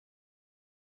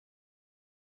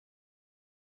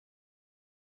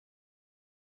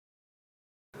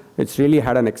It's really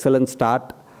had an excellent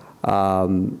start.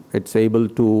 It's able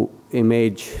to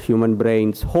image human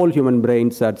brains, whole human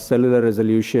brains at cellular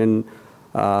resolution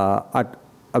at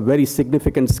a very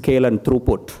significant scale and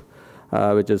throughput,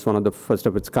 which is one of the first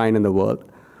of its kind in the world.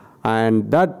 And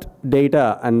that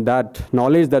data and that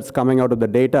knowledge that's coming out of the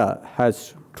data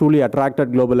has truly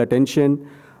attracted global attention.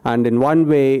 And in one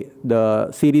way,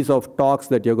 the series of talks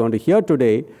that you're going to hear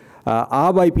today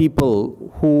are by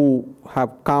people who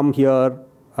have come here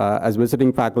as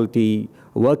visiting faculty,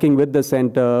 working with the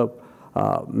center,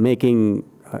 taking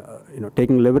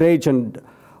leverage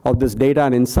of this data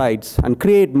and insights and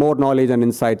create more knowledge and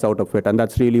insights out of it. And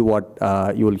that's really what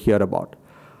you will hear about.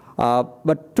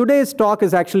 But today's talk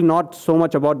is actually not so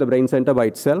much about the Brain Center by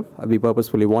itself. We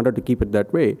purposefully wanted to keep it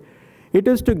that way. It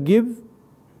is to give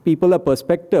people a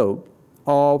perspective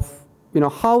of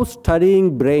how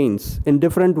studying brains in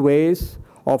different ways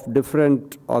of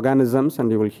different organisms,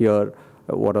 and you will hear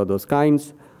what are those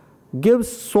kinds,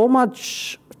 gives so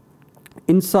much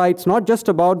insights, not just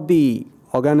about the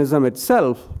organism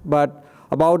itself, but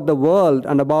about the world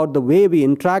and about the way we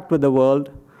interact with the world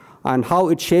and how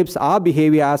it shapes our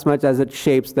behavior as much as it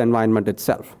shapes the environment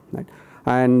itself. Right?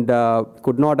 And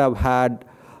could not have had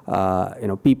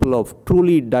people of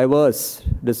truly diverse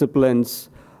disciplines,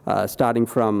 starting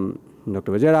from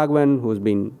Dr. VijayRaghavan, who's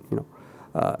been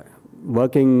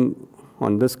working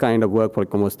on this kind of work for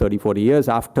almost 30, 40 years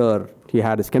after he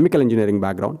had his chemical engineering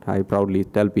background, I proudly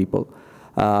tell people.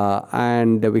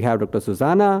 And we have Dr.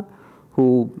 Suzana,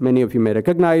 who many of you may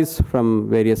recognize from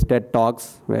various TED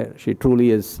Talks, where she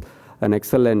truly is an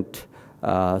excellent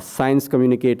science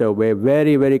communicator, where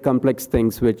very, very complex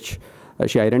things which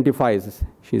she identifies,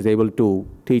 she's able to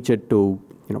teach it to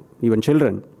even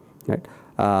children. Right?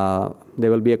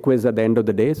 There will be a quiz at the end of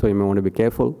the day, so you may want to be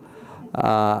careful.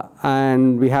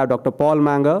 And we have Dr. Paul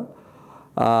Manger.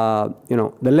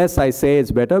 The less I say,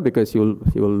 it's better, because you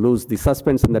will lose the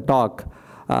suspense in the talk.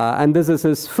 And this is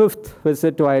his 5th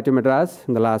visit to IIT Madras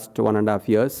in the last 1.5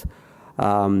 years.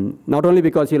 Not only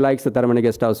because he likes the Taramani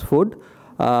Guest House food,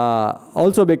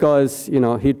 also because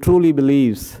he truly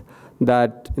believes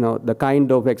that the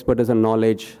kind of expertise and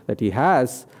knowledge that he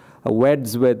has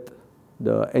weds with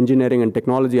the engineering and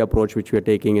technology approach which we are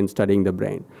taking in studying the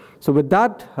brain. So with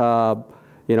that, I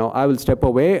will step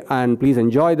away, and please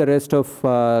enjoy the rest of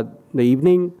the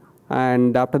evening.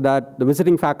 And after that, the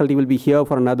visiting faculty will be here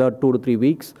for another 2 to 3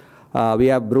 weeks. We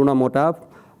have Bruno Motav,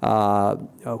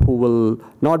 who will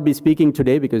not be speaking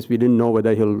today because we didn't know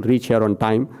whether he'll reach here on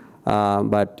time.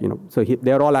 So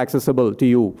they're all accessible to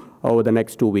you over the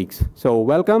next 2 weeks. So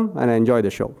welcome and enjoy the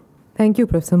show. Thank you,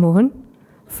 Professor Mohan.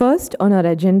 First on our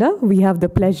agenda, we have the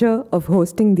pleasure of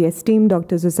hosting the esteemed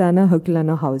Dr. Suzana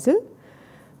Herculano Houzel.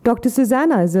 Dr.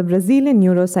 Suzana is a Brazilian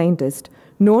neuroscientist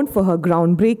known for her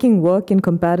groundbreaking work in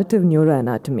comparative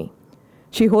neuroanatomy.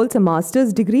 She holds a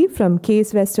master's degree from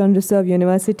Case Western Reserve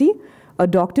University, a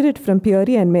doctorate from Pierre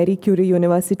and Marie Curie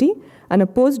University, and a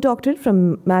postdoctorate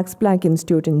from Max Planck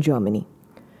Institute in Germany.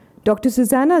 Dr.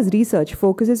 Suzana's research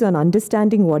focuses on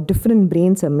understanding what different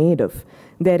brains are made of,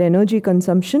 their energy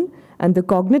consumption, and the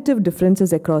cognitive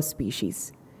differences across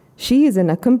species. She is an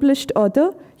accomplished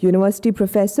author, university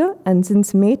professor, and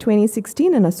since May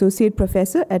 2016, an associate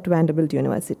professor at Vanderbilt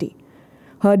University.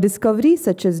 Her discoveries,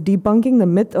 such as debunking the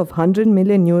myth of 100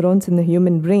 million neurons in the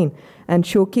human brain and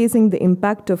showcasing the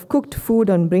impact of cooked food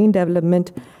on brain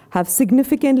development, have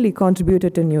significantly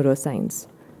contributed to neuroscience.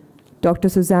 Dr.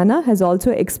 Suzana has also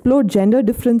explored gender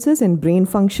differences in brain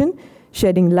function,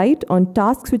 shedding light on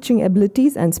task-switching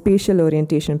abilities and spatial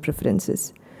orientation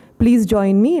preferences. Please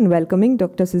join me in welcoming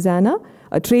Dr. Suzana,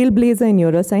 a trailblazer in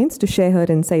neuroscience, to share her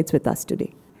insights with us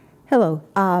today. Hello.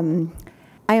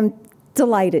 I am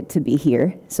delighted to be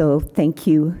here, so thank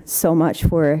you so much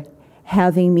for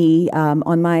having me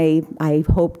on my, I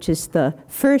hope, just the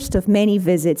first of many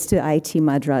visits to IIT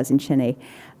Madras in Chennai.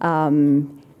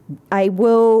 I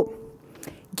will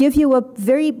give you a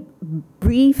very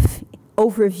brief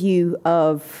overview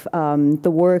of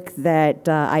the work that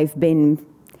I've been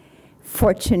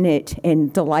fortunate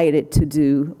and delighted to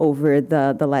do over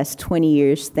the last 20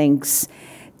 years, thanks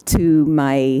to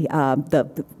my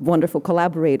the wonderful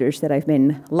collaborators that I've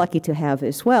been lucky to have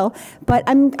as well. But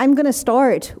I'm going to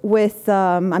start with,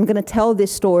 I'm going to tell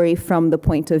this story from the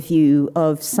point of view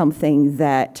of something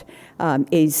that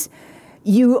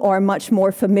you are much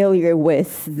more familiar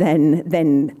with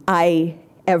than I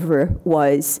ever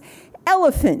was.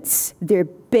 Elephants, they're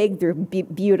big, they're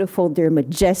beautiful, they're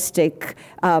majestic.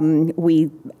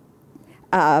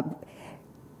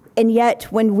 And yet,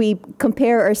 when we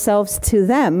compare ourselves to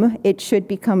them, it should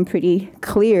become pretty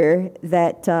clear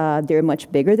that they're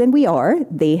much bigger than we are.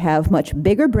 They have much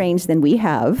bigger brains than we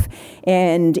have.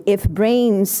 And if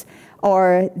brains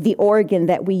are the organ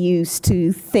that we use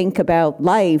to think about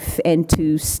life and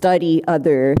to study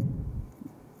other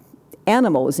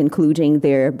animals, including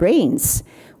their brains,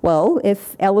 well,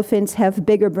 if elephants have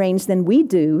bigger brains than we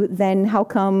do, then how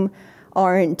come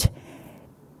aren't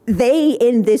they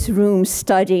in this room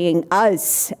studying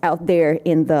us out there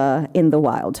in the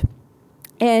wild?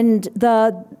 And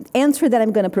the answer that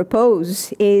I'm going to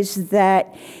propose is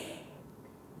that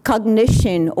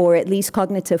cognition, or at least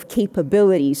cognitive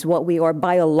capabilities, what we are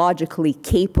biologically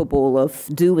capable of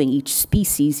doing, each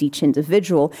species, each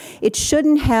individual, it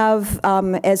shouldn't have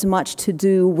as much to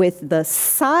do with the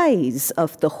size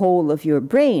of the whole of your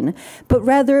brain, but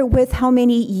rather with how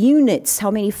many units,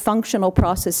 how many functional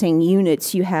processing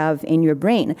units you have in your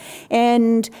brain.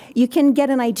 And you can get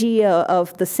an idea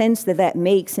of the sense that that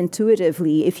makes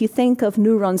intuitively if you think of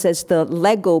neurons as the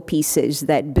Lego pieces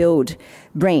that build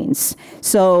brains.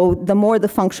 So the more the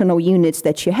functional units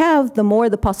that you have, the more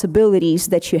the possibilities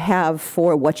that you have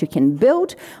for what you can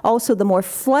build. Also, the more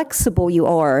flexible you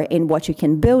are in what you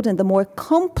can build, and the more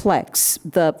complex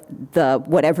the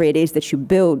whatever it is that you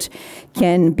build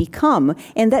can become.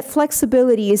 And that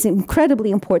flexibility is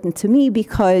incredibly important to me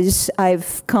because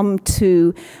I've come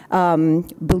to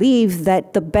believe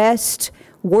that the best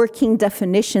working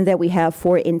definition that we have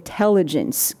for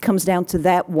intelligence comes down to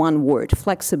that one word,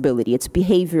 flexibility. It's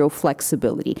behavioral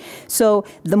flexibility. So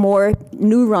the more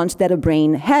neurons that a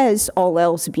brain has, all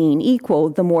else being equal,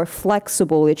 the more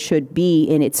flexible it should be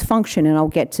in its function, and I'll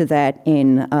get to that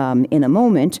in a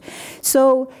moment.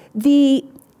 So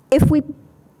if we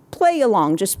play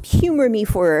along, just humor me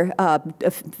for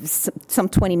some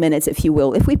 20 minutes, if you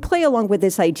will. If we play along with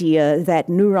this idea that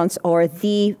neurons are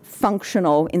the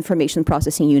functional information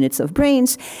processing units of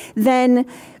brains, then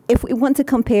if we want to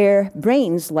compare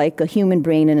brains like a human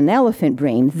brain and an elephant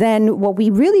brain, then what we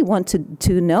really want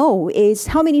to know is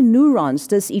how many neurons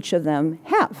does each of them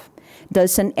have?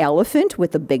 Does an elephant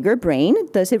with a bigger brain,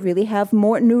 does it really have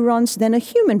more neurons than a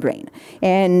human brain?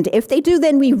 And if they do,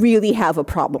 then we really have a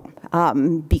problem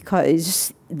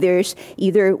because there's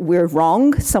either we're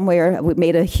wrong somewhere, we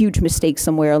made a huge mistake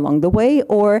somewhere along the way,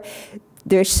 or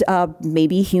there's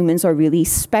maybe humans are really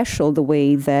special the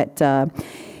way that our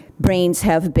brains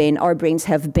have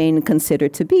been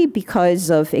considered to be because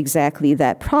of exactly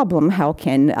that problem. How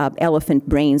can elephant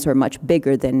brains are much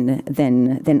bigger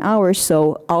than ours,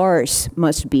 so ours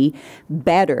must be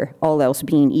better, all else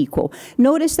being equal.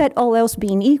 Notice that all else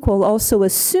being equal also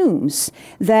assumes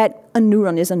that a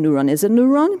neuron is a neuron is a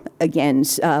neuron, again,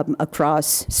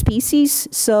 across species.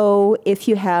 So if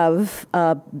you have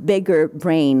a bigger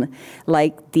brain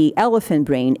like the elephant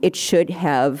brain, it should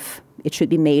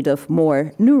be made of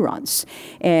more neurons,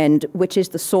 and which is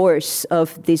the source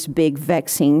of this big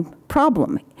vexing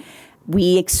problem.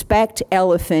 We expect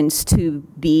elephants to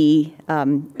be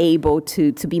able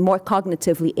to be more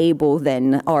cognitively able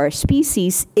than our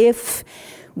species if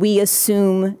we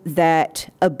assume that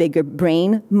a bigger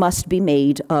brain must be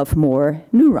made of more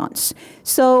neurons.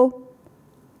 So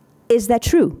is that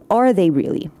true? Are they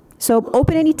really? So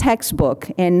open any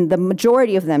textbook, and the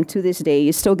majority of them to this day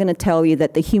is still going to tell you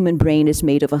that the human brain is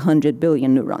made of 100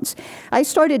 billion neurons. I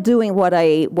started doing what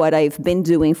I've been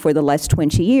doing for the last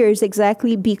 20 years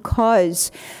exactly because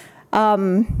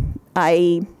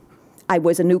I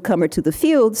was a newcomer to the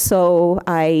field, so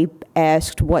I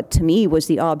asked what to me was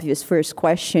the obvious first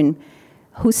question: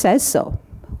 who says so?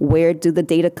 Where do the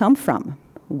data come from?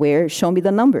 Show me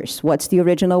the numbers. What's the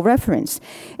original reference?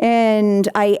 And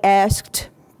I asked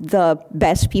the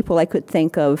best people I could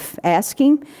think of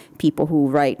asking, people who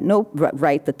write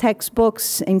the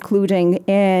textbooks, including,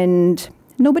 and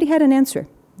nobody had an answer.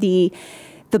 The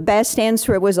best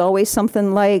answer was always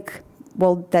something like,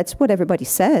 well, that's what everybody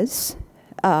says.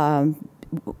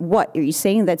 What, are you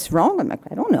saying that's wrong? I'm like,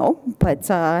 I don't know,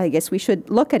 but I guess we should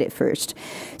look at it first.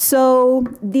 So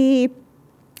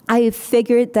I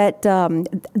figured that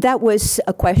that was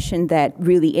a question that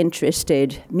really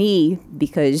interested me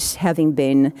because having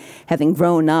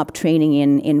grown up training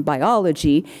in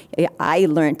biology, I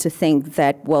learned to think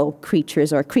that, well,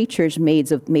 creatures are creatures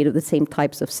made of the same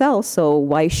types of cells, so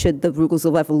why should the rules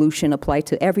of evolution apply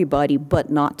to everybody but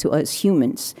not to us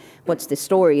humans? What's the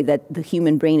story that the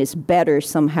human brain is better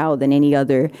somehow than any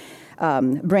other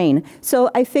brain? So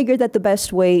I figured that the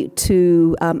best way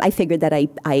to, I figured that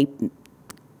I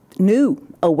knew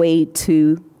a way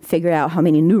to figure out how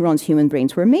many neurons human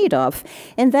brains were made of,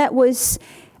 and that was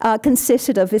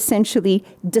consisted of essentially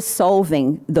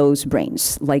dissolving those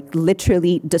brains, like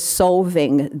literally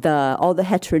dissolving all the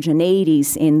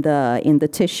heterogeneities in the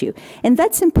tissue. And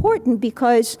that's important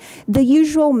because the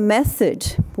usual method,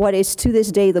 what is to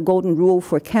this day the golden rule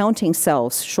for counting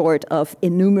cells, short of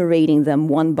enumerating them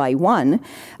one by one,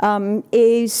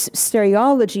 is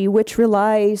stereology, which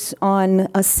relies on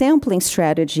a sampling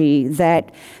strategy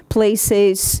that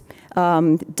places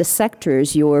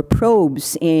dissectors, your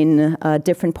probes, in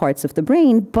different parts of the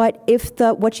brain. But if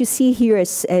what you see here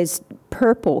as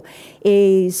purple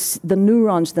is the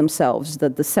neurons themselves,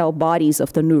 the cell bodies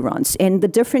of the neurons. And the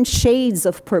different shades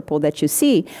of purple that you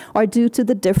see are due to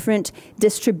the different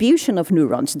distribution of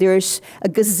neurons. There's a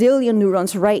gazillion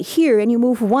neurons right here, and you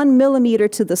move 1 millimeter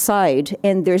to the side,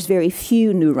 and there's very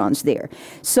few neurons there.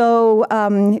 So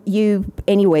you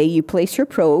place your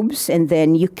probes, and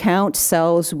then you count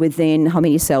cells within how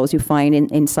many cells you find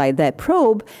inside that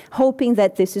probe, hoping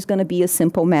that this is going to be a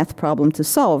simple math problem to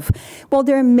solve. Well,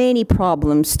 there are many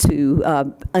problems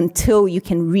until you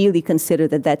can really consider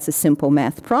that that's a simple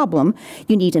math problem.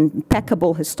 You need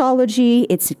impeccable histology.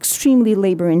 It's extremely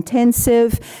labor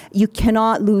intensive. You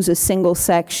cannot lose a single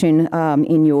section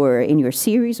in your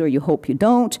series, or you hope you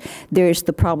don't. There's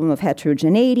the problem of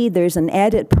heterogeneity. There's an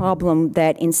added problem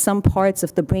that in some parts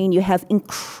of the brain you have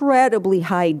incredibly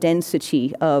high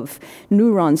density of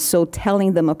neurons, so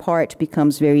telling them apart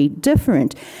becomes very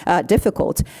difficult.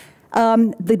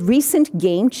 The recent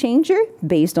game changer,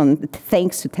 based on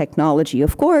thanks to technology,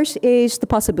 of course, is the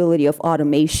possibility of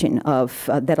automation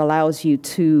that allows you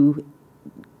to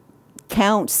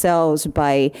count cells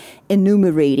by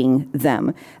enumerating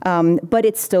them. But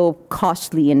it's still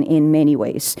costly in many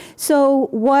ways. So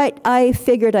what I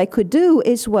figured I could do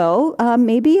is, well,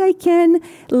 maybe I can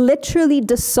literally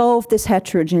dissolve this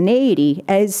heterogeneity,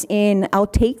 as in I'll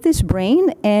take this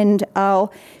brain and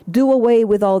I'll do away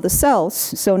with all the cells.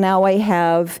 So now I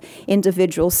have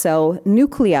individual cell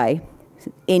nuclei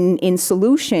in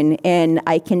solution, and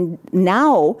I can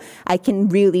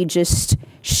really just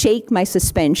shake my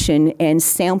suspension and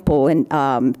sample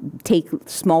and take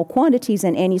small quantities,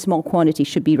 and any small quantity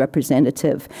should be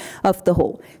representative of the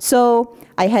whole. So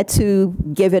I had to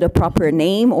give it a proper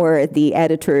name, or the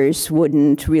editors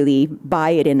wouldn't really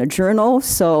buy it in a journal.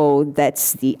 So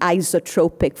that's the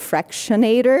isotropic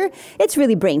fractionator. It's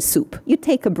really brain soup. You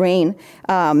take a brain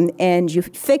and you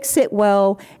fix it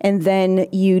well, and then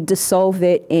you dissolve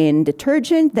it in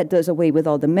detergent that does away with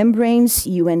all the membranes.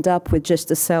 You end up with just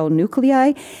the cell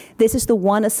nuclei. This is the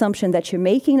one assumption that you're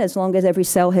making. As long as every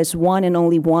cell has one and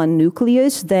only one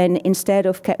nucleus, then instead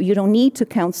of, you don't need to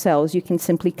count cells, you can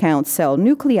simply count cell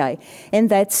nuclei. And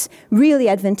that's really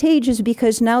advantageous,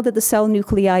 because now that the cell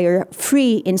nuclei are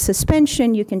free in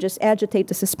suspension, you can just agitate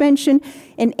the suspension,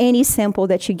 and any sample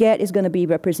that you get is going to be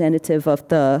representative of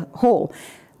the whole.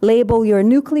 Label your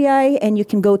nuclei, and you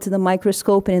can go to the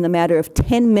microscope, and in a matter of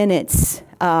 10 minutes,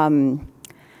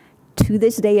 to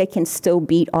this day, I can still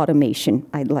beat automation,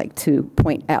 I'd like to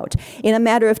point out. In a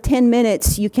matter of 10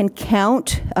 minutes, you can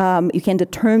count, you can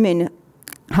determine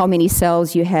how many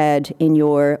cells you had in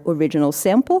your original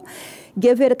sample.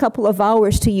 Give it a couple of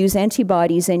hours to use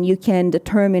antibodies, and you can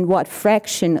determine what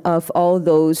fraction of all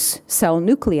those cell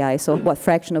nuclei, so what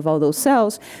fraction of all those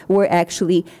cells were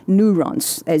actually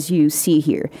neurons, as you see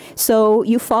here. So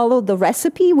you follow the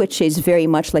recipe, which is very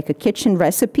much like a kitchen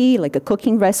recipe, like a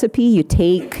cooking recipe. You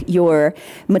take your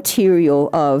material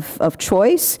of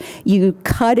choice, you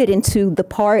cut it into the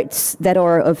parts that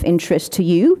are of interest to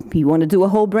you. If you want to do a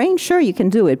whole brain, sure, you can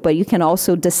do it, but you can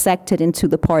also dissect it into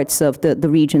the parts of the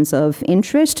regions of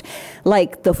interest,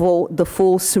 like the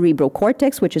full cerebral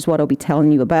cortex, which is what I'll be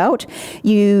telling you about.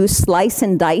 You slice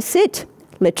and dice it,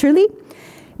 literally.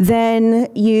 Then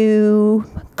you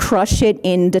crush it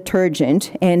in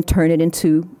detergent and turn it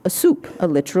into a soup, a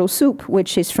literal soup,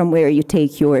 which is from where you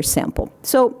take your sample.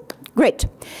 So, great.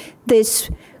 This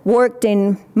worked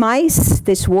in mice,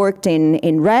 this worked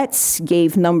in rats,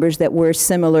 gave numbers that were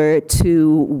similar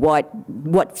to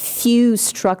what few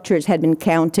structures had been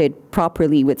counted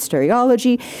properly with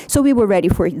stereology, so we were ready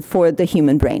for the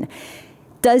human brain.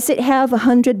 Does it have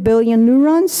 100 billion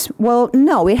neurons? Well,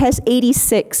 no, it has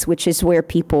 86, which is where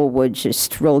people would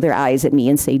just roll their eyes at me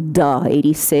and say, duh,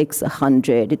 86,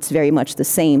 100, it's very much the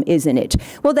same, isn't it?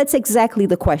 Well, that's exactly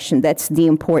the question. That's the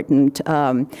important,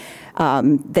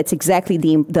 that's exactly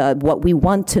what we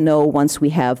want to know once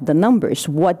we have the numbers.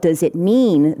 What does it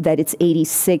mean that it's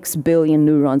 86 billion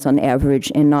neurons on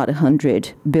average and not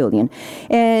 100 billion?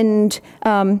 And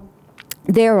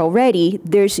there already,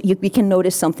 you can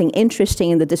notice something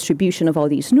interesting in the distribution of all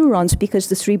these neurons, because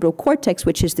the cerebral cortex,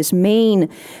 which is this main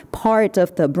part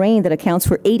of the brain that accounts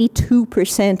for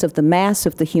 82% of the mass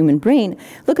of the human brain,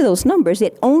 look at those numbers,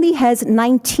 it only has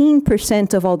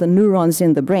 19% of all the neurons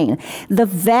in the brain. The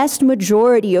vast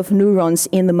majority of neurons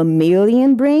in the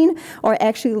mammalian brain are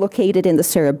actually located in the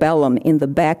cerebellum, in the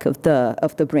back of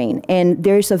the brain. And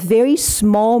there's a very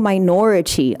small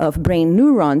minority of brain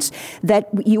neurons that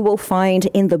you will find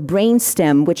in the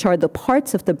brainstem, which are the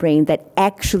parts of the brain that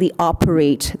actually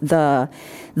operate the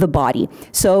body.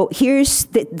 So here's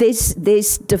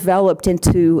this developed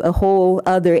into a whole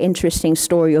other interesting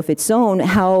story of its own,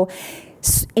 how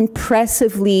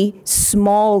impressively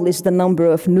small is the number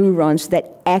of neurons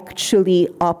that actually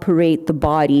operate the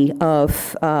body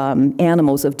of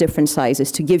animals of different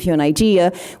sizes. To give you an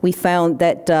idea, we found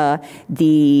that the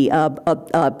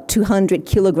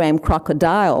 200-kilogram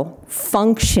crocodile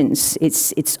functions,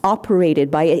 it's operated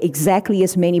by exactly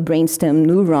as many brainstem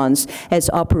neurons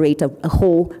as operate a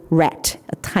whole rat,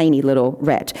 a tiny little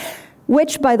rat.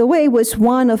 Which, by the way, was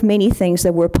one of many things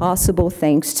that were possible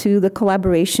thanks to the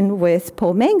collaboration with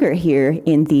Paul Manger here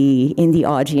in the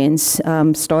audience.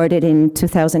 Started in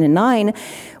 2009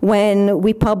 when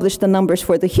we published the numbers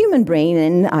for the human brain,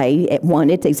 and I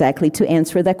wanted exactly to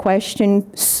answer that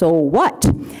question, so what?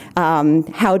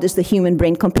 How does the human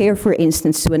brain compare, for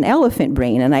instance, to an elephant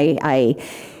brain? And I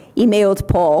emailed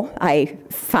Paul. I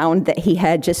found that he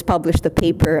had just published a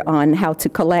paper on how to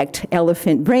collect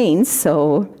elephant brains,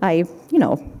 so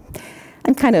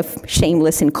I'm kind of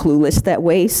shameless and clueless that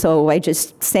way, so I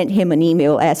just sent him an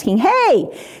email asking, hey,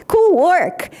 cool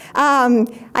work.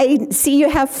 I see you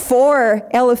have 4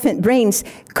 elephant brains.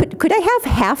 Could I have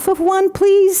half of one,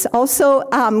 please? Also,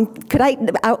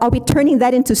 I'll be turning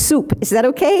that into soup. Is that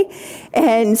okay?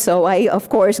 And so I, of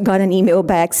course, got an email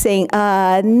back saying,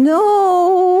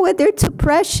 no, they're too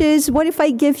precious. What if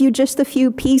I give you just a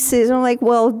few pieces? And I'm like,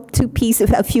 well,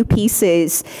 a few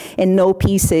pieces and no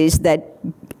pieces,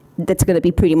 that's going to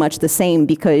be pretty much the same,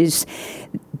 because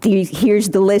here's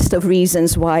the list of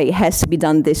reasons why it has to be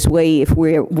done this way if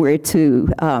we're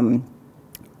to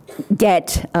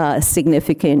get a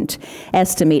significant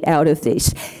estimate out of this.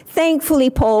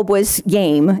 Thankfully, Paul was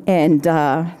game, and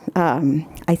I'd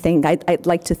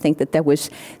like to think that was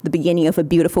the beginning of a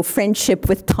beautiful friendship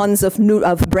with tons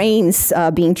of brains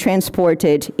being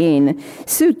transported in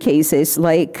suitcases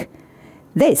like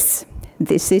this.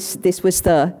 This was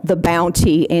the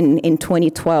bounty in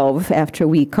 2012 after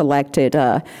we collected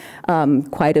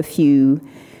quite a few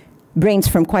brains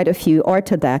from quite a few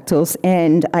artrodactyls,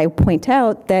 and I point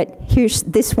out that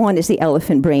this one is the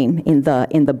elephant brain in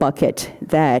the bucket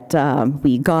that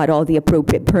we got all the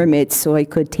appropriate permits so I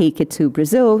could take it to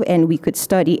Brazil and we could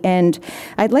study. And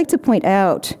I'd like to point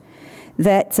out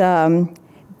that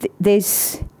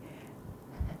there's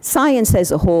science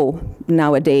as a whole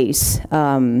nowadays,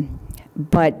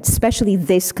 but especially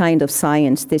this kind of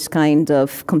science, this kind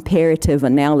of comparative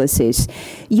analysis,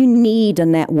 you need a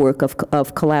network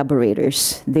of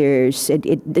collaborators.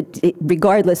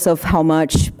 Regardless of how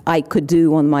much I could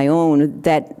do on my own,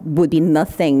 that would be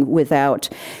nothing without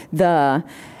the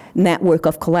network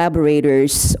of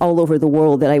collaborators all over the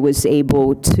world that I was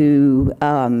able to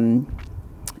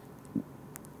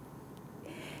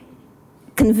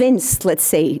convinced, let's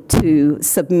say, to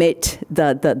submit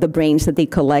the brains that they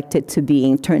collected to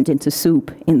being turned into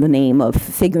soup in the name of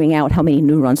figuring out how many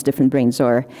neurons different brains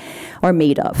are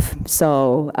made of.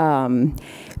 So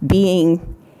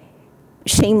being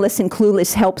shameless and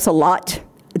clueless helps a lot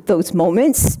at those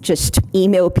moments. Just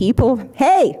email people,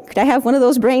 hey, could I have one of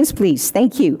those brains, please?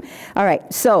 Thank you. All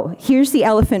right, so here's the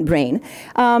elephant brain.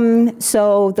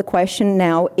 So the question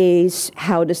now is,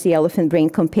 how does the elephant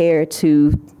brain compare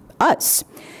to us?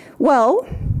 Well,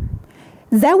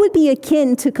 that would be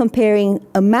akin to comparing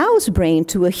a mouse brain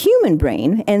to a human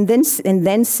brain and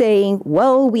then saying,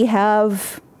 well, we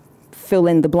have fill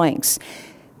in the blanks.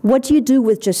 What do you do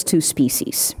with just 2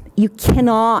 species? You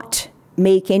cannot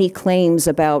make any claims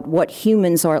about what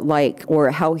humans are like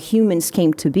or how humans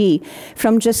came to be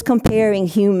from just comparing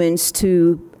humans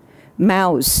to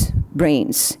mouse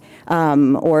brains.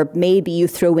 Or maybe you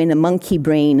throw in a monkey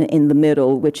brain in the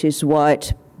middle, which is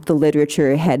what the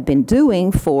literature had been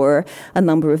doing for a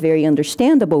number of very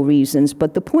understandable reasons.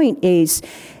 But the point is,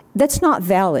 that's not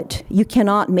valid. You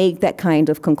cannot make that kind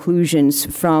of conclusions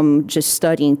from just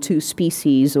studying 2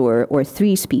 species or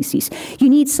 3 species. You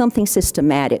need something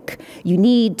systematic. You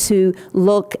need to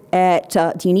look at,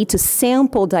 you need to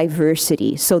sample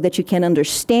diversity so that you can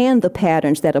understand the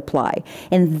patterns that apply.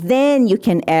 And then you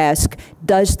can ask,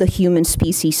 does the human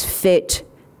species fit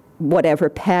whatever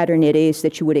pattern it is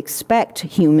that you would expect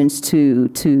humans to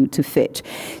fit.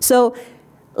 So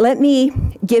let me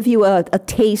give you a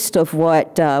taste of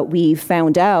what we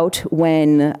found out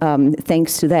when,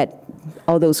 thanks to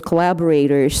all those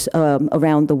collaborators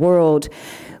around the world,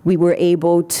 we were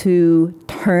able to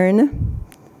turn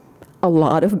a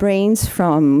lot of brains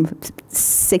from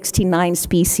 69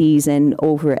 species and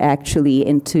over actually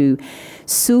into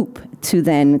soup to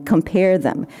then compare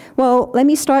them. Well, let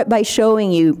me start by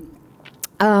showing you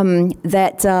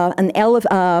that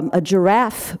a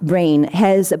giraffe brain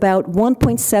has about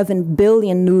 1.7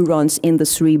 billion neurons in the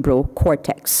cerebral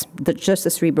cortex, just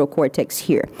the cerebral cortex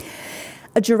here.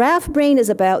 A giraffe brain is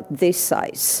about this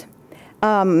size.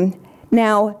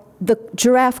 Now, the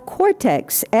giraffe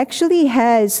cortex actually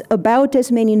has about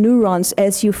as many neurons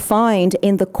as you find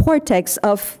in the cortex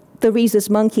of the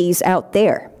rhesus monkeys out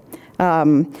there,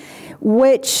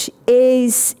 which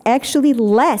is actually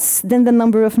less than the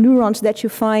number of neurons that you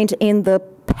find in the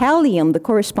pallium, the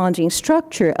corresponding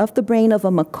structure of the brain of a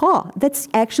macaw. That's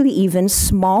actually even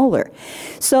smaller.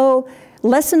 So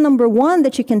lesson number one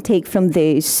that you can take from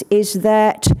this is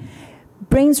that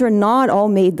brains are not all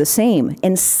made the same,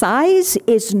 and size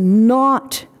is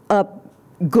not a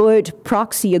good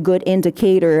proxy, a good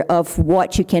indicator of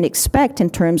what you can expect in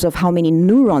terms of how many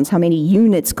neurons, how many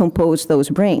units compose those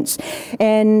brains.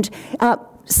 And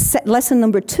lesson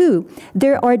number two,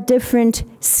 there are different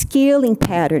scaling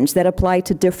patterns that apply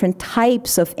to different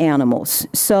types of animals.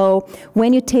 So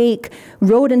when you take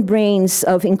rodent brains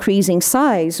of increasing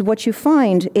size, what you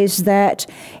find is that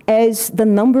as the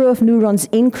number of neurons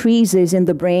increases in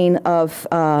the brain of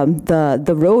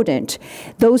the rodent,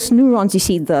 those neurons, you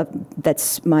see,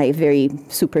 that's my very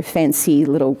super fancy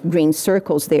little green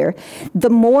circles there. The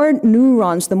more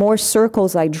neurons, the more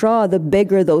circles I draw, the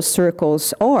bigger those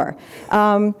circles are.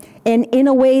 And in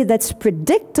a way that's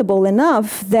predictable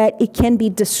enough that it can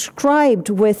be described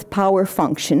with power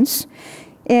functions,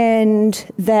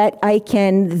 and that I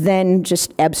can then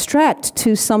just abstract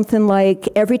to something like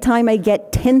every time I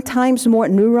get 10 times more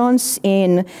neurons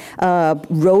in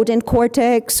rodent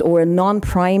cortex or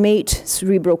non-primate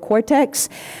cerebral cortex,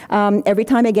 every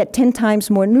time I get 10 times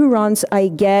more neurons, I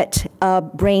get a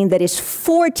brain that is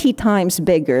 40 times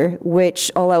bigger,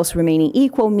 which all else remaining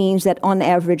equal means that on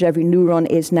average every neuron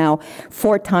is now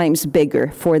 4 times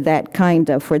bigger for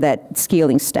that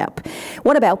scaling step.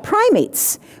 What about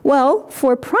primates? Well,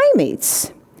 for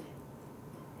primates,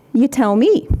 you tell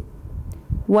me.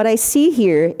 What I see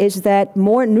here is that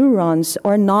more neurons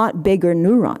are not bigger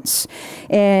neurons.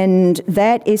 And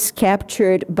that is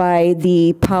captured by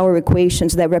the power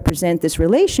equations that represent this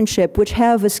relationship, which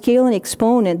have a scaling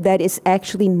exponent that is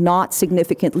actually not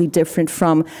significantly different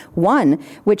from 1,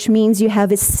 which means you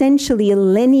have essentially a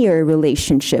linear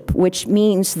relationship, which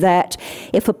means that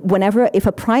if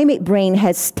a primate brain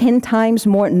has 10 times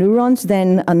more neurons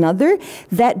than another,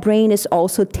 that brain is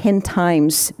also 10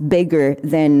 times bigger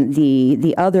than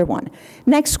the other one.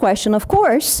 Next question, of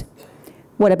course,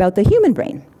 what about the human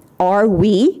brain? Are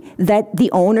we the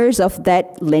owners of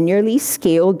that linearly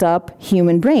scaled up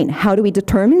human brain? How do we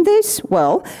determine this?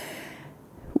 Well,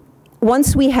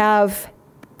 once we have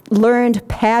learned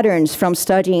patterns from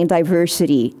studying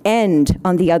diversity, and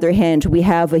on the other hand, we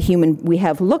have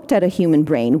looked at a human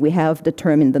brain, we have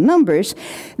determined the numbers,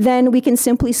 then we can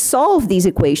simply solve these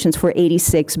equations for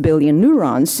 86 billion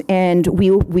neurons, and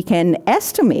we can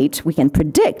estimate, we can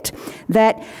predict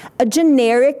that a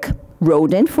generic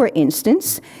rodent, for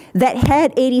instance, that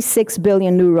had 86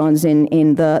 billion neurons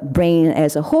in the brain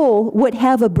as a whole would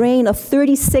have a brain of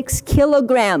 36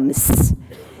 kilograms.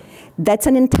 That's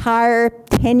an entire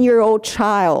 10-year-old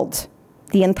child.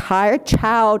 The entire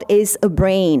child is a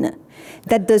brain.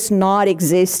 That does not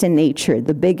exist in nature.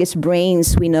 The biggest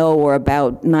brains we know are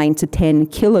about 9 to 10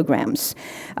 kilograms.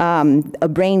 A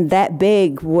brain that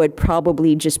big would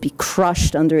probably just be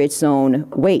crushed under its own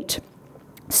weight.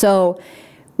 So,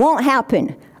 won't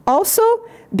happen. Also,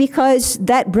 because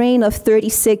that brain of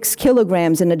 36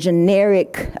 kilograms in a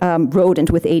generic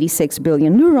rodent with 86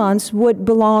 billion neurons would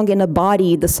belong in a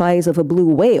body the size of a blue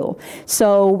whale.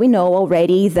 So we know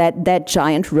already that that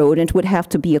giant rodent would have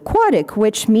to be aquatic,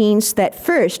 which means that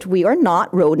first, we are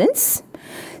not rodents.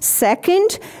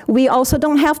 Second, we also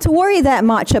don't have to worry that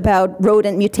much about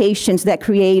rodent mutations that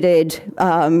created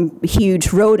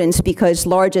huge rodents, because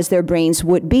large as their brains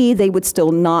would be, they would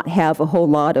still not have a whole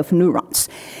lot of neurons.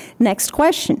 Next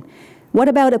question. What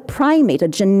about a primate, a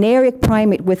generic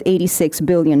primate with 86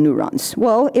 billion neurons?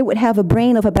 Well, it would have a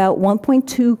brain of about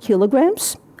 1.2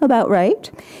 kilograms, about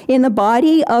right. In a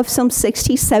body of some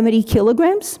 60, 70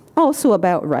 kilograms, also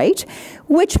about right.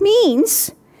 Which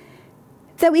means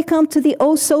that we come to the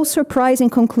oh so surprising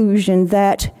conclusion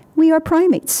that we are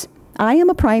primates. I am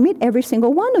a primate. Every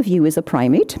single one of you is a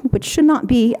primate, which should not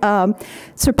be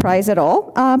surprise at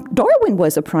all. Darwin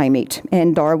was a primate,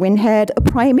 and Darwin had a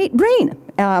primate brain,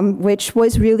 which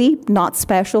was really not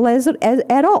special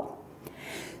at all.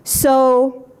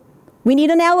 So we need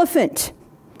an elephant.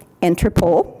 Enter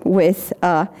Paul with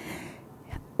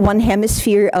one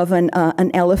hemisphere of an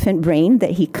elephant brain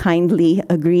that he kindly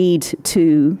agreed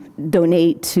to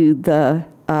donate to the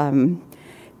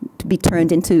to be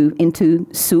turned into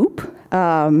soup.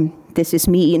 This is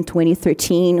me in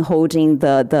 2013 holding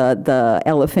the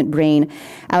elephant brain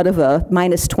out of a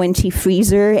 -20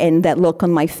 freezer, and that look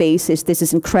on my face is, this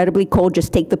is incredibly cold,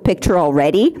 just take the picture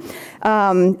already.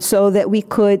 So that we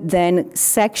could then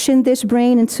section this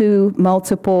brain into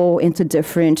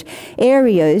different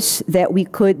areas that we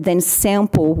could then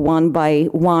sample one by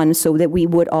one, so that we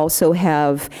would also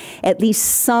have at least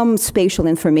some spatial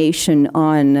information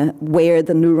on where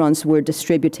the neurons were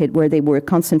distributed, where they were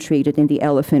concentrated in the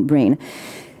elephant brain.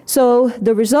 So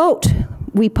the result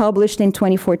we published in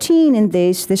 2014 in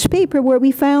this paper, where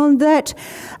we found that,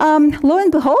 lo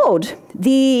and behold,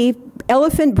 the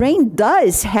elephant brain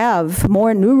does have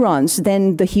more neurons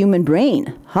than the human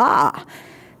brain. Ha!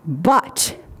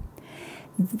 But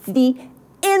the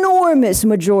enormous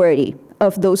majority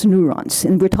of those neurons,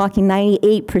 and we're talking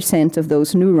 98% of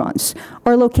those neurons,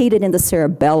 are located in the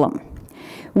cerebellum,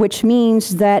 which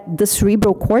means that the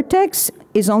cerebral cortex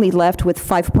is only left with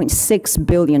 5.6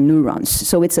 billion neurons.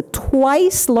 So it's a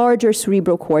twice larger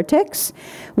cerebral cortex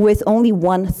with only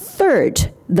 1/3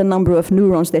 the number of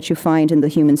neurons that you find in the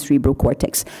human cerebral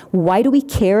cortex. Why do we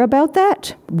care about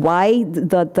that? Why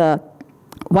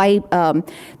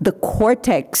the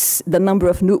cortex,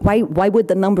 why would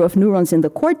the number of neurons in the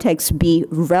cortex be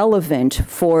relevant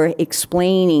for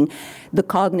explaining the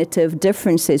cognitive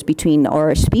differences between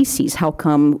our species? How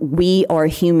come we are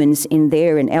humans in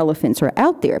there and elephants are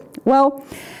out there? Well,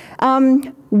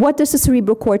 what does the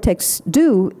cerebral cortex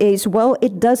do is, well,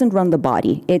 it doesn't run the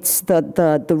body. It's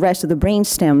the rest of the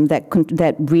brainstem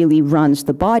that really runs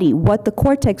the body. What the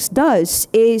cortex does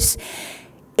is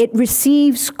it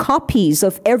receives copies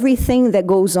of everything that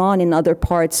goes on in other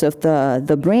parts of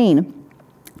the brain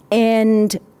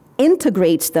and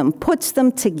integrates them, puts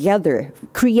them together,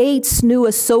 creates new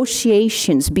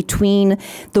associations between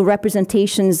the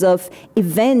representations of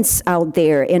events out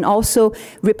there, and also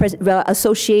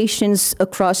associations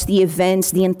across the events,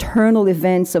 the internal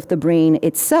events of the brain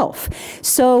itself.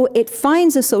 So it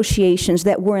finds associations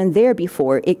that weren't there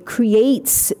before. It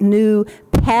creates new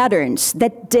patterns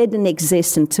that didn't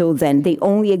exist until then. They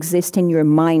only exist in your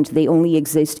mind. They only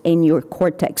exist in your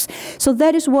cortex. So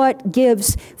that is what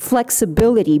gives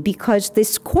flexibility, because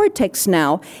this cortex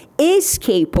now is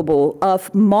capable of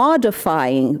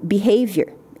modifying behavior.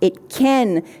 It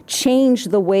can change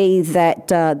the way that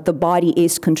the body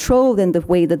is controlled and the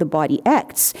way that the body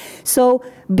acts. So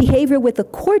behavior with the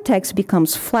cortex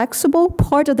becomes flexible.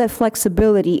 Part of that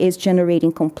flexibility is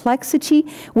generating complexity,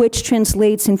 which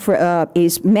translates in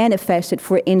is manifested,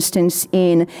 for instance,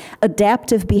 in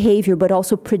adaptive behavior, but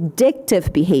also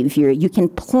predictive behavior. You can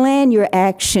plan your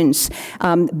actions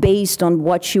based on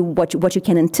what you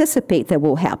can anticipate that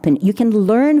will happen. You can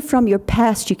learn from your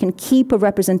past. You can keep a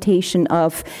representation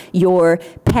of your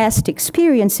past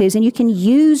experiences, and you can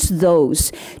use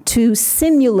those to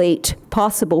simulate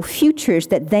possible futures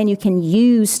that then you can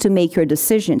use to make your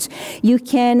decisions. You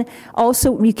can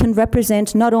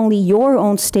represent not only your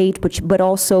own state, but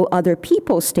also other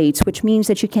people's states, which means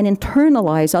that you can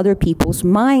internalize other people's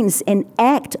minds and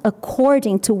act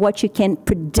according to what you can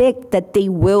predict that they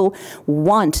will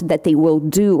want, that they will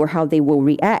do, or how they will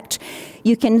react.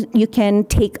 You can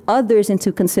take others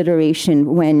into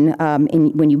consideration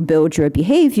when you build your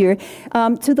behavior,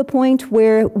 to the point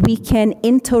where we can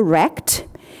interact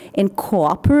and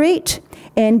cooperate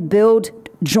and build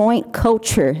joint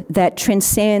culture that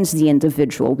transcends the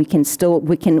individual. We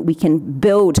can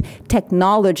build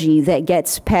technology that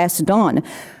gets passed on.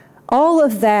 All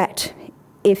of that,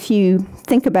 if you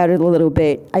think about it a little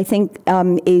bit, I think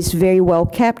is very well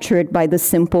captured by the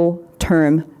simple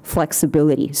term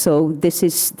flexibility. So this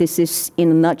is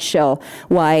in a nutshell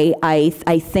why I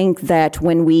think that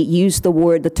when we use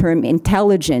the term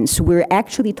intelligence, we're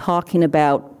actually talking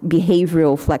about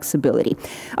behavioral flexibility.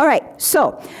 All right,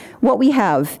 so what we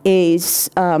have is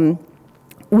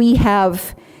we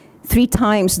have 3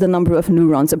 times the number of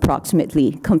neurons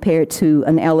approximately compared to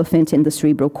an elephant in the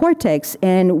cerebral cortex.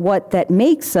 And what that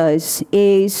makes us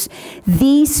is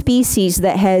the species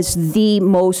that has the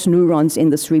most neurons in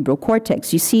the cerebral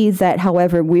cortex. You see that,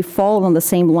 however, we fall on the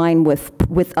same line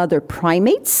with other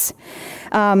primates,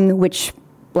 which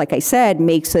like I said,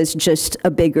 makes us just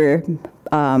a bigger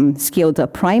scaled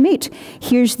up primate.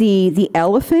 Here's the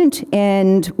elephant,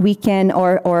 and we can,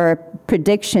 our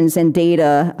predictions and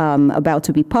data about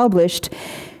to be published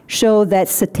show that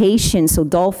cetaceans, so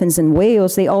dolphins and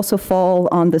whales, they also fall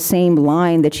on the same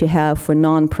line that you have for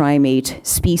non-primate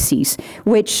species,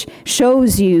 which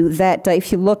shows you that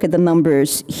if you look at the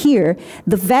numbers here,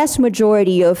 the vast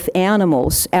majority of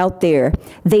animals out there,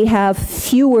 they have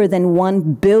fewer than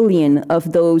 1 billion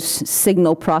of those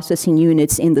signal processing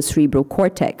units in the cerebral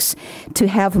cortex. To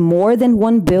have more than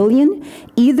 1 billion,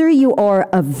 either you are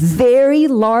a very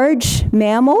large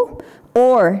mammal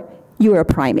or you're a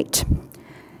primate.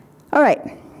 All right,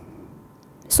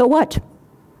 so what?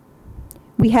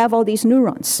 We have all these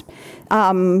neurons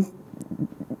that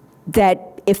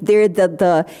if they're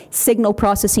the signal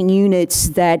processing units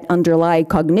that underlie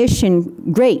cognition,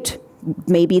 great.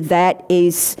 Maybe it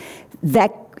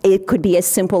could be as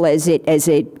simple as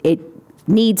it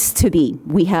needs to be.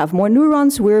 We have more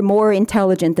neurons, we're more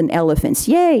intelligent than elephants,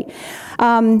 yay.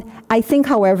 I think,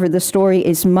 however, the story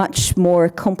is much more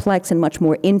complex and much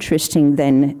more interesting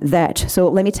than that. So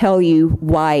let me tell you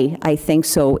why I think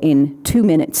so in 2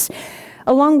 minutes.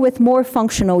 Along with more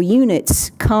functional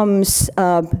units comes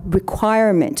a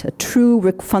requirement, a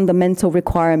true fundamental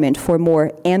requirement for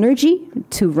more energy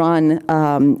to run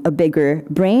a bigger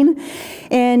brain,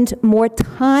 and more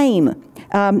time.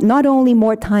 Not only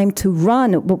more time to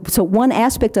run, so one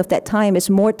aspect of that time is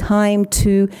more time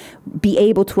to be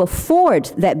able to afford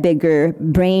that bigger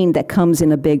brain that comes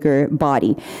in a bigger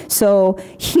body. So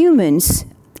humans,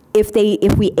 if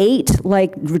we ate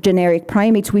like generic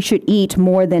primates, we should eat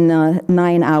more than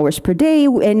 9 hours per day,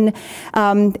 and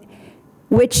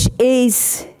which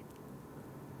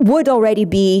would already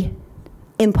be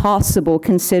impossible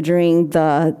considering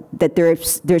that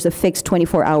there's a fixed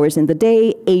 24 hours in the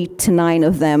day, 8 to 9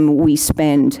 of them we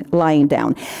spend lying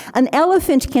down. An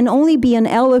elephant can only be an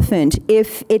elephant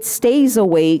if it stays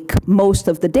awake most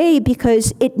of the day,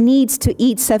 because it needs to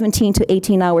eat 17 to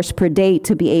 18 hours per day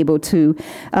to be able to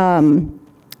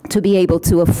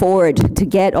afford to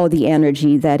get all the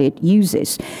energy that it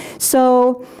uses.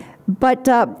 So, but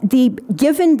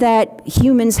given that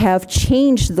humans have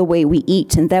changed the way we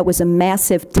eat, and that was a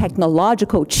massive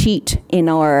technological cheat in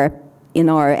our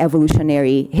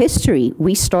evolutionary history,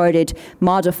 we started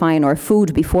modifying our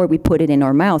food before we put it in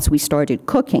our mouths. We started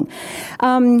cooking.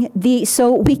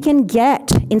 So we can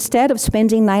get, instead of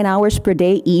spending 9 hours per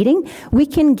day eating, we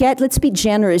can get, let's be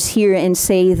generous here and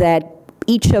say that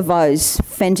each of us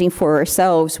fending for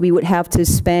ourselves, we would have to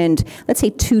spend, let's say,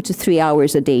 2 to 3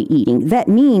 hours a day eating. That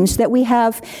means that we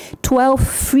have 12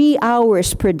 free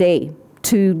hours per day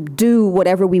to do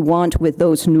whatever we want with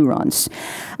those neurons.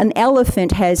 An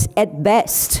elephant has, at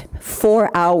best, 4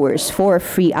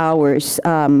 free hours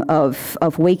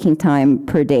of waking time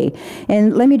per day.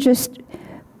 And let me just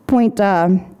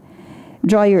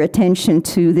draw your attention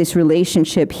to this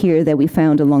relationship here that we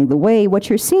found along the way. What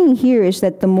you're seeing here is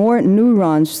that the more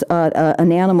neurons a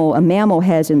mammal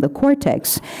has in the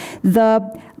cortex, the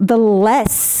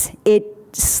less it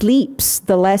sleeps,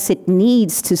 the less it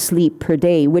needs to sleep per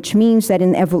day, which means that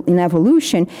in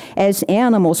evolution, as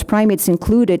animals, primates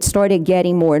included, started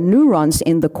getting more neurons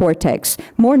in the cortex.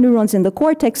 More neurons in the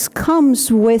cortex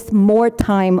comes with more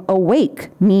time awake,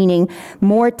 meaning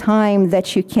more time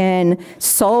that you can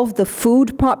solve the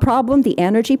food problem, the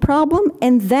energy problem,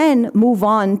 and then move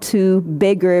on to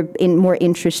bigger and more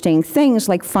interesting things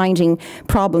like finding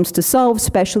problems to solve,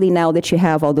 especially now that you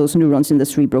have all those neurons in the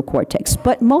cerebral cortex.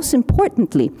 But most importantly,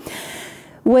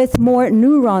 with more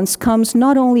neurons comes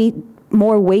not only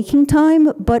more waking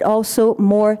time, but also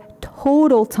more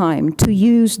total time to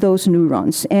use those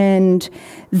neurons. And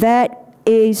that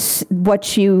is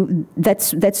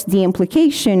that's the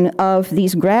implication of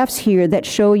these graphs here that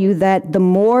show you that the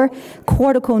more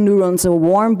cortical neurons a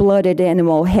warm-blooded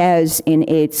animal has in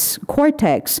its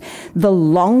cortex, the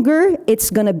longer it's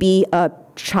going to be a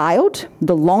child,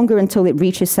 the longer until it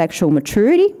reaches sexual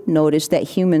maturity. Notice that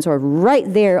humans are right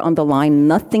there on the line,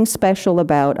 nothing special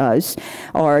about us.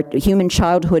 Our human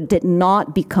childhood did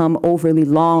not become overly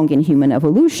long in human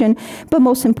evolution, but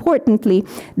most importantly,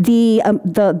 the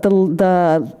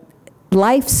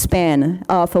lifespan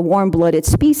of a warm-blooded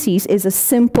species is a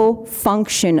simple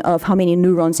function of how many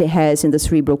neurons it has in the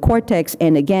cerebral cortex,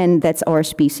 and again, that's our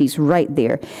species right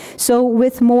there. So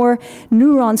with more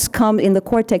neurons in the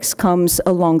cortex comes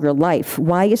a longer life.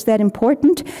 Why is that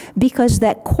important? Because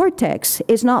that cortex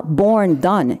is not born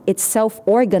done. It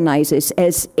self-organizes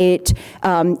as it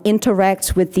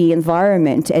interacts with the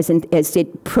environment, as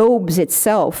it probes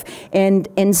itself and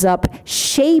ends up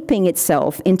shaping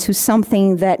itself into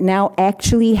something that now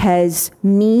actually has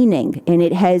meaning, and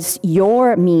it has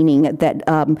your meaning that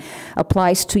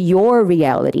applies to your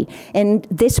reality. And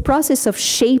this process of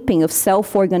shaping, of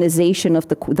self-organization of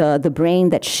the brain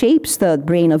that shapes the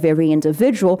brain of every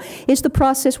individual is the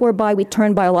process whereby we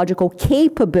turn biological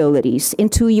capabilities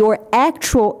into your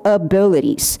actual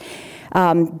abilities.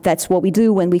 That's what we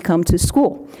do when we come to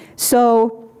school.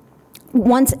 So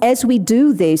as we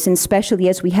do this, and especially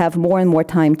as we have more and more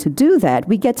time to do that,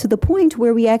 we get to the point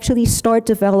where we actually start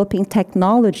developing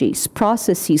technologies,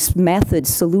 processes, methods,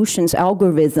 solutions,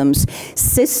 algorithms,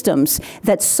 systems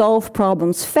that solve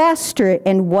problems faster.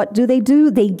 And what do?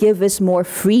 They give us more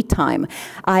free time.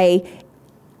 I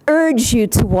urge you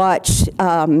to watch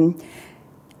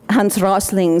Hans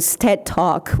Rosling's TED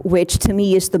Talk, which to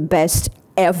me is the best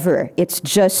ever. It's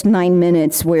just 9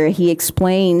 minutes where he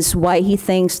explains why he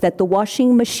thinks that the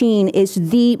washing machine is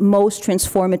the most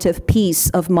transformative piece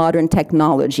of modern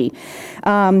technology.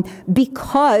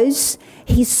 Because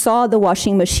he saw the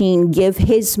washing machine give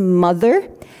his mother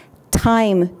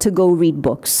time to go read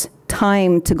books,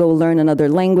 time to go learn another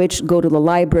language, go to the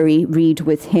library, read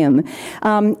with him.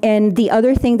 And the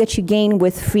other thing that you gain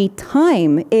with free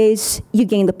time is you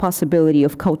gain the possibility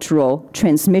of cultural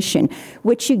transmission,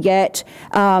 which you get,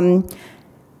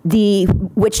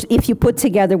 which if you put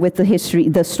together with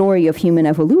the story of human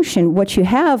evolution, what you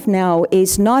have now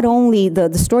is not only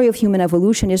the story of human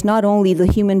evolution is not only the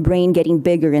human brain getting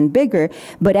bigger and bigger,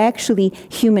 but actually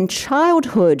human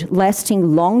childhood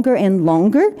lasting longer and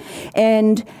longer,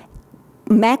 and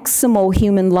maximal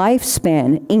human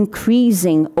lifespan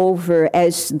increasing over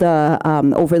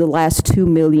the last 2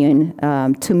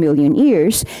 million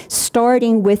years,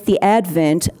 starting with the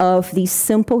advent of these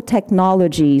simple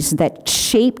technologies that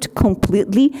shaped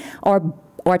completely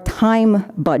our time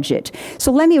budget. So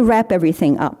let me wrap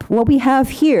everything up. What we have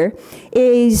here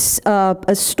is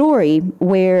a story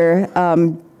where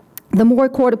the more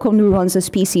cortical neurons a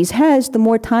species has, the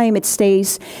more time it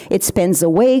spends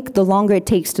awake, the longer it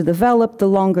takes to develop, the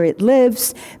longer it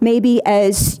lives. Maybe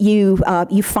as you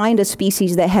find a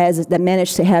species that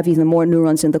managed to have even more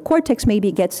neurons in the cortex, maybe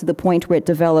it gets to the point where it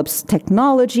develops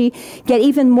technology, get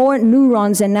even more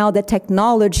neurons, and now the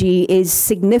technology is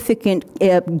significant,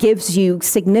 gives you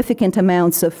significant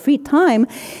amounts of free time,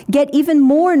 get even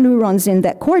more neurons in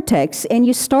that cortex, and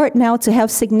you start now to have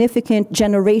significant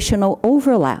generational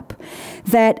overlap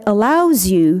that allows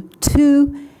you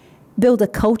to build a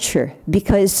culture,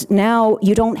 because now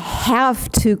you don't have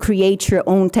to create your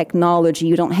own technology.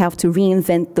 You don't have to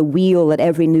reinvent the wheel at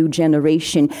every new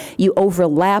generation. You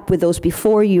overlap with those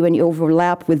before you, and you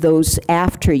overlap with those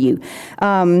after you,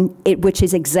 which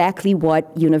is exactly what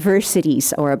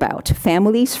universities are about.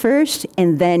 Families first,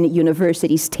 and then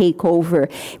universities take over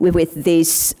with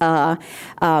this,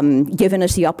 giving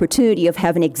us the opportunity of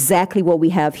having exactly what we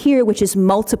have here, which is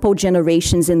multiple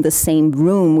generations in the same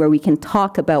room where we can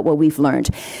talk about what we've learned.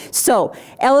 So,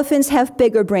 elephants have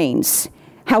bigger brains.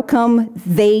 How come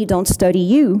they don't study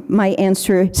you? My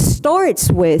answer starts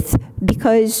with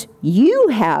because you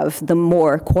have the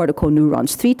more cortical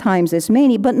neurons, 3 times as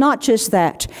many, but not just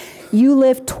that. You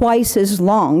live twice as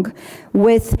long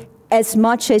with as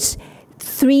much as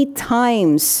 3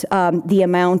 times the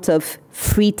amount of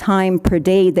free time per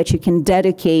day that you can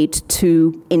dedicate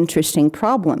to interesting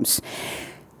problems.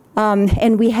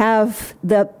 And we have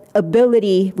the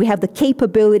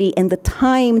capability and the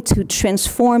time to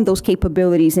transform those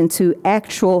capabilities into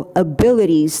actual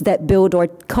abilities that build our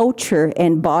culture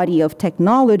and body of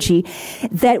technology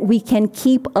that we can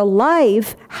keep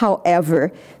alive,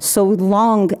 however, so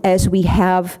long as we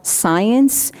have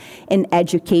science and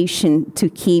education to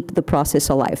keep the process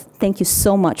alive. Thank you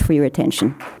so much for your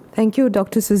attention. Thank you,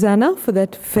 Dr. Suzana, for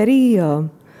that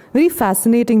very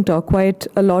fascinating talk, quite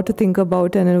a lot to think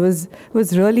about, and it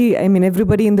was really, I mean,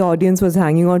 everybody in the audience was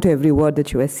hanging on to every word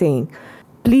that you were saying.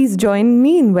 Please join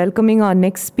me in welcoming our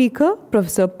next speaker,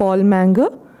 Professor Paul Manger.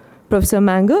 Professor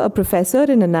Manger, a professor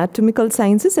in anatomical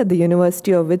sciences at the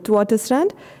University of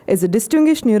Witwatersand, is a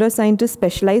distinguished neuroscientist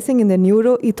specializing in the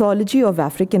neuroethology of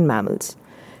African mammals.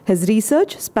 His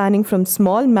research, spanning from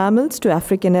small mammals to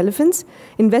African elephants,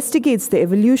 investigates the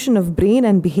evolution of brain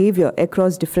and behavior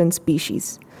across different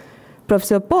species.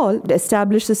 Professor Paul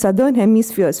established the Southern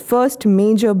Hemisphere's first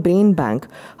major brain bank,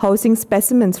 housing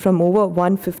specimens from over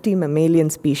 150 mammalian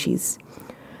species.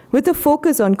 With a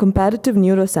focus on comparative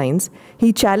neuroscience,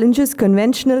 he challenges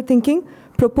conventional thinking,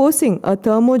 proposing a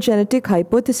thermogenetic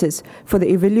hypothesis for the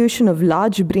evolution of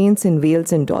large brains in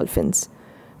whales and dolphins.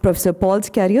 Professor Paul's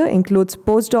career includes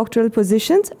postdoctoral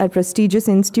positions at prestigious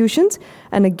institutions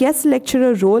and a guest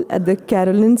lecturer role at the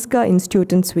Karolinska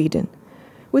Institute in Sweden.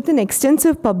 With an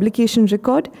extensive publication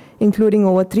record, including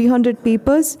over 300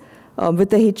 papers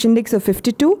with a H-index of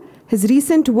 52, his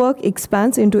recent work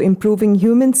expands into improving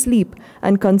human sleep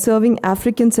and conserving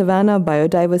African savanna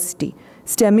biodiversity,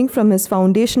 stemming from his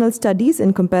foundational studies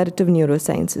in comparative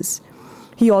neurosciences.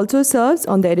 He also serves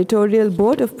on the editorial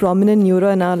board of prominent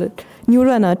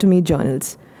neuroanatomy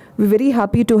journals. We're very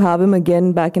happy to have him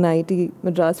again back in IIT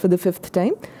Madras for the 5th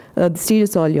time. The stage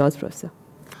is all yours, Professor.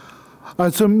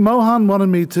 So Mohan wanted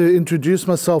me to introduce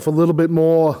myself a little bit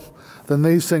more than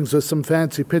these things with some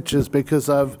fancy pictures, because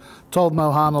I've told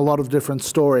Mohan a lot of different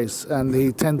stories and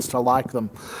he tends to like them.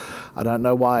 I don't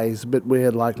know why, he's a bit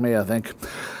weird like me, I think.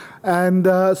 And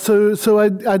so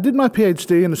I did my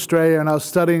PhD in Australia, and I was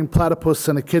studying platypus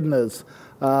and echidnas.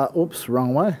 Oops,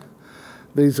 wrong way.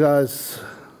 These guys,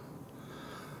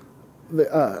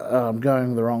 I'm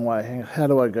going the wrong way. How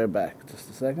do I go back? Just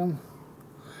a second.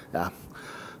 Yeah.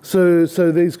 So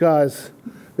these guys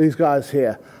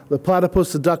here, the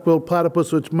platypus, the duck-billed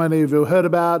platypus, which many of you have heard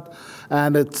about,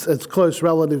 and it's close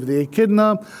relative to the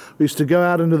echidna. We used to go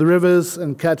out into the rivers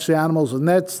and catch the animals with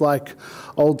nets like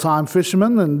old-time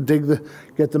fishermen and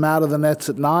get them out of the nets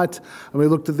at night, and we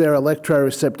looked at their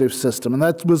electroreceptive system. And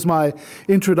that was my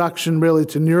introduction really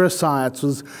to neuroscience,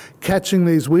 was catching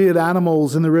these weird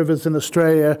animals in the rivers in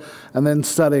Australia and then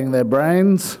studying their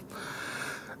brains.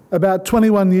 About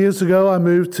 21 years ago, I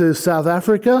moved to South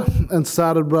Africa and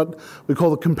started what we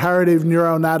call the Comparative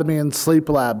Neuroanatomy and Sleep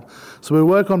Lab. So we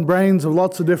work on brains of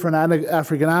lots of different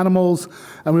African animals,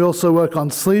 and we also work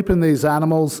on sleep in these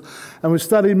animals. And we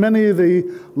studied many of the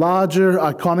larger,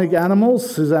 iconic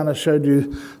animals. Suzana showed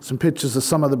you some pictures of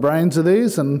some of the brains of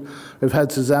these, and we've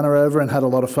had Suzana over and had a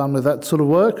lot of fun with that sort of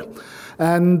work.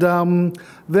 And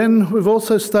then we've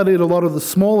also studied a lot of the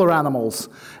smaller animals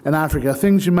in Africa,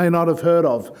 things you may not have heard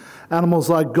of. Animals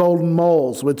like golden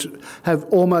moles, which have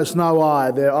almost no eye.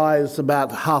 Their eye is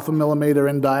about 0.5 millimeter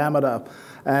in diameter.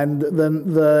 And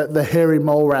then the hairy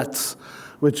mole rats,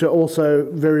 which are also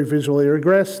very visually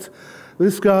regressed.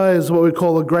 This guy is what we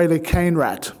call a greater cane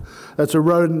rat. That's a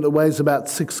rodent that weighs about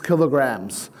 6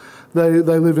 kilograms. They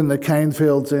live in the cane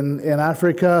fields in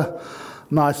Africa.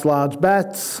 Nice large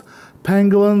bats.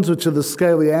 Pangolins, which are the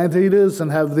scaly anteaters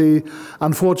and have the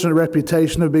unfortunate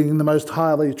reputation of being the most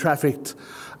highly trafficked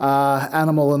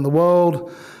animal in the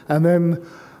world. And then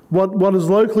what is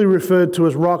locally referred to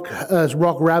as rock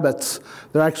rabbits,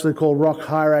 they're actually called rock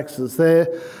hyraxes.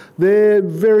 They're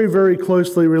very, very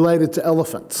closely related to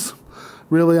elephants.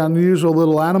 Really unusual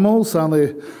little animals,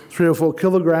 only 3 or 4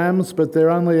 kilograms, but they're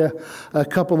only a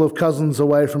couple of cousins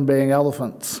away from being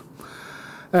elephants.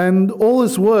 And all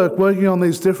this work, working on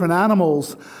these different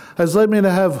animals, has led me to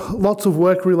have lots of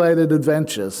work-related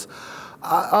adventures.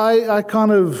 I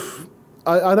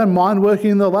don't mind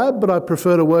working in the lab, but I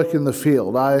prefer to work in the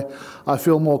field. I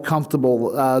feel more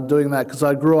comfortable doing that because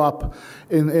I grew up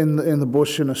in the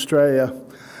bush in Australia.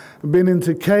 I've been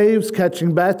into caves,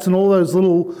 catching bats, and all those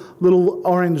little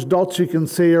orange dots you can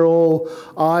see are all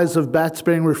eyes of bats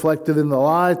being reflected in the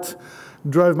light.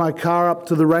 Drove my car up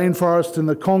to the rainforest in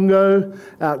the Congo,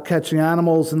 out catching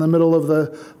animals in the middle of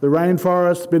the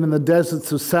rainforest. Been in the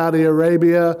deserts of Saudi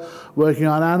Arabia, working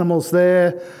on animals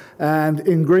there. And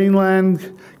in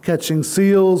Greenland, catching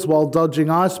seals while dodging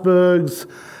icebergs.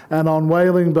 And on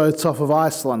whaling boats off of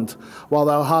Iceland. While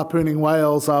they were harpooning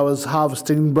whales, I was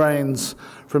harvesting brains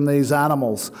from these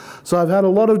animals. So I've had a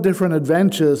lot of different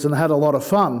adventures and had a lot of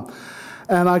fun.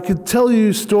 And I could tell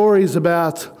you stories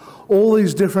about all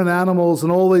these different animals and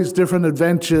all these different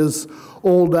adventures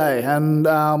all day,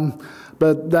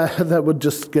 but that would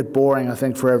just get boring, I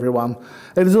think, for everyone.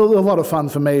 It is a lot of fun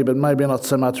for me, but maybe not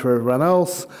so much for everyone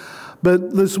else.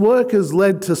 But this work has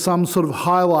led to some sort of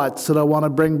highlights that I want to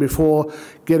bring before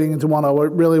getting into what I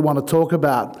really want to talk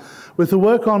about. With the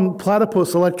work on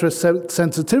platypus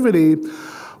electrosensitivity,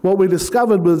 what we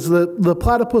discovered was that the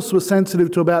platypus was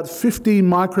sensitive to about 50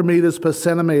 microvolts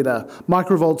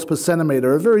per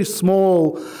centimeter, a very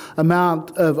small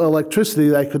amount of electricity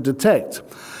they could detect.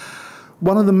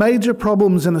 One of the major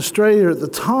problems in Australia at the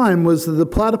time was that the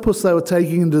platypus they were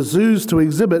taking into zoos to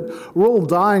exhibit were all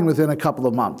dying within a couple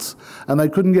of months, and they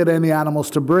couldn't get any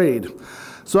animals to breed.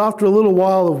 So after a little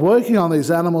while of working on these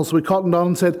animals, we cottoned on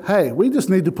and said, hey, we just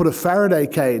need to put a Faraday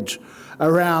cage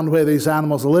around where these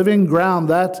animals are living, ground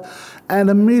that, and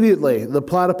immediately the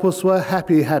platypus were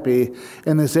happy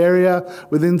in this area.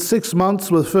 Within 6 months,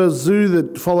 the first zoo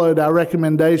that followed our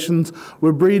recommendations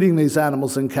were breeding these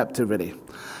animals in captivity.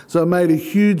 So it made a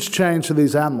huge change to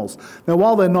these animals. Now,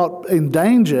 while they're not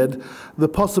endangered, the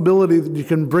possibility that you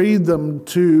can breed them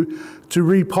to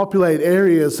repopulate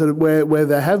areas where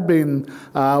they have been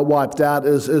wiped out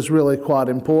is really quite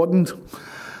important.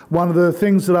 one of the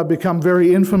things that I've become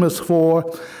very infamous for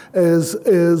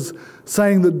is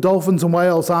saying that dolphins and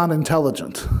whales aren't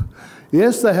intelligent.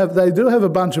 Yes, they do have a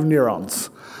bunch of neurons,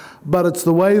 but it's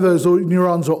the way those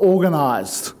neurons are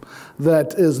organized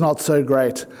that is not so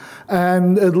great.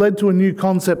 And it led to a new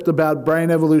concept about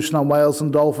brain evolution on whales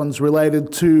and dolphins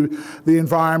related to the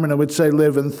environment in which they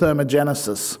live and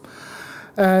thermogenesis.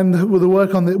 And with the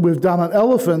work we've done on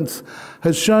elephants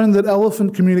has shown that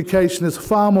elephant communication is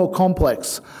far more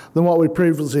complex than what we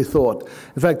previously thought.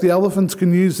 In fact, the elephants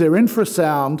can use their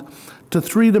infrasound to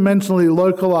three-dimensionally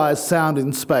localize sound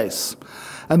in space.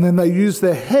 And then they use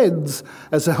their heads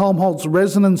as a Helmholtz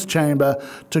resonance chamber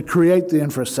to create the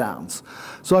infrasounds.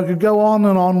 So I could go on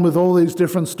and on with all these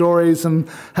different stories and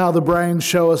how the brains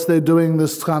show us they're doing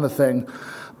this kind of thing.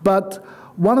 But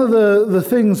one of the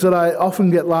things that I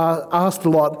often get asked a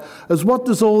lot is, what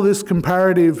does all this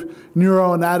comparative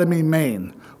neuroanatomy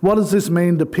mean? What does this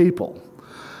mean to people?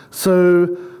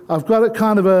 So I've got a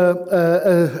kind of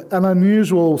an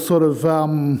unusual sort of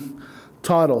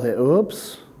title here.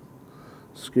 Oops.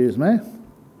 Excuse me.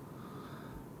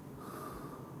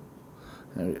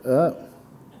 There we go.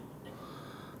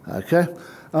 Okay.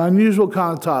 An unusual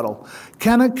kind of title.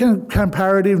 Can a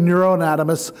comparative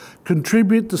neuroanatomist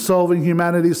contribute to solving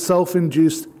humanity's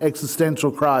self-induced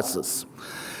existential crisis?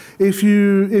 If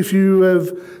you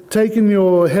have taken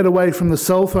your head away from the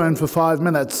cell phone for 5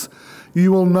 minutes,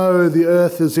 you will know the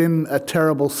Earth is in a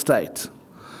terrible state.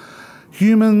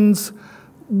 Humans,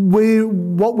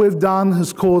 what we've done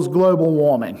has caused global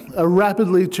warming, a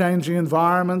rapidly changing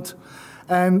environment,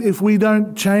 and if we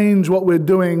don't change what we're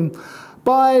doing,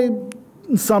 by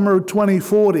summer of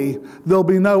 2040, there'll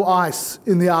be no ice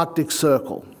in the Arctic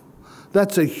Circle.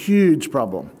 That's a huge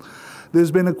problem.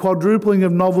 There's been a quadrupling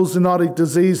of novel zoonotic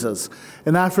diseases.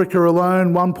 In Africa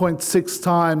alone, 1.6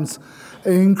 times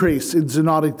increase in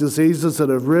zoonotic diseases that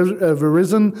have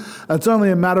arisen. It's only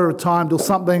a matter of time till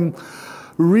something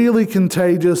really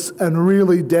contagious and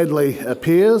really deadly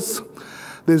appears.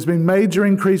 There's been major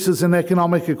increases in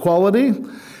economic equality.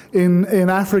 In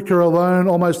Africa alone,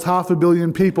 almost 500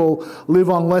 million people live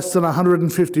on less than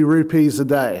 150 rupees a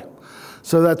day.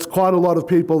 So that's quite a lot of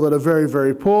people that are very,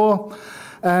 very poor.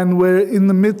 And we're in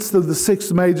the midst of the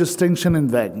 6th major extinction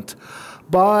event.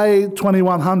 By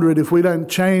 2100, if we don't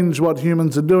change what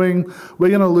humans are doing, we're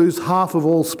going to lose half of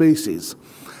all species.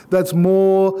 That's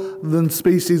more than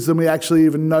species than we actually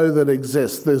even know that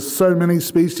exist. There's so many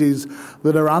species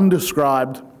that are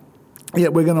undescribed,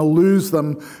 yet we're going to lose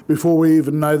them before we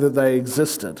even know that they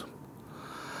existed.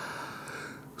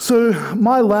 So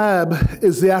my lab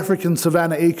is the African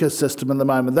savanna ecosystem at the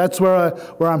moment. That's where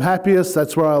I'm happiest.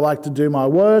 That's where I like to do my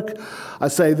work. I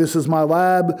say this is my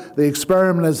lab. The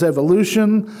experiment is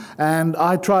evolution. And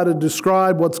I try to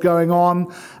describe what's going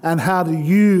on and how to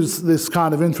use this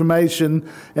kind of information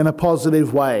in a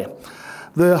positive way.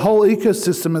 The whole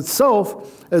ecosystem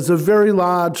itself is a very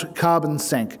large carbon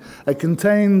sink. It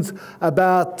contains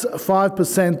about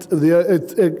 5% of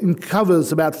it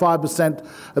covers about 5%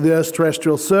 of the Earth's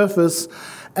terrestrial surface,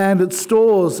 and it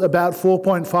stores about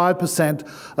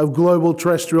 4.5% of global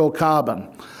terrestrial carbon.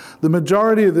 The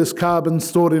majority of this carbon is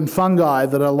stored in fungi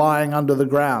that are lying under the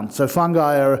ground, so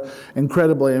fungi are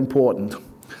incredibly important.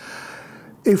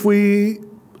 If we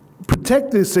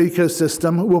protect this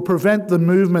ecosystem, we'll prevent the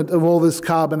movement of all this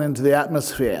carbon into the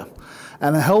atmosphere.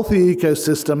 And a healthy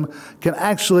ecosystem can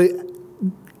actually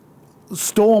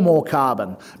store more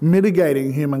carbon,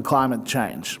 mitigating human climate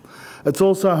change. It's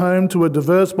also home to a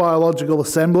diverse biological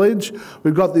assemblage.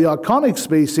 We've got the iconic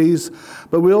species,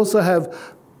 but we also have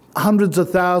hundreds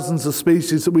of thousands of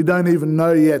species that we don't even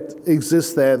know yet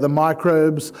exist there. The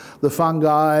microbes, the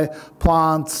fungi,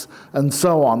 plants, and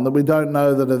so on, that we don't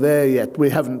know that are there yet. We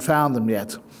haven't found them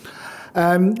yet.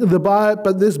 And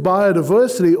but this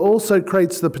biodiversity also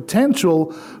creates the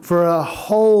potential for a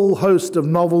whole host of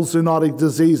novel zoonotic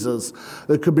diseases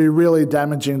that could be really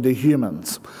damaging to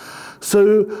humans.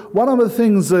 So one of the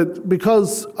things that,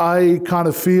 because I kind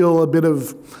of feel a bit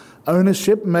of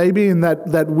ownership, maybe in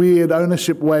that weird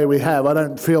ownership way we have, I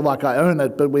don't feel like I own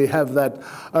it, but we have that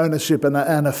ownership and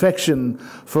affection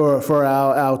for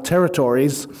our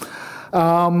territories.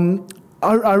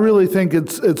 I really think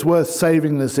it's worth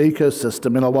saving this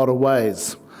ecosystem in a lot of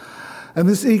ways. And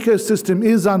this ecosystem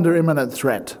is under imminent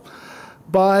threat.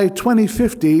 By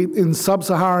 2050, in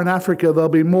sub-Saharan Africa, there'll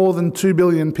be more than 2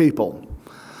 billion people.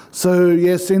 So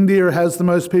yes, India has the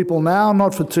most people now,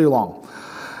 not for too long.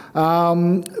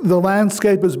 The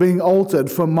landscape is being altered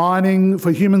for mining,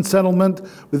 for human settlement,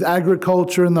 with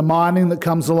agriculture and the mining that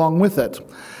comes along with it.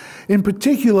 In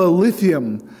particular,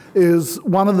 lithium is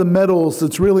one of the metals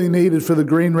that's really needed for the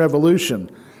green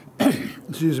revolution.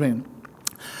 excuse me,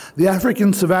 the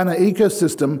African savanna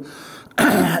ecosystem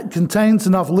contains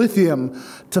enough lithium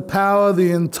to power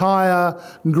the entire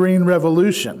green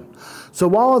revolution. So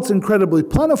while it's incredibly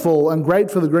plentiful and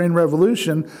great for the green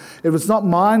revolution, if it's not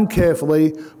mined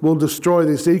carefully, we'll destroy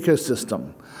this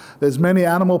ecosystem. There's many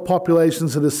animal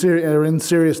populations that are in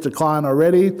serious decline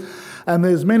already, and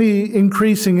there's many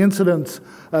increasing incidents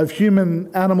of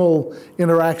human-animal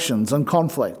interactions and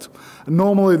conflict.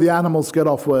 Normally the animals get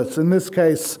off worse. In this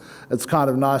case, it's kind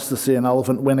of nice to see an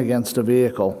elephant win against a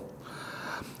vehicle.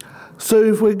 So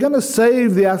if we're going to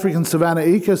save the African savanna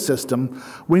ecosystem,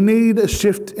 we need a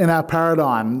shift in our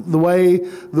paradigm, the way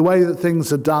that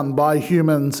things are done by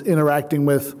humans interacting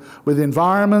with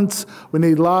environments. We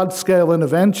need large-scale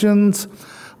interventions.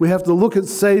 We have to look at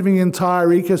saving entire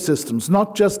ecosystems,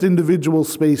 not just individual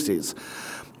species.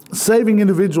 Saving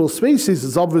individual species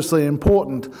is obviously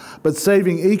important, but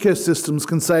saving ecosystems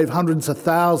can save hundreds of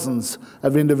thousands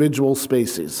of individual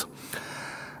species.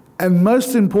 And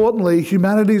most importantly,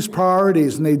 humanity's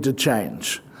priorities need to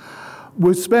change.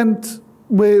 As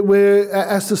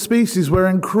a species, we're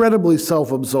incredibly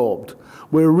self-absorbed.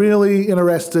 We're really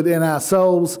interested in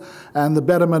ourselves and the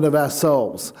betterment of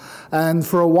ourselves. And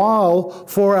for a while,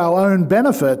 for our own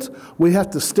benefit, we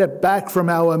have to step back from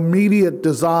our immediate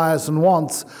desires and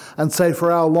wants and say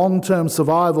for our long-term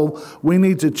survival, we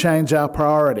need to change our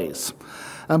priorities.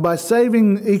 And by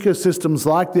saving ecosystems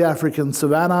like the African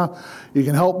savanna, you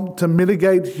can help to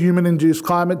mitigate human-induced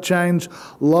climate change,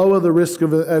 lower the risk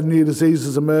of new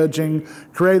diseases emerging,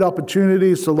 create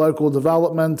opportunities for local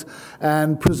development,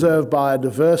 and preserve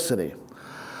biodiversity.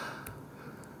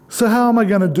 So how am I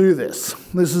going to do this?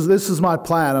 This is my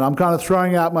plan, and I'm kind of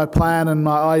throwing out my plan and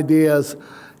my ideas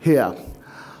here.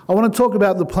 I want to talk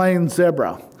about the plain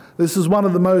zebra. This is one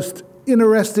of the most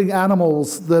interesting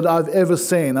animals that I've ever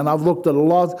seen, and I've looked at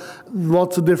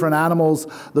lots of different animals.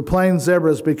 The plain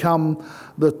zebra has become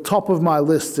the top of my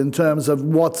list in terms of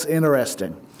what's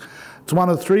interesting. It's one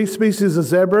of 3 species of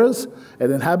zebras. It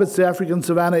inhabits the African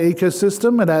savanna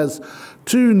ecosystem. It has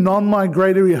 2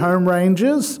 non-migratory home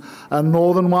ranges, a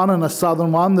northern one and a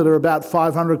southern one that are about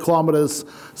 500 kilometers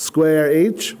square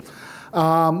each.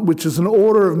 Which is an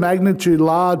order of magnitude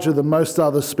larger than most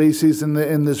other species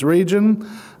in this region.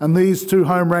 And these 2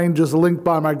 home ranges are linked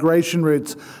by migration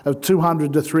routes of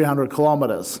 200 to 300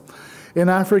 kilometers. In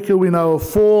Africa, we know of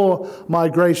 4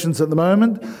 migrations at the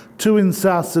moment, 2 in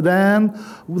South Sudan,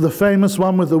 the famous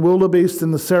one with the wildebeest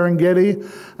in the Serengeti,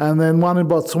 and then one in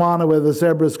Botswana where the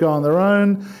zebras go on their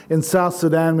own. In South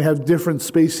Sudan, we have different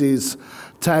species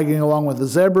tagging along with the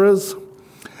zebras.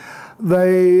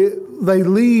 They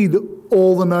lead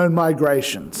all the known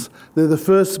migrations. They're the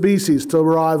first species to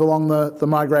arrive along the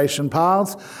migration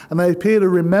paths, and they appear to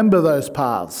remember those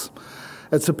paths.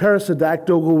 It's a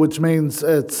perissodactyl, which means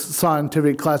its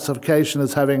scientific classification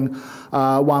is having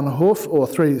 1 hoof, or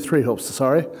three hoofs,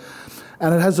 sorry.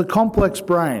 And it has a complex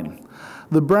brain.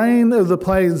 The brain of the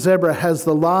plain zebra has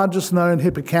the largest known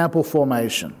hippocampal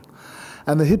formation.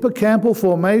 And the hippocampal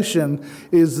formation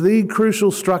is the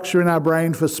crucial structure in our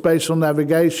brain for spatial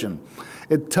navigation.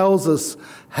 It tells us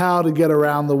how to get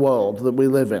around the world that we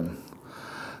live in.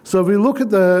 So if we look at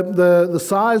the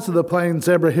size of the plain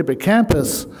zebra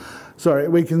hippocampus,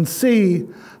 we can see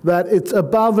that it's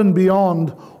above and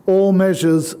beyond all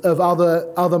measures of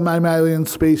other mammalian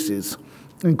species,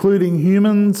 including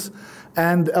humans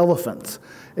and elephants.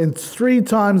 It's 3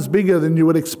 times bigger than you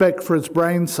would expect for its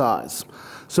brain size.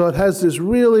 So it has this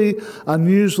really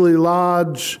unusually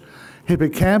large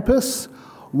hippocampus.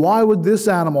 Why would this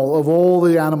animal, of all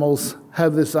the animals,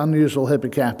 have this unusual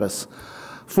hippocampus?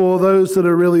 For those that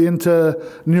are really into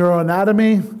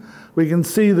neuroanatomy, we can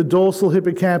see the dorsal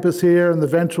hippocampus here and the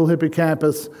ventral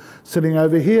hippocampus sitting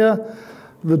over here.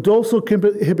 The dorsal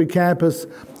hippocampus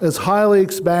is highly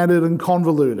expanded and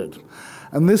convoluted.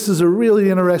 And this is a really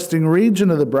interesting region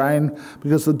of the brain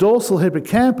because the dorsal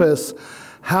hippocampus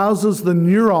houses the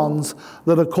neurons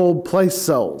that are called place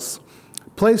cells.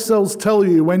 Place cells tell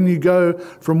you when you go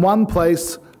from one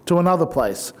place to another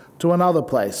place, to another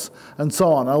place, and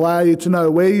so on, allow you to know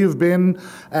where you've been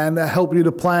and help you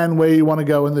to plan where you want to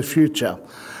go in the future.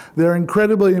 They're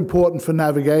incredibly important for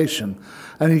navigation.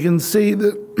 And you can see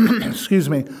that, excuse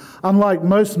me, unlike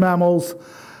most mammals,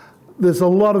 there's a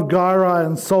lot of gyri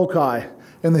and sulci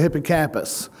in the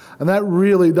hippocampus. And that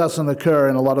really doesn't occur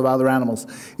in a lot of other animals.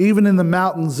 Even in the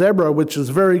mountain zebra, which is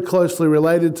very closely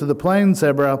related to the plain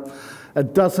zebra,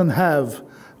 it doesn't have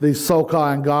these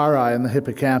sulci and gyri in the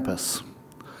hippocampus.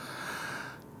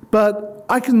 But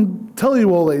I can tell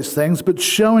you all these things, but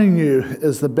showing you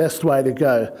is the best way to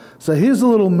go. So here's a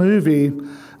little movie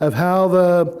of how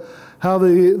how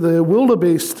the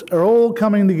wildebeest are all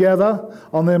coming together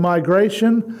on their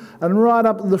migration, and right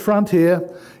up at the front here,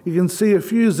 you can see a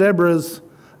few zebras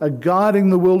are guiding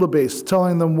the wildebeest,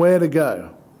 telling them where to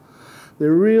go.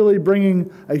 They're really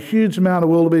bringing a huge amount of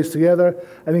wildebeest together,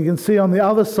 and you can see on the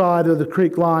other side of the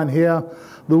creek line here,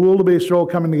 the wildebeest are all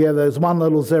coming together. There's one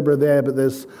little zebra there, but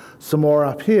there's some more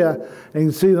up here, and you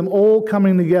can see them all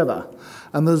coming together.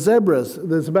 And the zebras,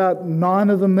 there's about 9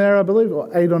 of them there, I believe, or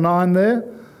 8 or 9 there.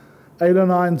 8 or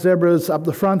 9 zebras up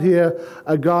the front here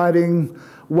are guiding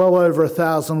well over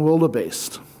 1,000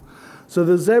 wildebeest. So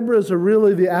the zebras are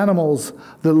really the animals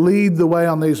that lead the way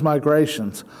on these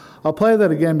migrations. I'll play that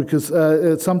again because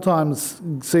sometimes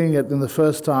seeing it in the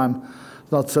first time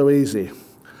is not so easy.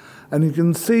 And you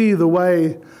can see the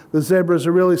way the zebras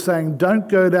are really saying, don't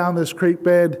go down this creek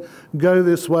bed, go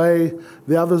this way.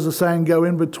 The others are saying, go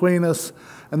in between us.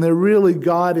 And they're really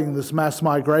guiding this mass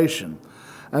migration.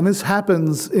 And this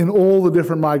happens in all the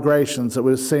different migrations that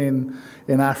we've seen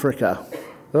in Africa.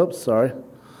 Oops, sorry.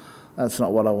 That's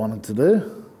not what I wanted to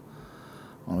do.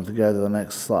 I wanted to go to the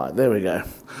next slide. There we go.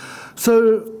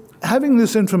 So having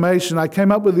this information, I came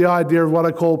up with the idea of what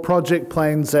I call Project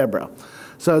Plain Zebra.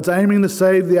 So it's aiming to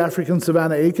save the African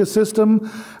savanna ecosystem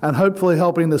and hopefully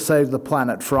helping to save the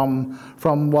planet from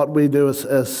what we do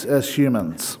as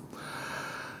humans.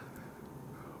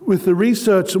 With the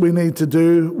research that we need to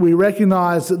do, we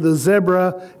recognize that the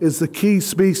zebra is the key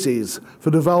species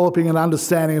for developing an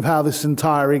understanding of how this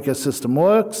entire ecosystem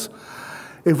works.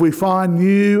 If we find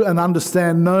new and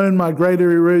understand known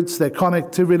migratory routes, their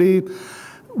connectivity,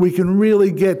 we can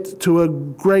really get to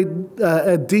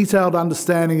a detailed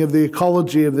understanding of the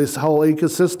ecology of this whole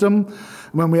ecosystem.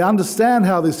 When we understand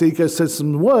how this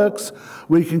ecosystem works,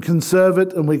 we can conserve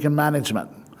it and we can manage it.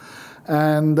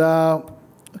 And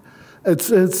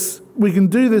we can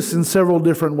do this in several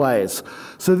different ways.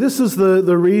 So this is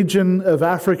the region of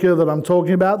Africa that I'm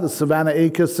talking about, the savanna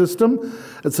ecosystem.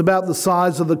 It's about the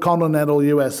size of the continental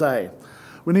USA.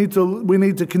 We need to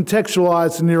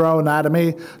contextualize the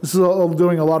neuroanatomy. This is all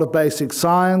doing a lot of basic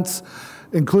science,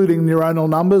 including neuronal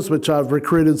numbers, which I've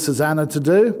recruited Suzana to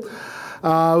do.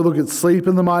 Look at sleep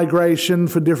and the migration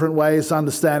for different ways,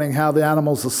 understanding how the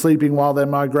animals are sleeping while they're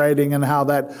migrating and how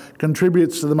that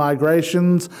contributes to the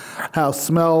migrations, how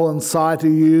smell and sight are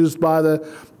used by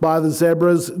the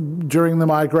zebras during the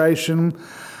migration,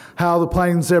 how the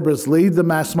plain zebras lead the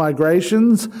mass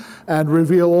migrations and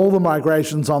reveal all the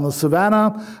migrations on the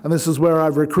savanna. And this is where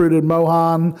I've recruited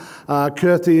Mohan,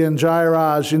 Kirti and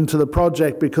Jairaj into the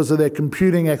project because of their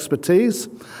computing expertise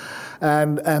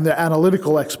and their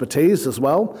analytical expertise as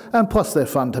well, and plus they're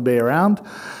fun to be around,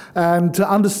 and to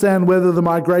understand whether the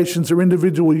migrations are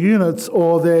individual units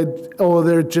or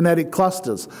they're genetic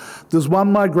clusters. Is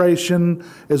one migration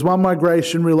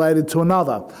related to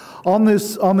another? On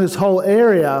this whole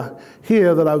area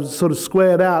here that I've sort of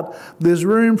squared out, there's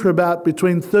room for about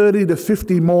between 30 to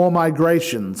 50 more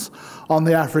migrations on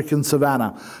the African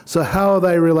savanna. So how are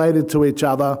they related to each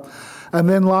other? And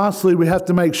then lastly, we have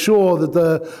to make sure that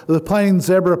the plain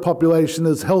zebra population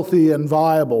is healthy and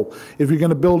viable. If you're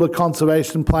going to build a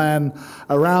conservation plan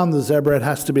around the zebra, it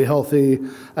has to be a healthy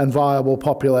and viable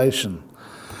population.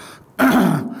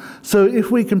 So if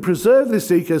we can preserve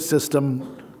this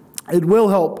ecosystem, it will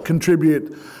help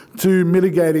contribute to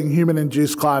mitigating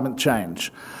human-induced climate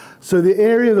change. So the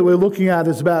area that we're looking at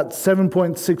is about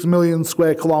 7.6 million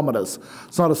square kilometres.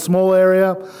 It's not a small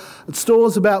area. It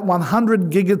stores about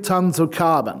 100 gigatons of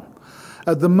carbon.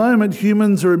 At the moment,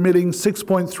 humans are emitting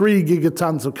 6.3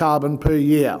 gigatons of carbon per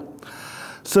year.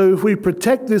 So if we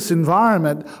protect this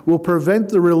environment, we'll prevent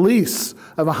the release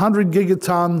of 100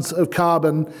 gigatons of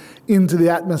carbon into the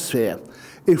atmosphere.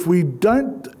 If we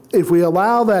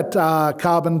allow that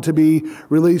carbon to be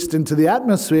released into the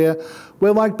atmosphere,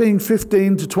 we're like being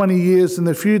 15 to 20 years in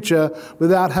the future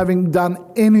without having done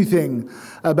anything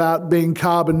about being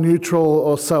carbon neutral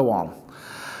or so on.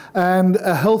 And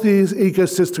a healthy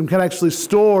ecosystem can actually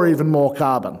store even more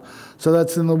carbon. So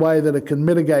that's in the way that it can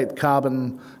mitigate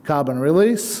carbon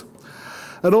release.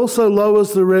 It also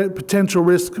lowers the potential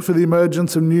risk for the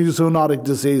emergence of new zoonotic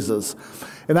diseases.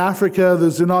 In Africa, the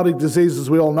zoonotic diseases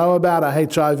we all know about are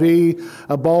HIV,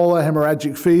 Ebola,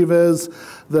 hemorrhagic fevers,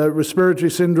 the respiratory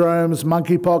syndromes,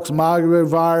 monkeypox, Marburg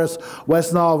virus,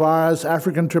 West Nile virus,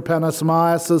 African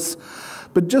trypanosomiasis.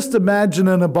 But just imagine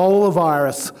an Ebola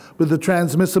virus with the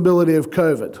transmissibility of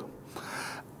COVID.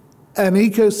 An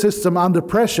ecosystem under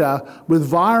pressure with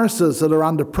viruses that are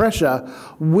under pressure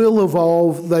will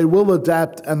evolve, they will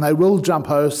adapt, and they will jump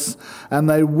hosts, and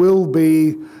they will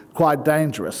be quite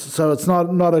dangerous. So it's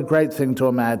not a great thing to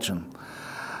imagine.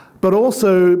 But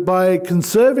also, by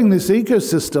conserving this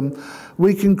ecosystem,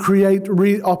 we can create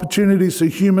opportunities for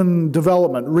human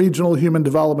development, regional human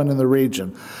development in the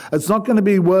region. It's not going to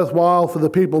be worthwhile for the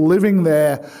people living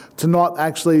there to not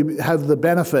actually have the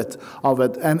benefit of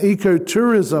it. And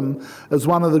ecotourism is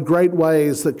one of the great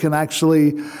ways that can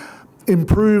actually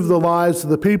improve the lives of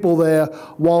the people there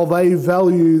while they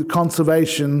value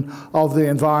conservation of the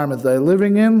environment they're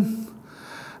living in.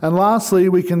 And lastly,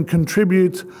 we can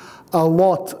contribute a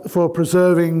lot for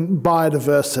preserving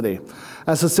biodiversity.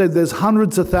 As I said, there's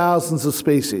hundreds of thousands of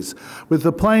species. With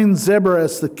the plain zebra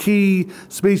as the key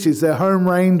species, their home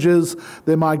ranges,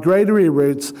 their migratory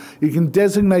routes, you can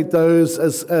designate those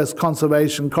as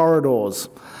conservation corridors.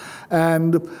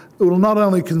 And it will not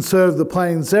only conserve the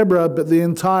plain zebra, but the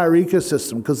entire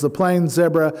ecosystem, because the plain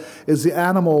zebra is the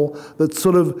animal that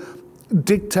sort of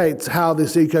dictates how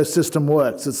this ecosystem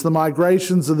works. It's the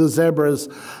migrations of the zebras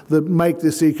that make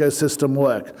this ecosystem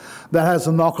work. That has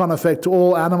a knock-on effect to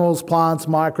all animals, plants,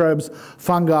 microbes,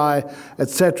 fungi,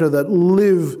 etc., that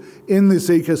live in this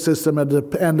ecosystem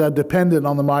and are dependent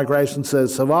on the migration to their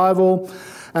survival.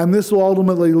 And this will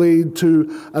ultimately lead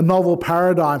to a novel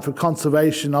paradigm for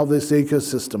conservation of this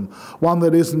ecosystem, one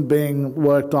that isn't being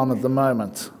worked on at the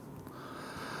moment.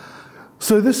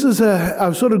 So this is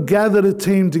I've sort of gathered a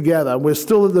team together. We're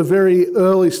still at the very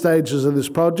early stages of this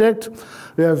project.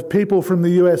 We have people from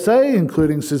the USA,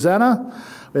 including Suzana.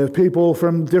 We have people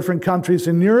from different countries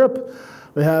in Europe.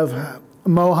 We have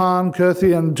Mohan,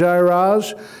 Kirthi and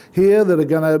Jairaj here that are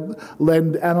going to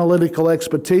lend analytical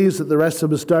expertise that the rest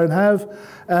of us don't have,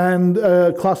 and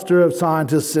a cluster of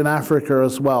scientists in Africa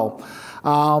as well.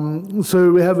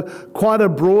 So we have quite a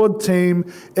broad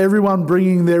team, everyone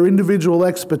bringing their individual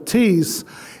expertise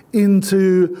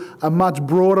into a much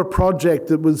broader project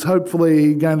that was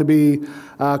hopefully going to be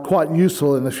quite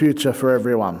useful in the future for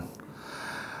everyone.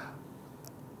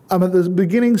 I'm at the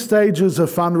beginning stages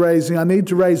of fundraising. I need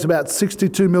to raise about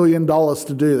 $62 million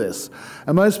to do this.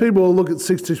 And most people will look at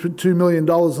 $62 million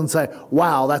and say,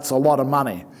 wow, that's a lot of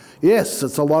money. Yes,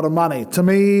 it's a lot of money. To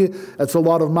me, it's a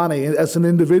lot of money as an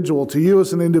individual. To you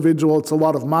as an individual, it's a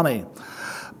lot of money.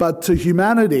 But to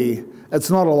humanity, it's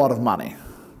not a lot of money.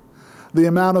 The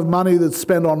amount of money that's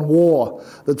spent on war,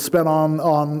 that's spent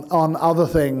on other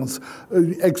things,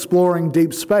 exploring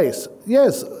deep space.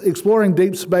 Yes, exploring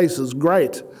deep space is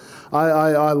great.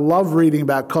 I love reading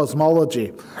about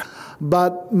cosmology.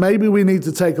 But maybe we need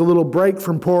to take a little break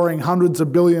from pouring hundreds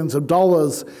of billions of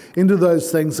dollars into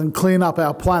those things and clean up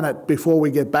our planet before we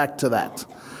get back to that.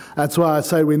 That's why I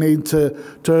say we need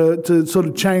to sort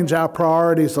of change our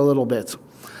priorities a little bit.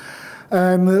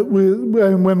 And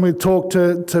when we talk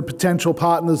to potential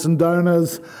partners and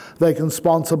donors, they can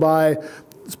sponsor by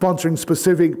sponsoring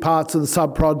specific parts of the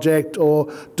sub-project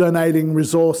or donating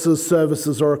resources,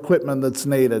 services or equipment that's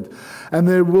needed. And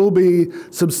there will be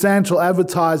substantial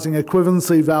advertising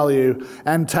equivalency value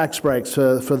and tax breaks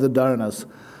for the donors.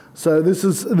 So this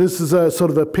is a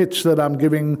sort of a pitch that I'm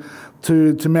giving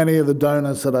to many of the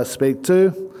donors that I speak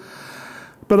to.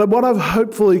 But what I've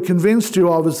hopefully convinced you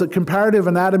of is that comparative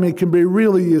anatomy can be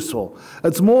really useful.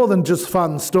 It's more than just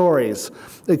fun stories.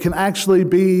 It can actually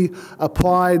be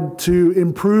applied to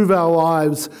improve our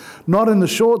lives, not in the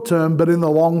short term, but in the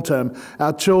long term.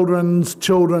 Our children's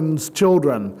children's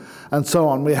children, and so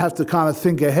on. We have to kind of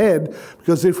think ahead,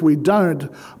 because if we don't,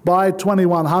 by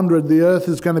 2100, the Earth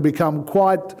is going to become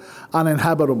quite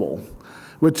uninhabitable,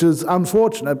 which is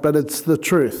unfortunate, but it's the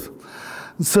truth.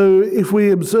 So if we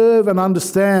observe and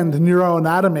understand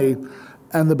neuroanatomy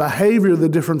and the behavior of the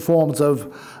different forms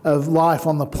of life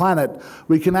on the planet,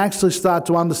 we can actually start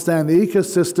to understand the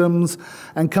ecosystems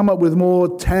and come up with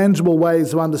more tangible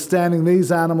ways of understanding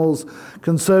these animals,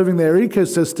 conserving their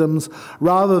ecosystems,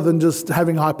 rather than just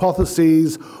having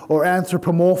hypotheses or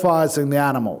anthropomorphizing the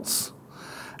animals.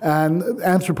 And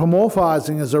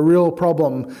anthropomorphizing is a real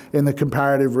problem in the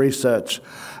comparative research.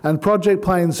 And Project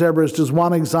Plain Zebra is just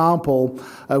one example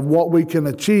of what we can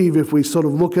achieve if we sort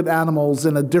of look at animals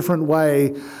in a different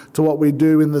way to what we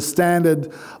do in the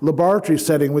standard laboratory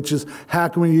setting, which is how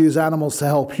can we use animals to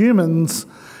help humans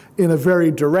in a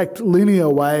very direct, linear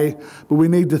way, but we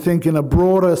need to think in a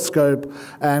broader scope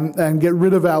and get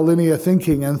rid of our linear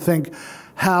thinking and think,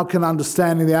 how can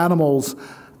understanding the animals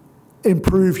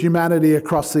improve humanity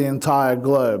across the entire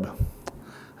globe?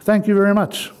 Thank you very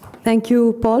much. Thank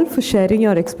you, Paul, for sharing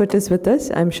your expertise with us.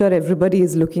 I'm sure everybody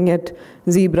is looking at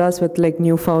zebras with like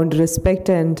newfound respect,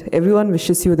 and everyone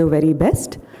wishes you the very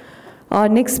best. Our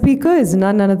next speaker is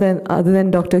none other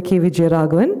than Dr. K.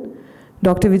 VijayRaghavan.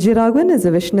 Dr. VijayRaghavan is a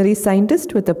visionary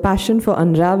scientist with a passion for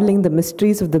unraveling the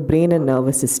mysteries of the brain and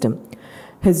nervous system.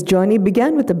 His journey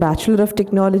began with a Bachelor of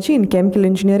Technology in Chemical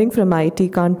Engineering from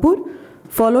IIT Kanpur,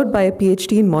 followed by a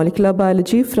PhD in molecular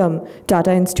biology from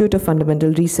Tata Institute of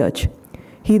Fundamental Research.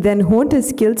 He then honed his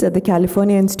skills at the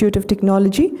California Institute of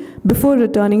Technology before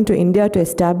returning to India to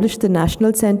establish the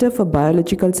National Center for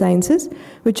Biological Sciences,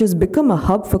 which has become a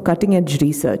hub for cutting-edge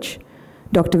research.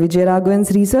 Dr.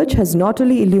 VijayRaghavan's research has not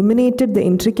only illuminated the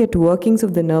intricate workings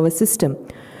of the nervous system,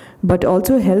 but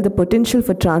also held the potential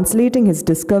for translating his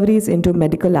discoveries into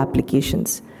medical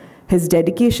applications. His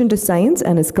dedication to science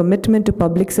and his commitment to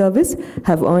public service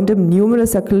have earned him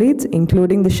numerous accolades,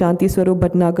 including the Shanti Swarup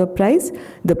Bhatnagar Prize,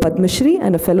 the Padma Shri,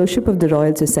 and a Fellowship of the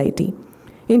Royal Society.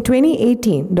 In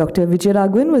 2018, Dr.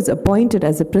 VijayRaghavan was appointed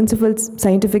as the Principal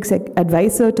Scientific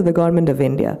Advisor to the Government of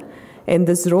India. In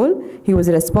this role, he was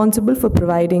responsible for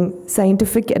providing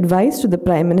scientific advice to the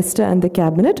Prime Minister and the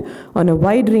Cabinet on a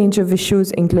wide range of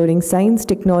issues, including science,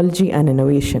 technology, and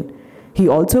innovation. He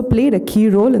also played a key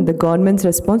role in the government's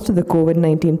response to the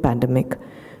COVID-19 pandemic.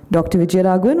 Dr.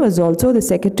 VijayRaghavan was also the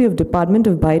Secretary of Department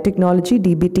of Biotechnology,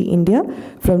 DBT India,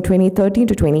 from 2013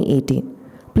 to 2018.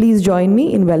 Please join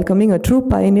me in welcoming a true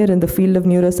pioneer in the field of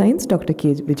neuroscience, Dr.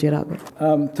 K.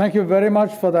 VijayRaghavan. Thank you very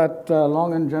much for that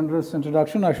long and generous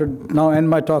introduction. I should now end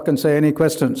my talk and say any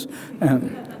questions.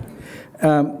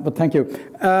 But thank you.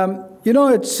 You know,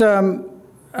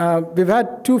 we've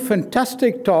had two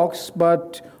fantastic talks,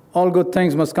 but all good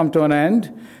things must come to an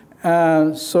end.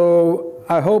 So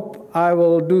I hope I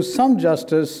will do some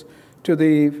justice to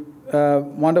the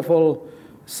wonderful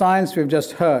science we've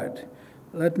just heard.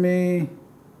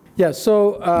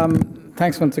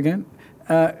 Thanks once again.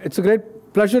 It's a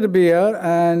great pleasure to be here,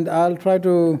 and I'll try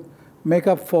to make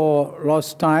up for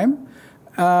lost time.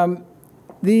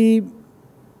 We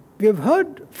have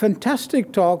heard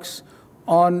fantastic talks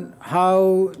on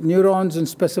how neurons in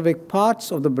specific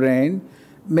parts of the brain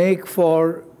make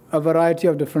for a variety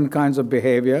of different kinds of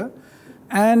behavior.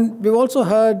 And we've also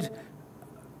heard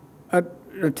a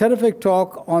terrific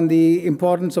talk on the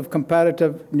importance of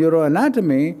comparative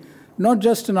neuroanatomy, not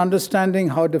just in understanding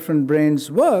how different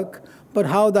brains work, but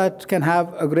how that can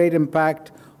have a great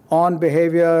impact on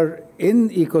behavior in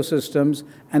ecosystems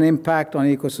and impact on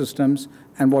ecosystems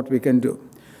and what we can do.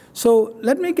 So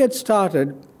let me get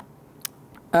started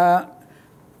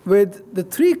with the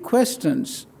three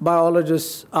questions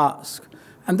biologists ask.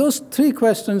 And those three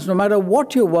questions, no matter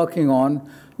what you're working on,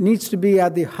 needs to be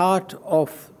at the heart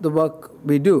of the work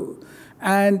we do.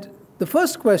 And the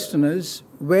first question is,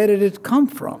 where did it come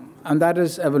from? And that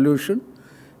is evolution.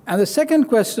 And the second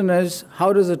question is,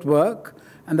 how does it work?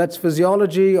 And that's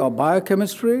physiology or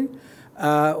biochemistry,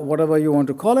 whatever you want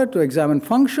to call it, to examine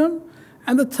function.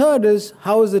 And the third is,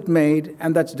 how is it made?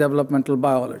 And that's developmental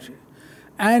biology.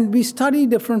 And we study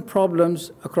different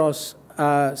problems across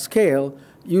scale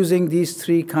using these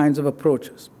three kinds of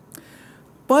approaches.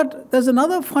 But there's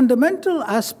another fundamental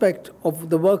aspect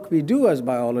of the work we do as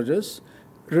biologists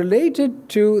related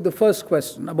to the first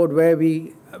question about where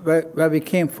we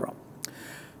came from.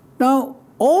 Now,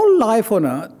 all life on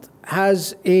Earth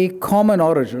has a common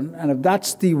origin, and if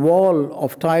that's the wall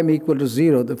of time equal to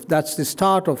zero, if that's the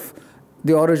start of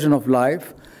the origin of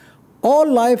life, all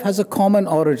life has a common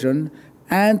origin.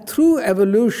 And through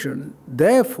evolution,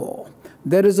 therefore,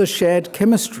 there is a shared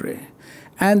chemistry.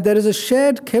 And there is a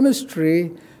shared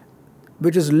chemistry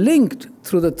which is linked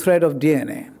through the thread of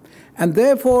DNA. And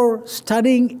therefore,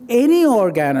 studying any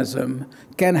organism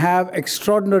can have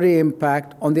extraordinary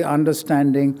impact on the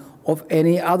understanding of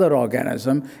any other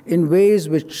organism in ways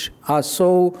which are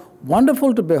so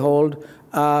wonderful to behold,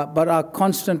 but are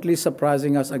constantly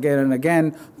surprising us again and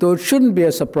again, though it shouldn't be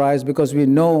a surprise because we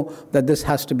know that this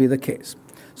has to be the case.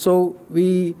 So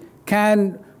we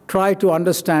can try to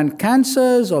understand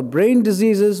cancers or brain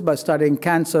diseases by studying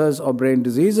cancers or brain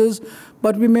diseases,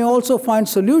 but we may also find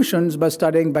solutions by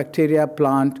studying bacteria,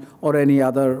 plant, or any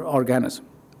other organism.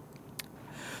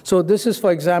 So this is,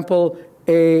 for example,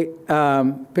 a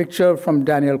picture from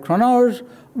Daniel Cronauer's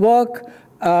work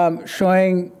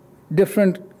showing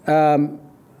different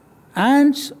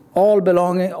ants,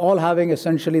 all having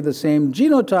essentially the same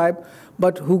genotype,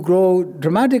 but who grow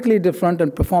dramatically different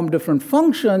and perform different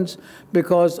functions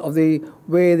because of the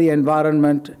way the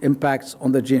environment impacts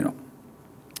on the genome.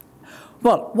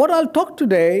 Well, what I'll talk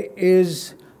today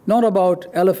is not about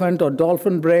elephant or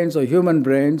dolphin brains or human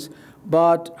brains,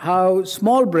 but how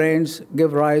small brains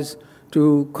give rise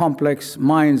to complex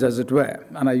minds, as it were.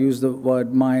 And I use the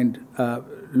word mind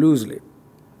loosely.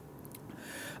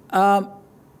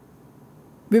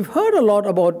 We've heard a lot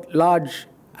about large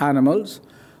animals,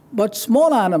 but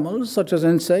small animals, such as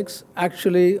insects,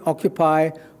 actually occupy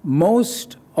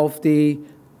most of the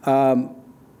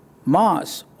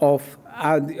mass of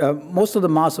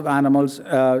animals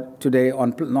today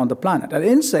on the planet. And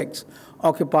insects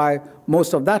occupy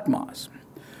most of that mass.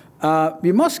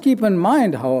 We must keep in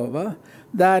mind, however,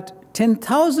 that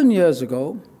 10,000 years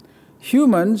ago,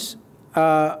 humans,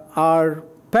 our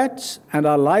pets and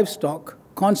our livestock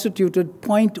constituted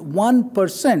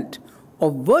 0.1%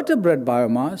 of vertebrate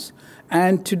biomass,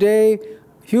 and today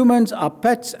humans, our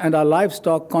pets, and our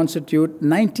livestock constitute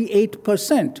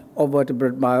 98% of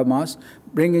vertebrate biomass,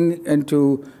 bringing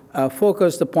into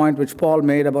focus the point which Paul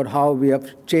made about how we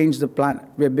have changed the planet.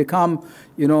 We have become,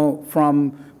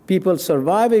 from people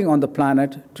surviving on the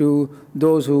planet to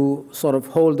those who sort of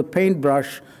hold the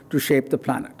paintbrush to shape the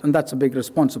planet, and that's a big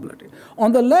responsibility.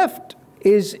 On the left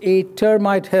is a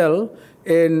termite hill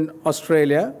in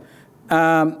Australia,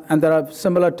 and there are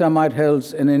similar termite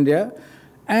hills in India.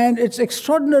 And it's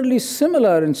extraordinarily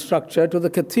similar in structure to the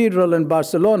cathedral in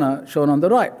Barcelona, shown on the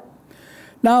right.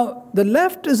 Now, the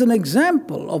left is an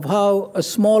example of how a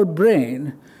small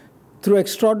brain, through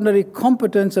extraordinary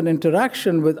competence and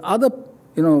interaction with other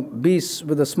beasts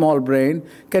with a small brain,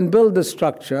 can build this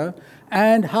structure,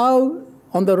 and how,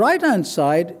 on the right-hand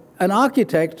side, an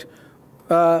architect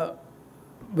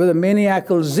with a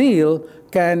maniacal zeal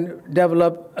can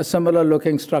develop a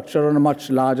similar-looking structure on a much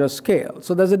larger scale.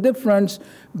 So there's a difference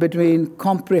between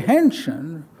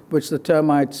comprehension, which the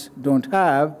termites don't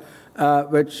have,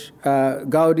 which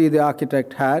Gaudi, the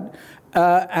architect, had,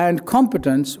 and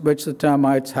competence, which the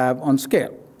termites have on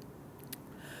scale.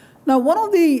 Now, one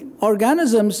of the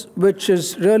organisms which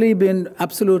has really been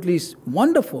absolutely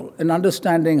wonderful in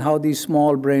understanding how these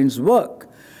small brains work,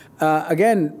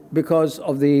 again, because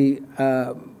of the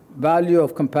value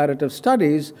of comparative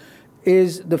studies,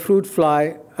 is the fruit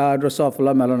fly,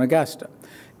 Drosophila melanogaster.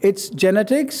 Its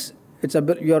genetics,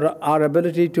 our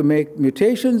ability to make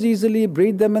mutations easily,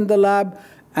 breed them in the lab,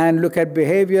 and look at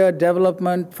behavior,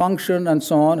 development, function, and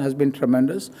so on has been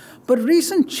tremendous. But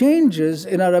recent changes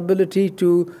in our ability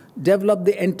to develop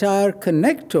the entire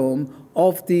connectome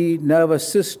of the nervous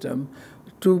system,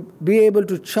 to be able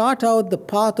to chart out the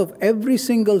path of every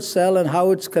single cell and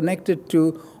how it's connected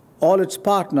to all its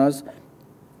partners,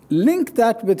 link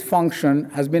that with function,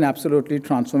 has been absolutely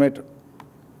transformative.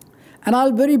 And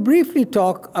I'll very briefly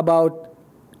talk about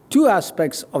two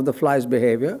aspects of the fly's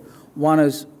behavior. One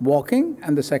is walking,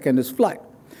 and the second is flight.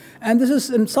 And this is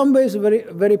in some ways very,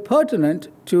 very pertinent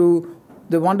to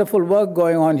the wonderful work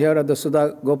going on here at the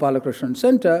Sudha Gopalakrishnan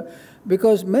Center,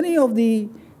 because many of the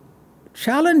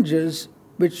challenges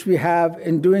which we have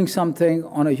in doing something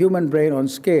on a human brain on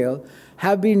scale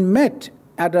have been met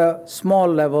at a small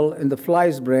level in the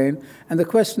fly's brain. And the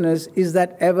question is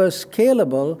that ever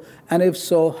scalable? And if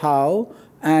so, how?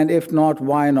 And if not,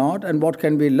 why not? And what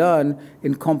can we learn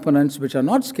in components which are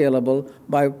not scalable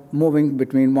by moving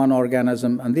between one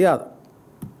organism and the other?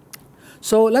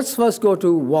 So let's first go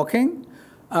to walking.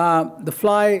 The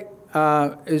fly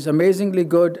is amazingly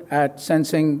good at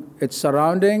sensing its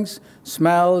surroundings,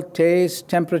 smell, taste,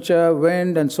 temperature,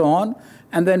 wind, and so on,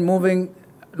 and then moving,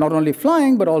 not only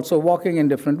flying, but also walking in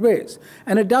different ways.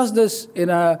 And it does this in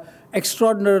an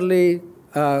extraordinarily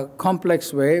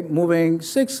complex way, moving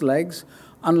 6 legs,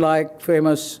 unlike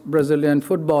famous Brazilian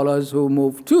footballers who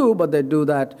move 2, but they do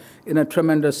that in a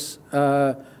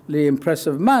tremendously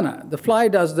impressive manner. The fly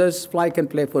does this. Fly can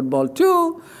play football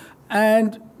too,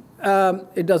 and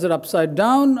it does it upside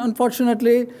down,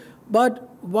 unfortunately. But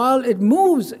while it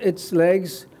moves its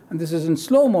legs, and this is in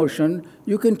slow motion,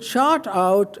 you can chart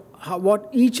out what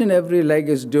each and every leg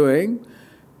is doing.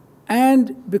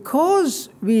 And because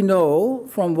we know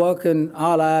from work in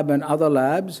our lab and other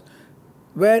labs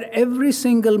where every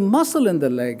single muscle in the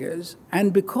leg is,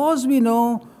 and because we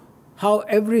know how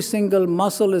every single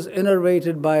muscle is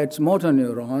innervated by its motor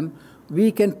neuron, we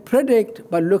can predict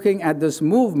by looking at this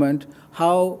movement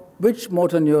which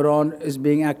motor neuron is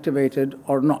being activated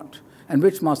or not, and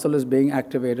which muscle is being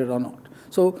activated or not.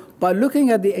 So by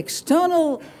looking at the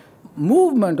external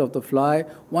movement of the fly,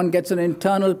 one gets an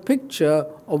internal picture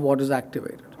of what is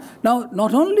activated. Now,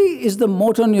 not only is the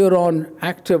motor neuron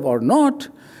active or not,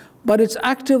 but it's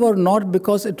active or not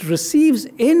because it receives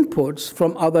inputs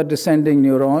from other descending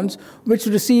neurons, which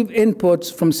receive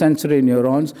inputs from sensory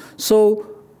neurons. So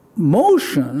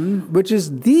motion, which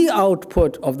is the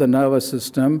output of the nervous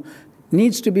system,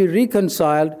 needs to be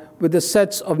reconciled with the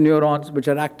sets of neurons which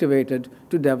are activated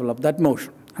to develop that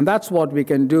motion. And that's what we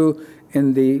can do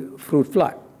in the fruit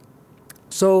fly.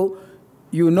 So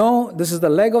you know this is the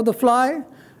leg of the fly,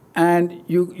 and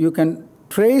you can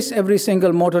trace every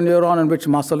single motor neuron and which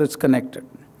muscle it's connected.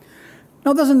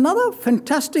 Now, there's another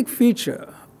fantastic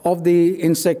feature of the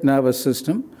insect nervous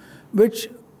system,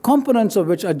 components of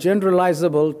which are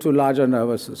generalizable to larger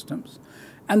nervous systems.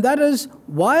 And that is,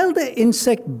 while the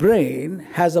insect brain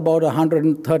has about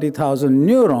 130,000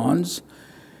 neurons,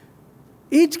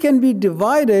 each can be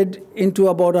divided into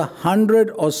about 100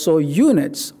 or so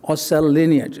units or cell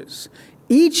lineages.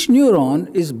 Each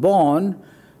neuron is born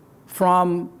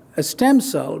from a stem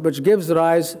cell, which gives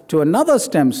rise to another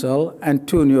stem cell and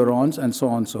 2 neurons, and so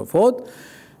on and so forth.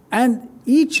 And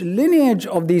each lineage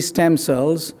of these stem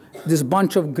cells, this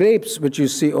bunch of grapes which you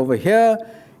see over here,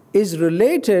 is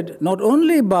related not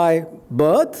only by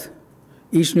birth.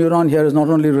 Each neuron here is not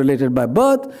only related by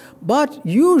birth, but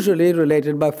usually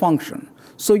related by function.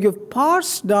 So you've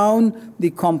parsed down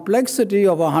the complexity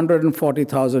of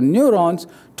 140,000 neurons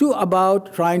to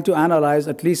about trying to analyze,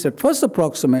 at least at first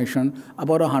approximation,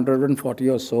 about 140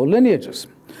 or so lineages.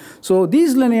 So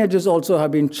these lineages also have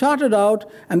been charted out,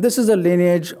 and this is a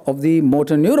lineage of the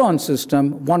motor neuron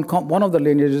system, one of the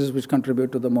lineages which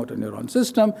contribute to the motor neuron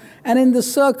system. And in the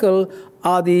circle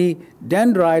are the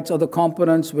dendrites, or the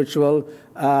components which will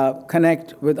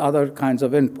connect with other kinds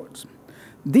of inputs.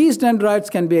 These dendrites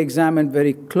can be examined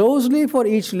very closely for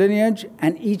each lineage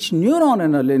and each neuron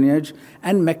in a lineage,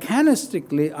 and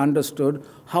mechanistically understood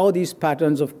how these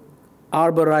patterns of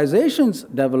arborizations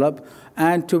develop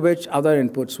and to which other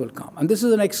inputs will come. And this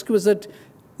is an exquisite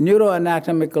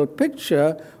neuroanatomical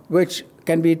picture which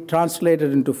can be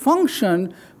translated into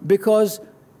function, because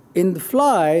in the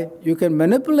fly you can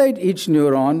manipulate each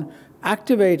neuron,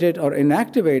 activate it or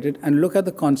inactivate it, and look at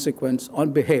the consequence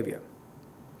on behavior.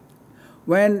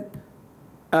 When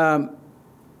Sahel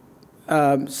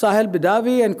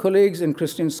Bidavi and colleagues in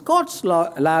Christine Scott's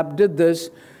lab did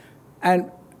this and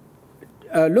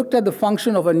looked at the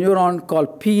function of a neuron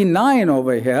called P9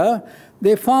 over here,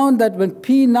 they found that when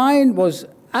P9 was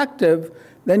active,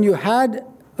 then you had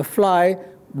a fly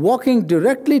walking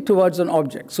directly towards an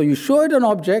object. So you show it an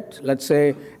object, let's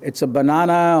say it's a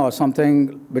banana or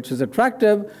something which is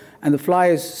attractive, and the fly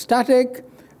is static,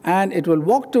 and it will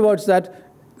walk towards that,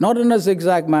 not in a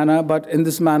zigzag manner, but in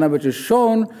this manner which is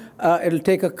shown. It'll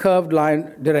take a curved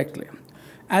line directly.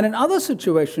 And in other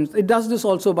situations, it does this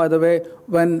also, by the way,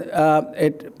 when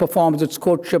it performs its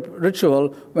courtship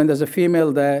ritual, when there's a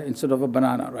female there instead of a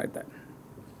banana right there.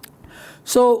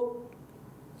 So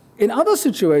in other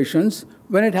situations,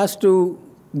 when it has to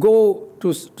go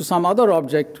to some other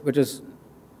object which is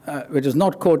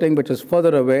not coating, which is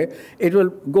further away, it will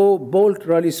go bolt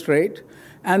really straight.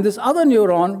 And this other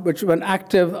neuron, which when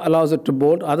active allows it to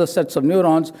bolt, other sets of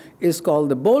neurons, is called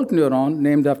the Bolt neuron,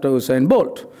 named after Usain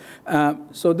Bolt.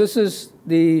 So this is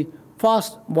the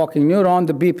fast-walking neuron,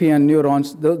 the BPN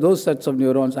neurons, those sets of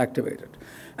neurons activated.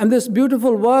 And this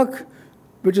beautiful work,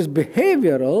 which is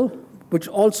behavioral, which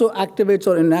also activates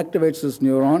or inactivates this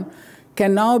neuron,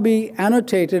 can now be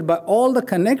annotated by all the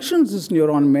connections this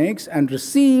neuron makes and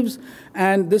receives.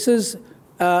 And this is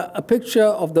a picture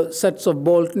of the sets of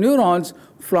Bolt neurons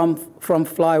from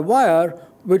fly wire,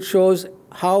 which shows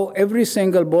how every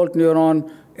single Bolt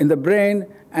neuron in the brain,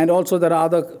 and also there are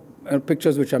other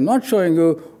pictures which I'm not showing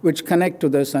you, which connect to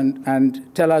this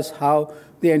and tell us how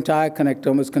the entire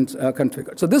connectome is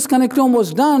configured. So this connectome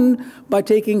was done by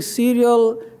taking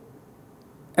serial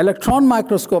electron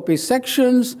microscopy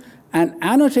sections and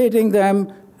annotating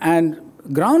them and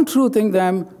ground truthing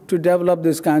them to develop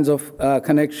these kinds of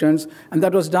connections. And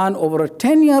that was done over a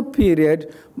 10-year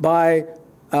period by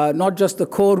not just the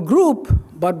core group,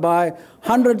 but by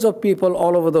hundreds of people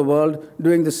all over the world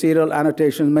doing the serial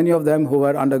annotations, many of them who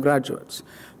were undergraduates.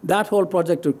 That whole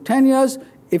project took 10 years.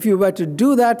 If you were to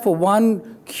do that for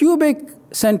 1 cubic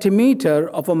centimeter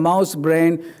of a mouse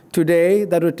brain today,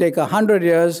 that would take 100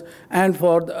 years, and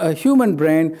for a human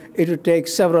brain, it would take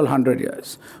several hundred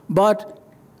years. But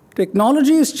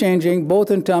technology is changing,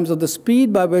 both in terms of the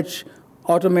speed by which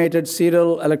automated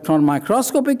serial electron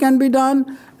microscopy can be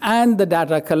done, and the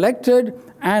data collected,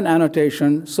 and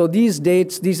annotation. So these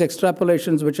dates, these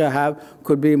extrapolations which I have,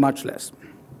 could be much less.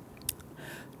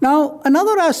 Now,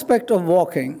 another aspect of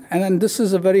walking, and this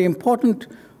is a very important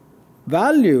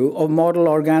value of model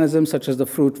organisms such as the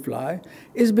fruit fly,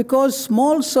 is because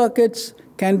small circuits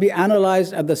can be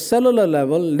analyzed at the cellular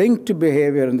level, linked to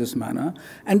behavior in this manner,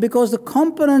 and because the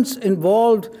components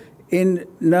involved in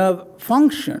nerve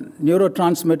function,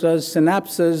 neurotransmitters,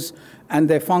 synapses, and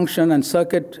their function and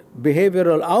circuit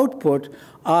behavioral output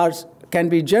can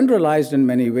be generalized in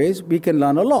many ways, we can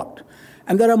learn a lot.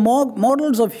 And there are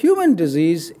models of human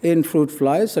disease in fruit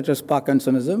flies, such as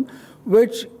Parkinsonism,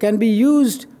 which can be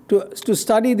used to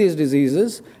study these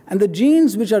diseases, and the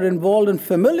genes which are involved in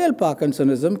familial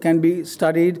Parkinsonism can be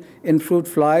studied in fruit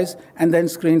flies and then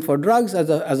screened for drugs as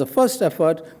a first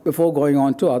effort before going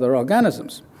on to other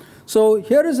organisms. So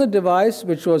here is a device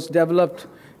which was developed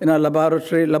in a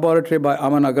laboratory by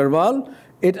Aman Agarwal.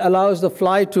 It allows the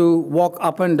fly to walk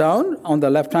up and down on the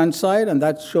left-hand side, and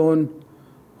that's shown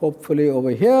hopefully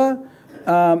over here.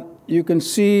 You can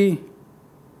see,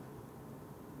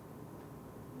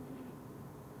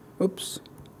 oops.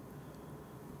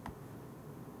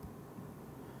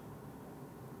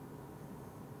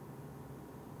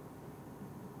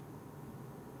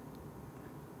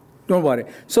 Don't worry.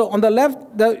 So on the left,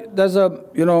 there's a,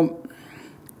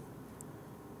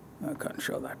 I can't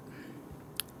show that.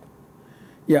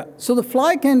 Yeah, so the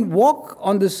fly can walk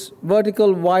on this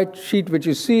vertical white sheet which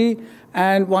you see,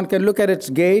 and one can look at its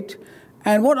gait.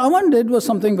 And what Aman did was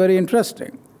something very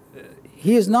interesting.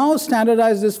 He has now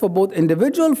standardized this for both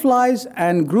individual flies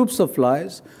and groups of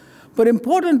flies. But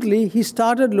importantly, he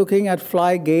started looking at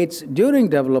fly gaits during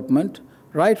development,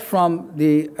 right from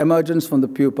the emergence from the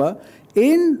pupa,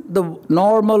 in the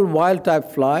normal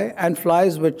wild-type fly and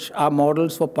flies which are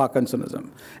models for Parkinsonism.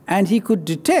 And he could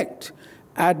detect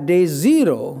at day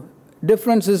 0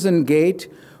 differences in gait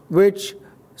which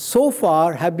so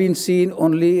far have been seen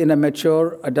only in a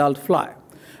mature adult fly.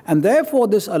 And therefore,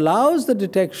 this allows the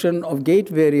detection of gait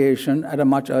variation at a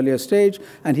much earlier stage.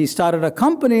 And he started a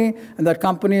company, and that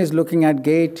company is looking at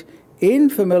gait in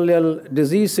familial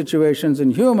disease situations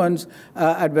in humans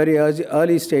at very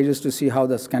early stages to see how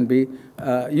this can be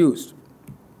used.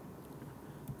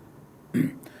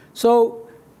 So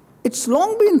it's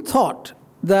long been thought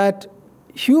that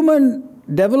human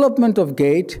development of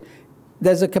gait,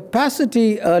 there's a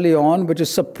capacity early on which is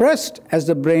suppressed as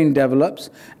the brain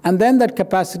develops, and then that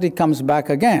capacity comes back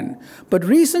again. But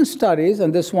recent studies,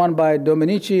 and this one by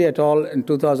Domenici et al. In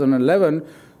 2011,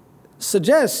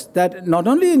 suggests that not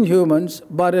only in humans,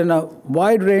 but in a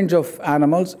wide range of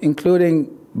animals, including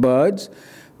birds,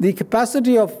 the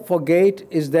capacity for gait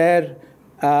is there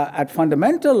at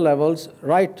fundamental levels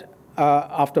right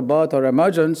after birth or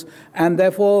emergence, and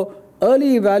therefore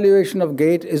early evaluation of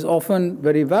gait is often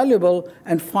very valuable,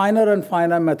 and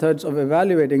finer methods of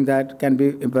evaluating that can be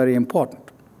very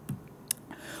important.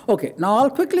 Okay, now I'll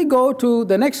quickly go to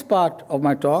the next part of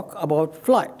my talk about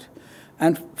flight.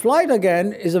 And flight,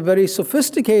 again, is a very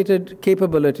sophisticated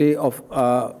capability of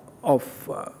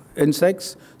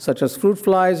insects, such as fruit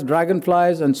flies,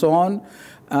 dragonflies, and so on.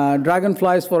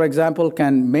 Dragonflies, for example,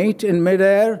 can mate in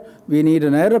midair. We need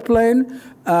an airplane.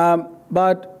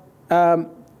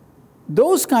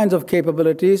 Those kinds of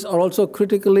capabilities are also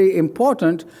critically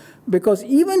important because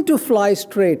even to fly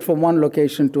straight from one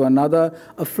location to another,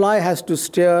 a fly has to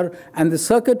steer, and the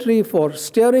circuitry for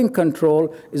steering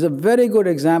control is a very good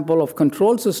example of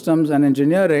control systems and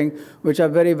engineering, which are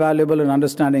very valuable in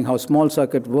understanding how small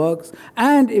circuit works.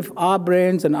 And if our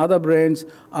brains and other brains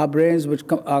are brains which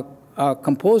are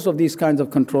composed of these kinds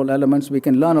of control elements, we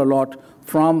can learn a lot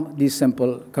from these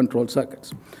simple control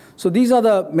circuits. So these are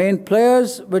the main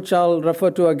players, which I'll refer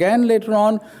to again later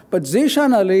on. But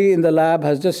Zishan Ali in the lab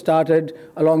has just started,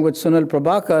 along with Sunil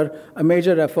Prabhakar, a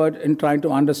major effort in trying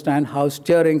to understand how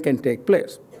steering can take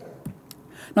place.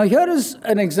 Now here is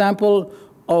an example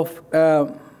of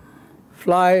a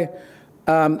fly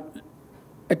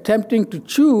attempting to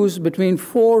choose between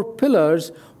 4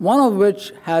 pillars, one of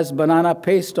which has banana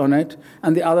paste on it,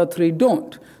 and the other 3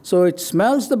 don't. So it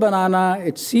smells the banana,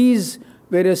 it sees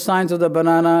various signs of the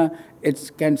banana,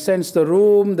 it can sense the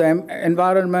room, the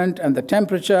environment, and the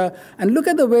temperature. And look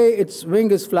at the way its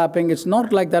wing is flapping. It's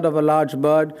not like that of a large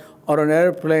bird or an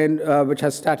airplane which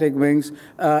has static wings.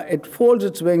 It folds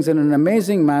its wings in an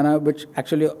amazing manner, which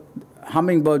actually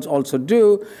hummingbirds also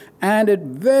do, and it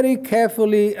very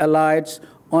carefully alights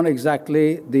on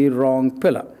exactly the wrong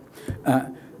pillar.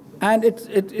 And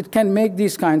it can make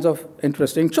these kinds of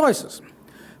interesting choices.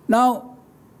 Now,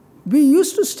 we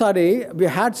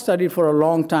had studied for a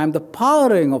long time the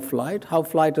powering of flight, how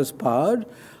flight is powered,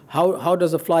 how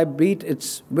does a fly beat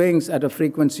its wings at a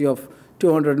frequency of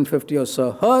 250 or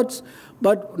so hertz.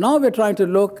 But now we're trying to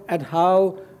look at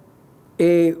how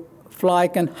a fly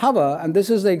can hover, and this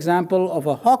is the example of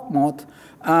a hawk moth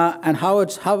and how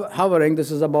it's hovering. This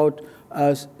is about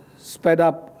sped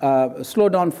up,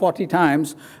 slowed down 40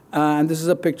 times, and this is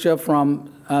a picture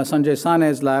from Sanjay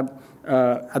Sane's lab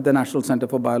at the National Center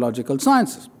for Biological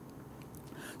Sciences.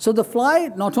 So the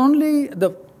fly,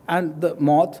 and the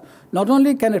moth, not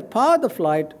only can it power the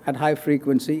flight at high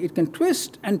frequency, it can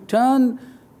twist and turn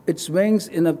its wings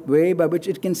in a way by which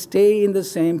it can stay in the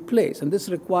same place. And this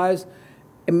requires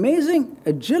amazing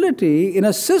agility in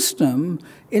a system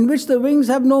in which the wings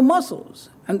have no muscles,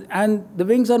 and the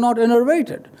wings are not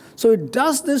innervated. So it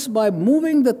does this by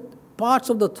moving the parts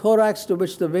of the thorax to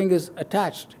which the wing is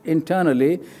attached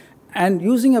internally, and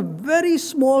using a very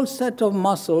small set of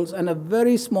muscles and a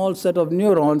very small set of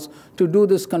neurons to do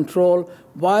this control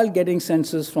while getting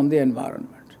senses from the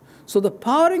environment. So the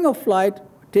powering of flight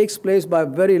takes place by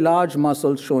very large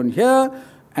muscles shown here,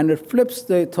 and it flips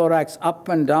the thorax up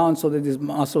and down so that these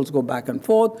muscles go back and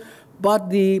forth. But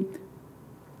the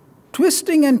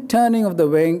twisting and turning of the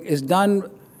wing is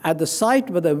done at the site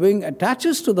where the wing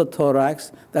attaches to the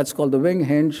thorax. That's called the wing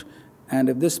hinge. And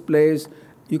if this plays,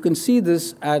 you can see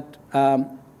this at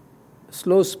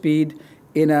slow speed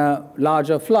in a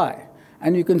larger fly.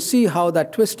 And you can see how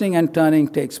that twisting and turning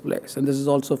takes place. And this is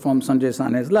also from Sanjay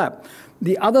Sane's lab.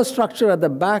 The other structure at the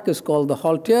back is called the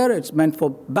haltere. It's meant for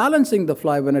balancing the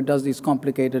fly when it does these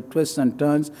complicated twists and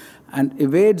turns and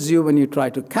evades you when you try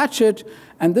to catch it.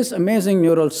 And this amazing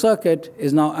neural circuit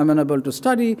is now amenable to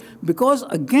study because,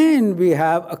 again, we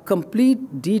have a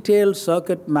complete detailed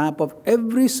circuit map of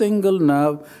every single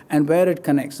nerve and where it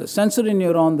connects. The sensory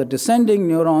neuron, the descending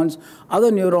neurons,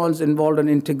 other neurons involved in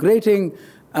integrating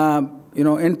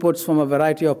inputs from a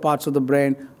variety of parts of the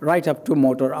brain right up to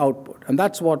motor output. And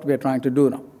that's what we're trying to do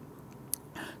now.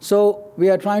 So we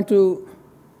are trying to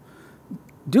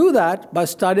do that by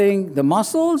studying the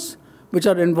muscles which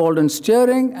are involved in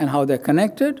steering and how they're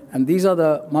connected. And these are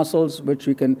the muscles which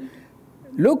we can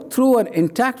look through an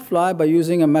intact fly by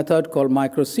using a method called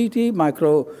micro-CT.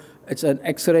 It's an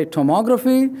X-ray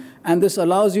tomography, and this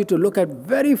allows you to look at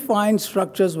very fine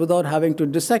structures without having to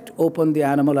dissect open the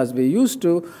animal as we used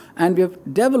to. And we've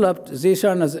developed,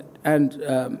 Zishan and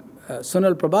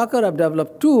Sunil Prabhakar have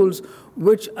developed tools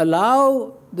which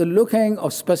allow the looking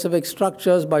of specific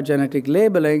structures by genetic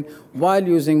labeling while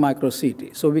using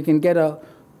micro-CT. So we can get a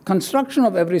construction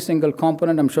of every single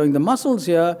component. I'm showing the muscles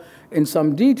here in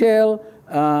some detail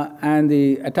and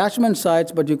the attachment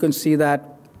sites, but you can see that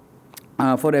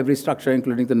for every structure,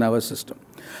 including the nervous system.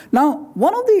 Now,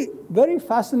 one of the very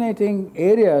fascinating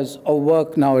areas of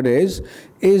work nowadays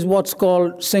is what's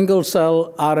called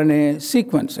single-cell RNA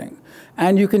sequencing.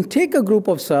 And you can take a group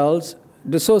of cells,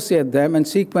 dissociate them, and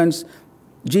sequence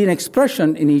gene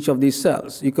expression in each of these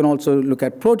cells. You can also look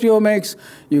at proteomics.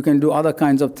 You can do other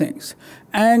kinds of things.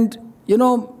 And,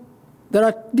 there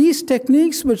are these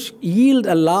techniques which yield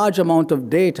a large amount of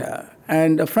data.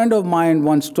 And a friend of mine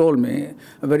once told me,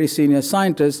 a very senior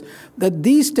scientist, that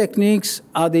these techniques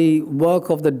are the work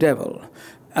of the devil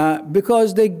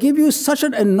because they give you such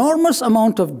an enormous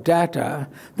amount of data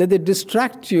that they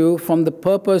distract you from the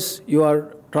purpose you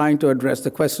are trying to address,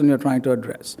 the question you're trying to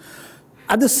address.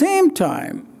 At the same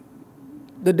time,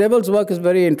 the devil's work is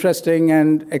very interesting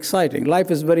and exciting.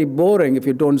 Life is very boring if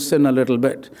you don't sin a little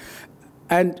bit.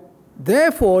 And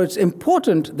therefore, it's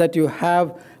important that you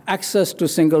have access to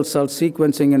single-cell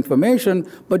sequencing information,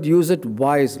 but use it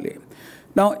wisely.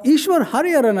 Now, Ishwar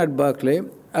Hariharan at Berkeley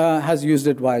has used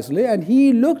it wisely, and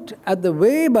he looked at the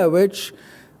way by which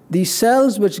the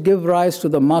cells which give rise to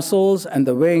the muscles and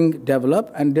the wing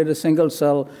develop and did a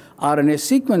single-cell RNA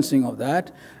sequencing of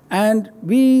that. And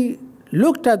we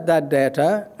looked at that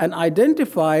data and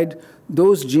identified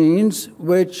those genes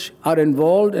which are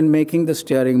involved in making the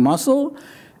steering muscle.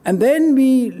 And then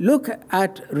we look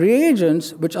at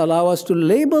reagents which allow us to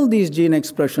label these gene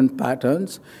expression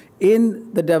patterns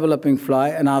in the developing fly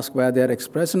and ask where they're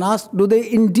expressed and ask, do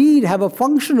they indeed have a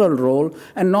functional role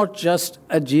and not just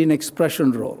a gene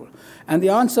expression role? And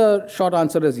the short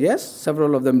answer is yes,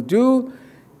 several of them do.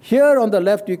 Here on the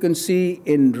left, you can see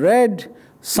in red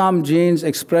some genes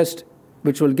expressed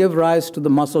which will give rise to the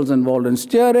muscles involved in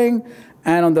steering.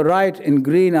 And on the right, in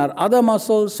green, are other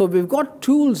muscles. So we've got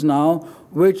tools now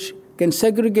which can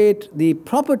segregate the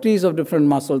properties of different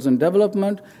muscles in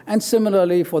development, and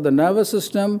similarly for the nervous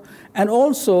system, and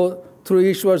also through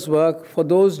Ishwar's work for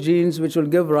those genes which will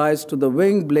give rise to the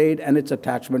wing blade and its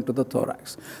attachment to the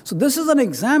thorax. So this is an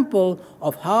example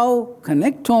of how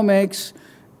connectomics,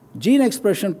 gene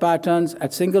expression patterns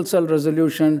at single-cell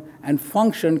resolution and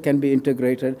function can be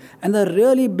integrated. And the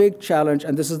really big challenge,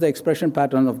 and this is the expression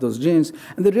pattern of those genes,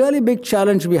 and the really big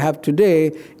challenge we have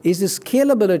today is the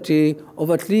scalability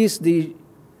of at least the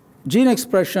gene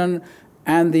expression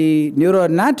and the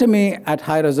neuroanatomy at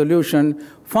high resolution.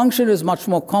 Function is much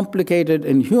more complicated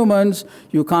in humans.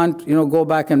 You can't go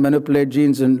back and manipulate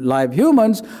genes in live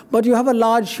humans, but you have a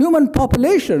large human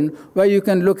population where you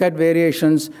can look at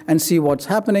variations and see what's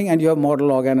happening, and you have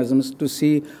model organisms to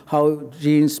see how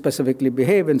genes specifically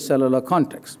behave in cellular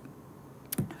context.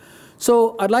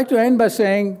 So I'd like to end by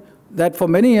saying that for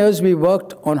many years we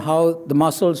worked on how the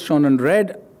muscles shown in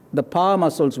red, the power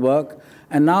muscles work,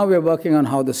 and now we're working on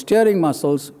how the steering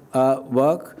muscles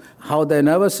work, how the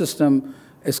nervous system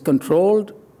is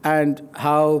controlled, and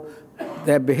how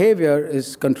their behavior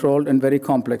is controlled in very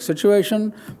complex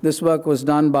situation. This work was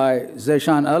done by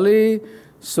Zeshan Ali,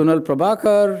 Sunil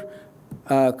Prabhakar,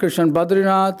 Krishan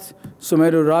Badrinath,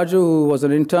 Sumeru Raju, who was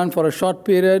an intern for a short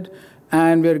period,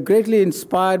 and we're greatly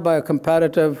inspired by a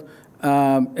comparative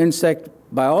insect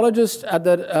biologist at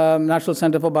the National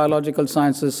Center for Biological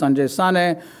Sciences, Sanjay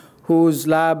Sane, whose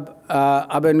lab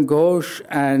Abhin Ghosh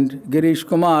and Girish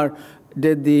Kumar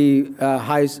did the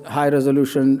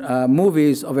high-resolution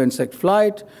movies of insect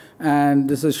flight. And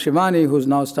this is Shivani, who's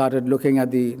now started looking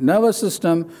at the nervous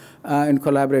system in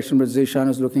collaboration with Zishan,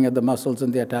 who's looking at the muscles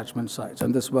and the attachment sites.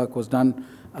 And this work was done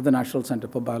at the National Center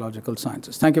for Biological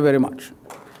Sciences. Thank you very much.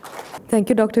 Thank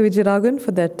you, Dr. VijayRaghavan,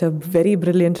 for that very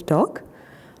brilliant talk.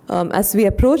 As we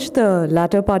approach the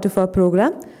latter part of our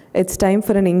program, it's time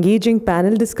for an engaging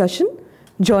panel discussion.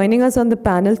 Joining us on the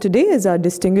panel today is our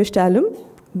distinguished alum,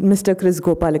 Mr. Chris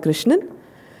Gopalakrishnan.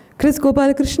 Chris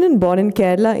Gopalakrishnan, born in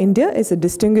Kerala, India, is a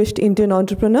distinguished Indian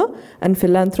entrepreneur and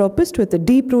philanthropist with a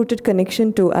deep-rooted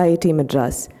connection to IIT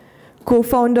Madras.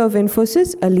 Co-founder of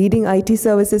Infosys, a leading IT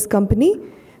services company,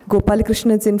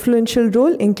 Gopalakrishnan's influential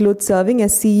role includes serving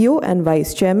as CEO and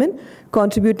vice chairman,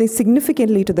 contributing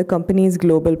significantly to the company's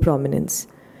global prominence.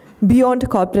 Beyond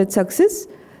corporate success,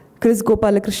 Chris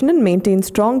Gopalakrishnan maintains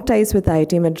strong ties with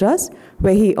IIT Madras,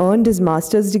 where he earned his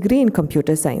master's degree in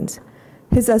computer science.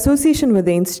 His association with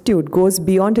the institute goes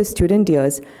beyond his student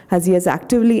years, as he has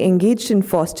actively engaged in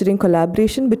fostering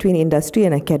collaboration between industry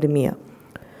and academia.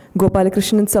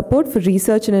 Gopalakrishnan's support for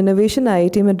research and innovation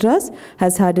at IIT Madras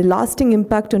has had a lasting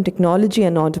impact on technology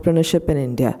and entrepreneurship in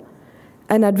India.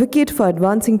 An advocate for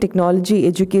advancing technology,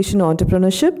 education, and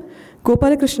entrepreneurship,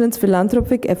 Gopalakrishnan's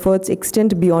philanthropic efforts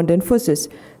extend beyond Infosys,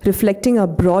 reflecting a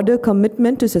broader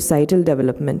commitment to societal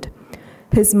development.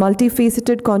 His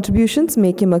multifaceted contributions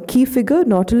make him a key figure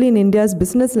not only in India's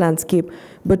business landscape,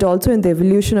 but also in the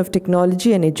evolution of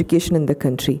technology and education in the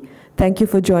country. Thank you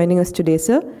for joining us today,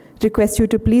 sir. Request you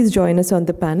to please join us on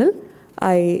the panel.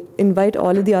 I invite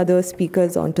all of the other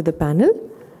speakers onto the panel.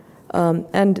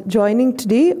 And joining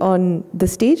today on the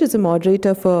stage as a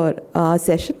moderator for our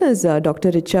session is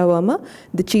Dr. Richa Verma,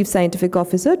 the Chief Scientific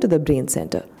Officer to the Brain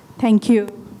Center. Thank you,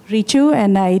 Richu,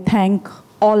 and I thank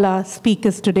all our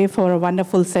speakers today for a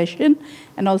wonderful session,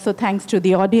 and also thanks to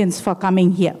the audience for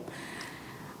coming here.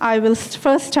 I will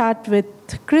first start with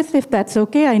Chris, if that's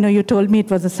okay. I know you told me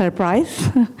it was a surprise.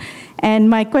 And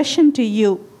my question to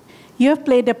you, you have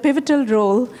played a pivotal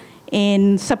role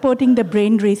in supporting the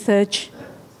brain research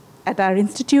at our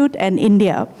institute and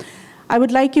India. I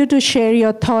would like you to share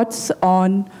your thoughts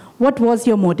on what was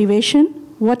your motivation,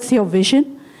 what's your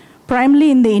vision, primarily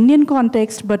in the Indian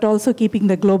context, but also keeping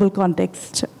the global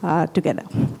context together.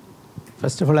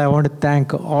 First of all, I want to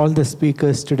thank all the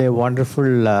speakers today.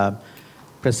 Wonderful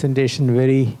presentation,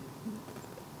 very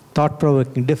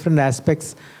thought-provoking, different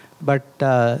aspects, but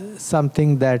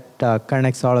something that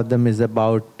connects all of them is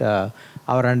about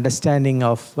our understanding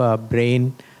of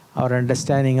brain, our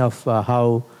understanding of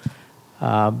how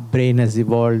brain has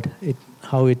evolved,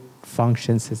 how it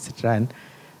functions, etc.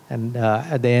 And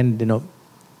at the end, you know,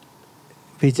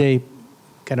 Vijay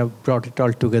kind of brought it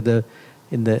all together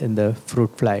in the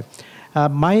fruit fly.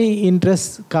 My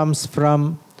interest comes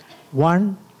from,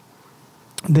 one,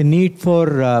 the need for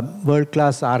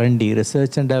world-class R&D,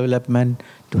 research and development,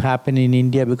 to happen in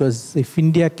India, because if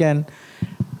India can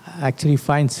actually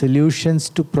find solutions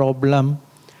to problem,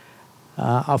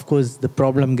 of course, the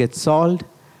problem gets solved.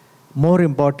 More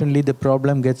importantly, the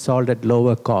problem gets solved at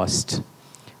lower cost.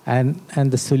 And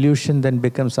the solution then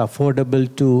becomes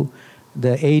affordable to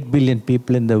the 8 billion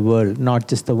people in the world, not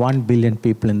just the 1 billion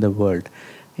people in the world.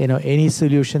 You know, any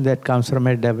solution that comes from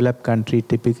a developed country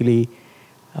typically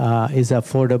is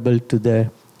affordable to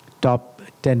the top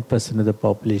 10% of the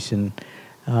population.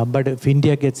 But if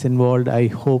India gets involved, I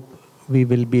hope we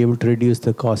will be able to reduce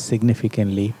the cost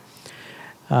significantly.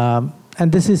 And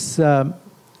this is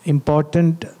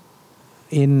important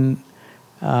in,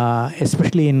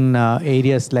 especially in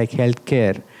areas like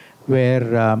healthcare,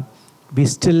 where we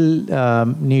still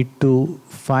need to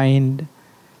find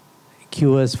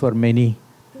cures for many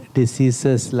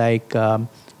diseases, like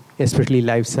especially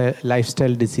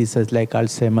lifestyle diseases like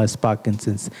Alzheimer's,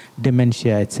 Parkinson's,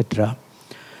 dementia, etc.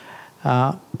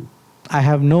 I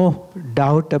have no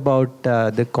doubt about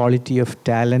the quality of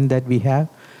talent that we have.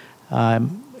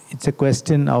 It's a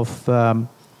question of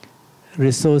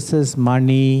resources,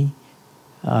 money,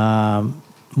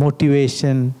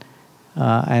 motivation,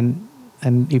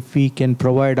 and if we can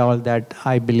provide all that,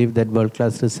 I believe that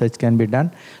world-class research can be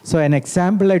done. So an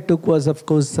example I took was, of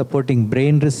course, supporting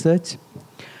brain research.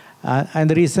 And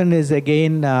the reason is,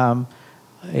 again,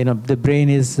 you know, the brain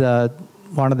is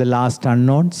one of the last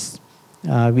unknowns.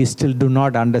 We still do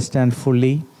not understand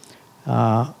fully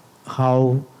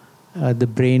how the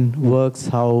brain works,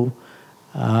 how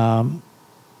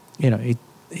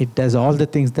it does all the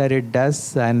things that it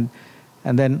does, and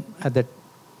then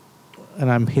and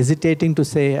I'm hesitating to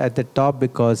say at the top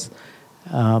because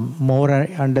more I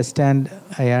understand,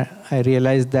 I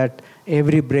realize that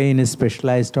every brain is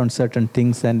specialized on certain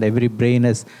things, and every brain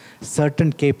has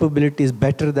certain capabilities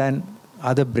better than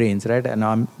other brains, right? And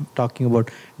I'm talking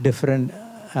about different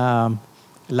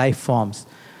life forms.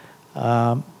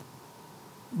 But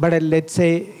let's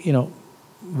say,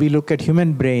 we look at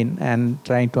human brain and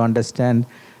trying to understand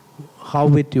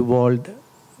how it evolved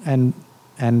and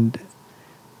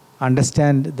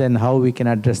understand then how we can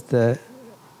address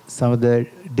some of the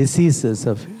diseases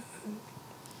of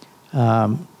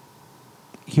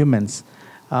humans.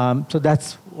 So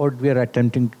that's what we are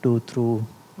attempting to do through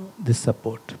this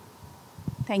support.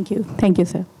 Thank you. Thank you,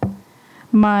 sir.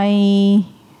 My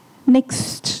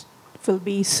next will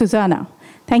be Suzana.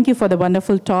 Thank you for the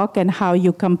wonderful talk and how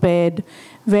you compared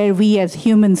where we as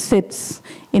humans sits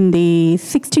in the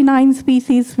 69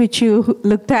 species which you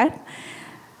looked at.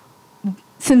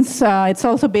 Since it's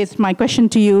also my question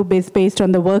to you is based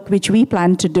on the work which we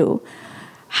plan to do,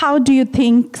 how do you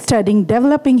think studying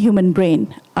developing human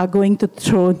brain are going to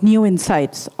throw new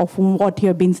insights of what you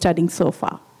have been studying so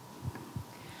far?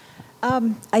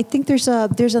 I think there's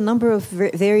a number of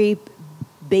very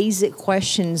basic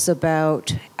questions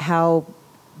about how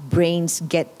brains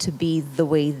get to be the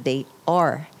way they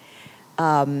are,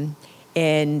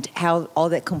 and how all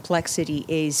that complexity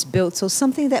is built. So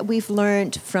something that we've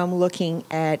learned from looking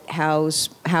at how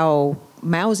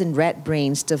mouse and rat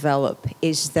brains develop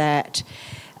is that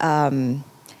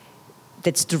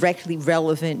that's directly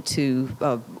relevant to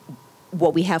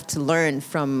what we have to learn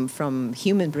from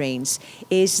human brains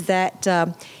is that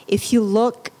if you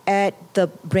look at the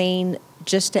brain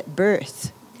just at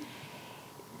birth,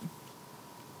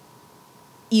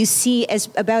 you see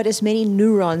about as many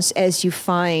neurons as you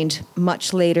find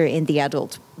much later in the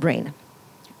adult brain,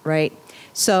 right?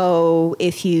 So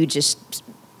if you just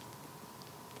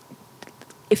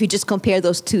compare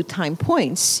those 2 time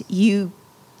points, you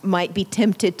might be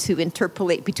tempted to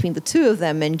interpolate between the 2 of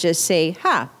them and just say,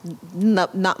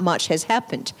 not much has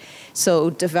happened. So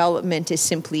development is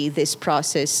simply this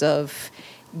process of,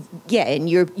 and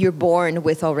you're born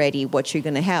with already what you're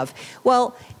going to have.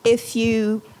 Well, if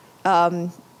you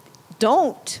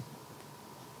don't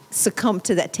succumb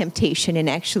to that temptation and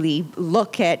actually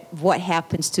look at what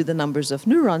happens to the numbers of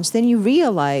neurons, then you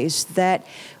realize that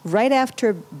right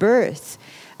after birth,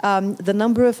 the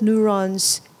number of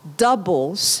neurons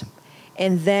doubles,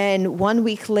 and then 1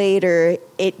 week later,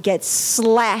 it gets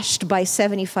slashed by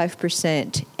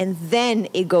 75%, and then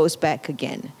it goes back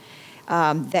again.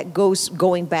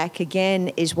 Going back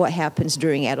again is what happens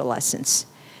during adolescence.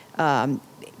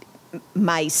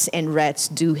 Mice and rats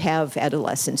do have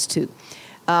adolescence too.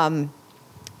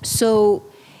 So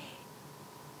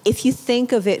if you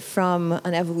think of it from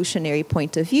an evolutionary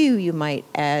point of view, you might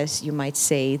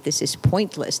say, this is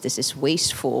pointless, this is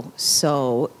wasteful,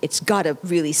 so it's got to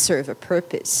really serve a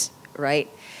purpose, right?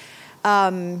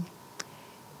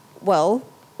 Well,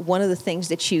 one of the things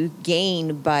that you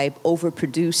gain by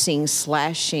overproducing,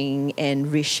 slashing,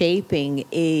 and reshaping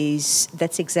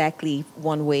that's exactly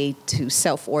one way to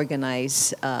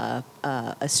self-organize a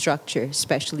structure,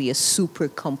 especially a super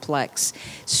complex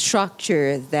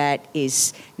structure that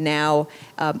is now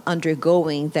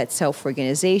undergoing that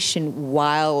self-organization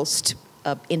whilst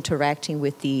interacting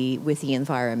with the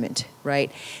environment,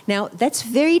 right? Now, that's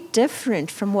very different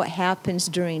from what happens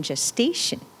during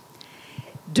gestation.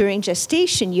 During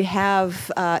gestation, you have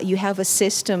a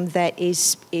system that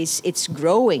it's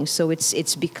growing, so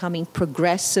it's becoming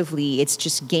progressively. It's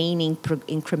just gaining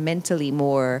incrementally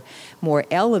more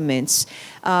elements,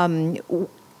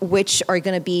 which are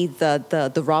going to be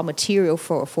the raw material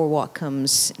for what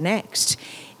comes next.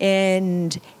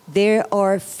 And there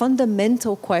are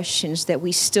fundamental questions that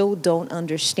we still don't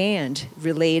understand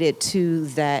related to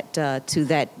that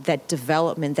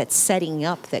development, that setting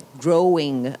up, that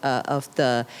growing of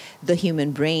the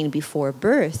human brain before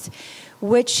birth,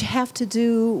 which have to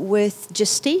do with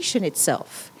gestation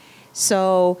itself.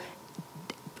 So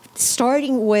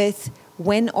starting with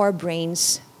when are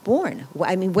brains born?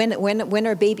 I mean, when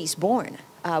are babies born?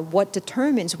 What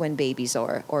determines when babies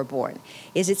are born?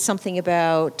 Is it something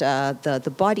about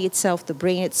the body itself, the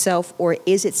brain itself, or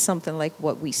is it something like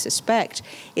what we suspect?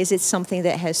 Is it something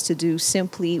that has to do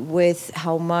simply with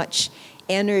how much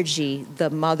energy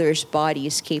the mother's body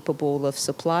is capable of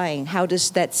supplying? How does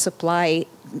that supply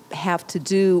have to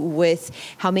do with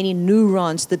how many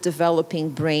neurons the developing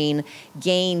brain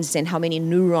gains and how many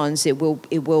neurons it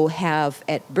will have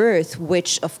at birth,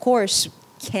 which of course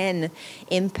can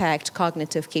impact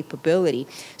cognitive capability.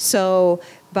 So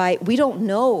we don't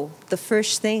know the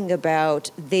first thing about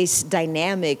these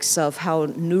dynamics of how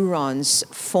neurons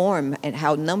form and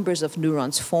how numbers of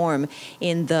neurons form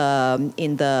during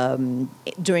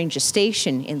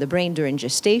gestation, in the brain during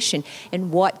gestation,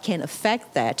 and what can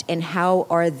affect that, and how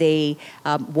are they,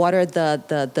 what are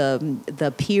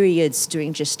the periods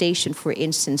during gestation, for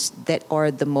instance, that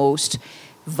are the most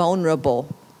vulnerable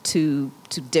to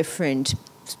different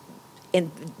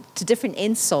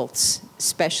insults,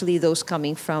 especially those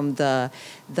coming from that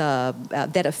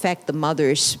affect the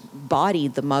mother's body,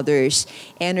 the mother's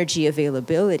energy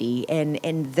availability,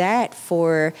 and that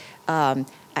for I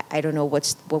don't know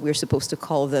what we're supposed to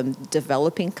call them,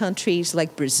 developing countries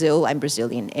like Brazil. I'm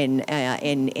Brazilian,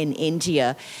 in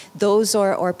India. Those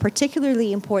are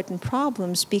particularly important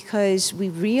problems because we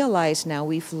realize now,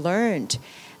 we've learned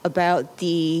about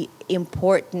the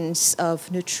importance of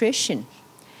nutrition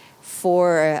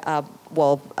for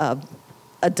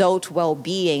adult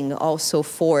well-being, also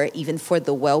even for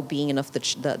the well-being of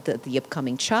the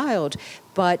upcoming child,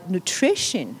 but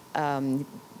nutrition,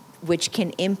 which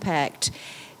can impact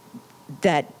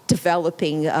that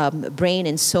developing brain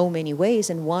in so many ways,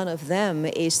 and one of them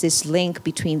is this link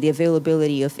between the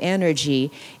availability of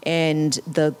energy and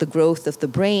the growth of the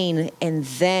brain, and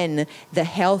then the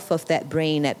health of that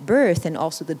brain at birth, and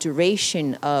also the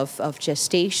duration of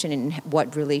gestation and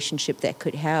what relationship that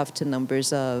could have to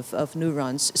numbers of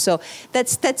neurons. So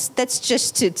that's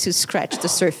just to scratch the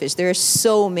surface. There are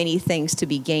so many things to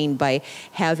be gained by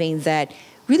having that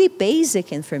really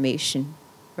basic information,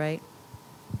 right?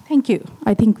 Thank you.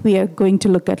 I think we are going to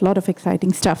look at a lot of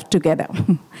exciting stuff together.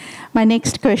 My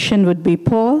next question would be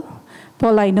Paul.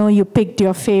 Paul, I know you picked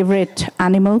your favorite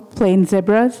animal, plain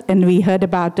zebras, and we heard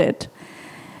about it.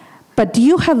 But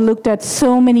you have looked at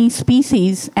so many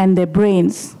species and their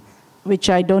brains, which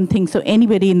I don't think so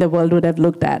anybody in the world would have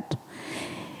looked at.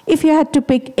 If you had to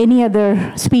pick any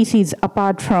other species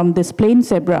apart from this plain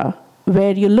zebra,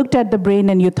 where you looked at the brain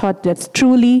and you thought that's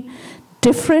truly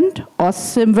different or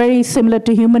very similar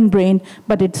to human brain,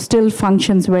 but it still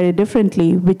functions very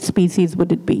differently, which species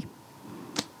would it be?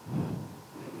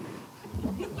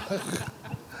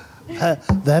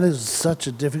 That is such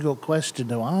a difficult question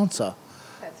to answer.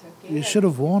 That's okay. You should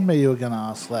have warned me you were going to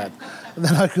ask that. And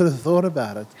then I could have thought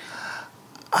about it.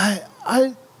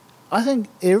 I think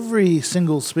every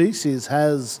single species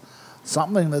has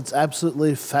something that's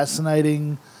absolutely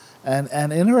fascinating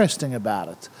and interesting about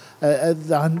it.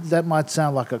 That might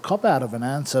sound like a cop-out of an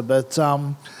answer, but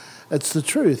it's the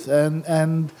truth.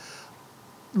 And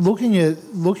looking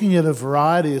at a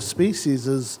variety of species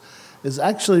is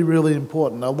actually really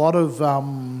important. A lot of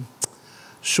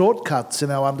shortcuts in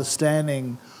our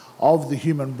understanding of the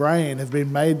human brain have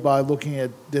been made by looking at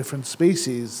different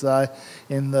species.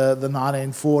 In the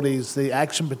 1940s, the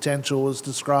action potential was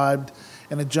described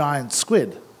in a giant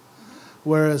squid.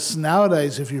 Whereas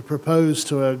nowadays, if you propose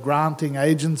to a granting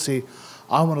agency,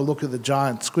 I want to look at the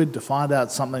giant squid to find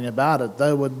out something about it,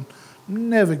 they would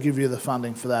never give you the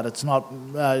funding for that. It's not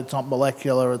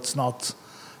molecular. It's not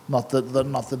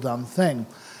the done thing.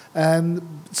 And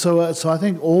so I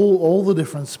think all the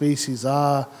different species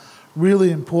are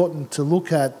really important to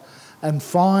look at and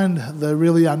find the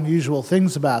really unusual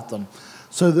things about them.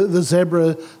 So the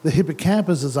zebra, the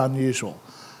hippocampus is unusual.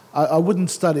 I wouldn't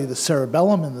study the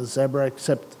cerebellum in the zebra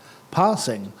except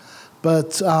passing,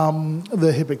 but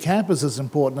the hippocampus is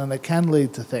important and it can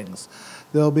lead to things.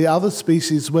 There'll be other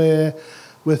species where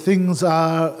things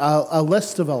are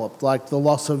less developed, like the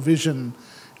loss of vision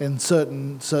in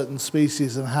certain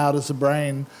species, and how does the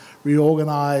brain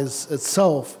reorganize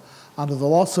itself under the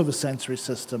loss of a sensory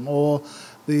system, or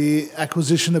the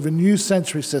acquisition of a new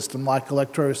sensory system like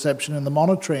electroreception in the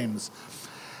monotremes.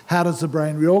 How does the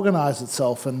brain reorganize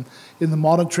itself? And in the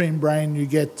monotreme brain, you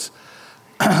get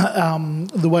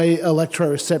the way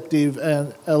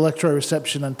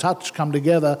electroreception and touch come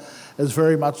together is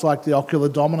very much like the ocular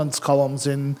dominance columns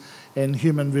in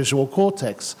human visual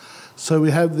cortex. So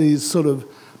we have these sort of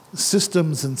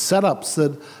systems and setups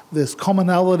that there's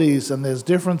commonalities and there's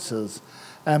differences.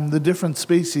 And the different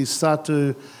species start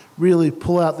to really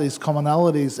pull out these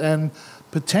commonalities and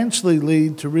potentially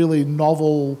lead to really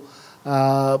novel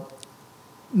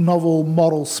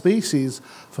model species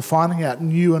for finding out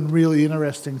new and really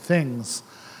interesting things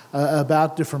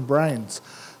about different brains.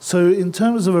 So in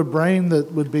terms of a brain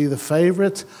that would be the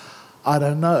favorite, I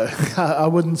don't know. I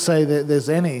wouldn't say that there's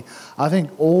any. I think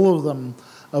all of them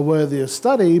are worthy of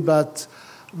study, but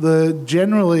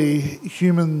generally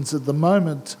humans at the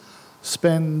moment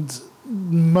spend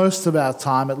most of our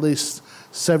time, at least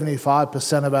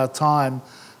 75% of our time,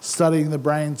 studying the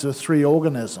brains of 3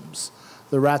 organisms,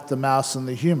 the rat, the mouse, and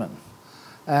the human.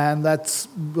 And that's,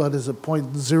 what is it,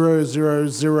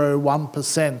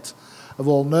 0.0001% of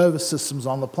all nervous systems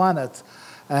on the planet.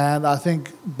 And I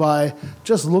think by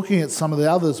just looking at some of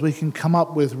the others, we can come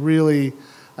up with really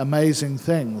amazing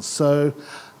things. So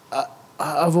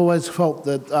I've always felt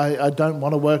that I don't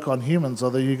want to work on humans,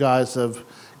 although you guys have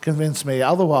convinced me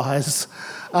otherwise,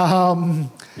 because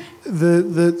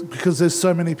there's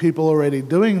so many people already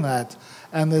doing that,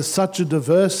 and there's such a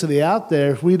diversity out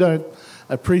there. If we don't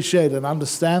appreciate and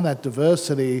understand that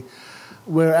diversity,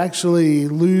 we're actually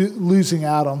losing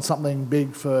out on something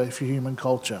big for human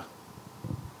culture.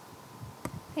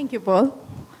 Thank you, Paul.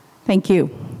 Thank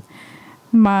you.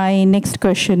 My next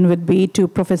question would be to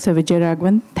Professor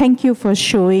VijayRaghavan. Thank you for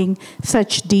showing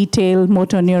such detailed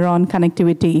motor neuron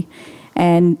connectivity.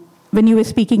 And when you were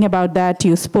speaking about that,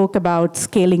 you spoke about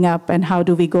scaling up and how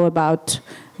do we go about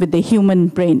with the human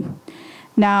brain.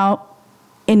 Now,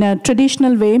 in a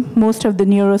traditional way, most of the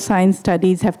neuroscience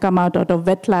studies have come out of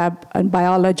wet lab and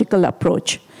biological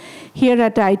approach. Here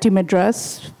at IIT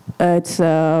Madras, it's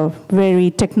a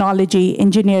very technology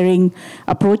engineering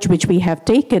approach which we have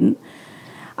taken.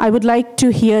 I would like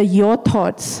to hear your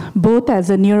thoughts, both as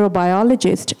a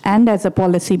neurobiologist and as a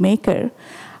policymaker.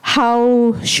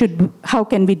 How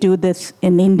can we do this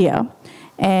in India?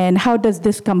 And how does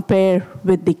this compare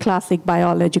with the classic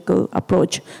biological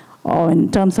approach, or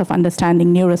in terms of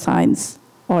understanding neuroscience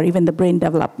or even the brain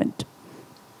development?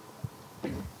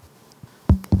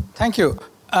 Thank you.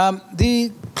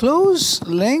 The close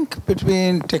link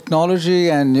between technology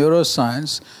and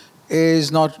neuroscience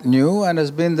is not new and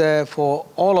has been there for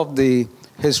all of the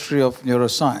history of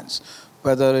neuroscience,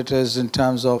 whether it is in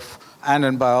terms of, and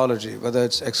in biology, whether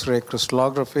it's X-ray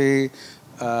crystallography,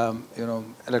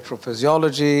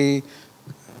 electrophysiology,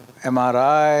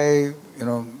 MRI,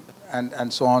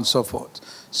 and so on and so forth.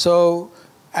 So,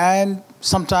 and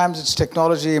sometimes it's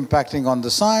technology impacting on the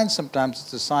science, sometimes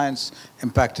it's the science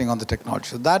impacting on the technology.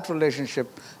 So that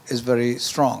relationship is very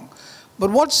strong. But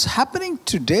what's happening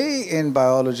today in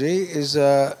biology is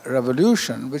a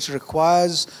revolution which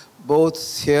requires both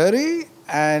theory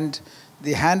and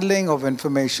the handling of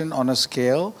information on a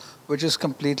scale which is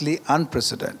completely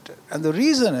unprecedented. And the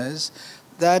reason is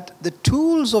that the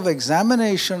tools of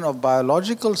examination of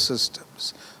biological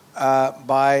systems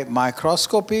by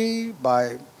microscopy,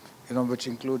 which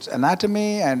includes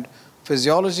anatomy and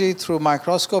physiology through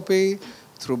microscopy,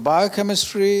 through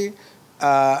biochemistry,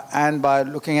 and by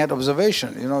looking at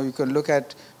observation. You can look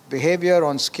at behavior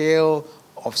on scale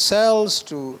of cells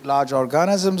to large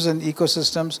organisms and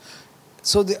ecosystems.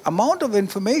 So the amount of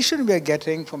information we are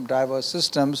getting from diverse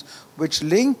systems which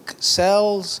link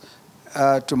cells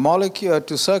to molecules,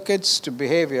 to circuits, to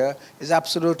behavior is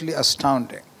absolutely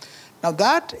astounding. Now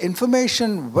that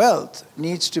information wealth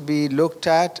needs to be looked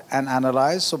at and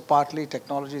analyzed, so partly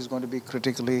technology is going to be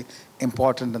critically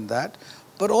important in that,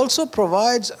 but also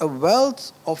provides a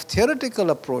wealth of theoretical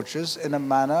approaches in a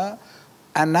manner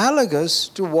analogous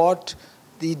to what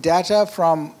the data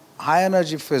from high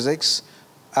energy physics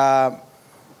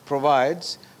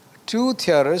provides to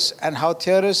theorists, and how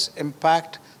theorists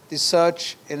impact the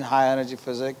search in high energy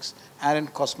physics and in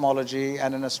cosmology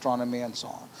and in astronomy and so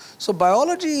on. So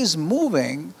biology is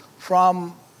moving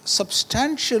from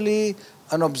substantially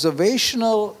an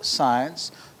observational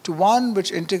science to one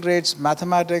which integrates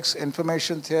mathematics,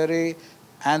 information theory,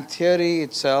 and theory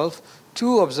itself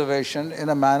to observation in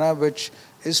a manner which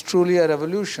is truly a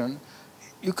revolution.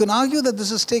 You can argue that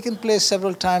this has taken place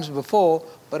several times before,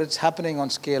 but it's happening on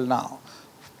scale now.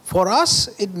 For us,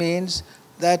 it means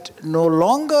that no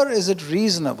longer is it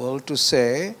reasonable to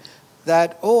say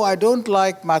that, oh, I don't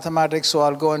like mathematics, so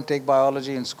I'll go and take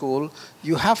biology in school.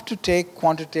 You have to take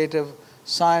quantitative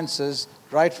sciences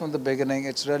right from the beginning.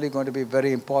 It's really going to be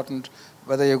very important,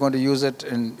 whether you're going to use it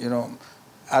in,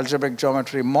 algebraic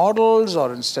geometry models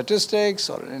or in statistics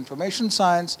or in information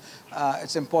science.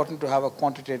 It's important to have a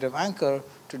quantitative anchor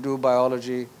to do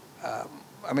biology.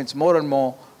 It's more and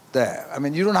more there.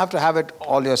 You don't have to have it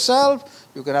all yourself.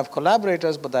 You can have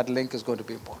collaborators, but that link is going to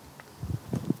be important.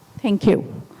 Thank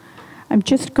you. I'm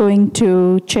just going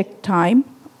to check time.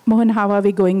 Mohan, how are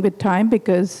we going with time?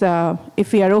 Because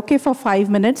if we are okay for 5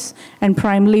 minutes, and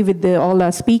primarily with all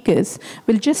our speakers,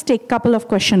 we'll just take a couple of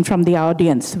questions from the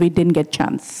audience. We didn't get a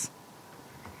chance.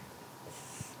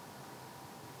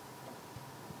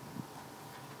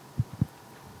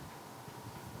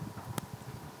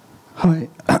 Hi,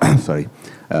 sorry.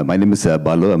 My name is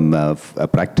Balu. I'm a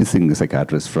practicing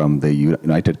psychiatrist from the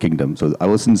United Kingdom. So I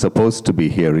wasn't supposed to be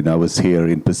here, and I was here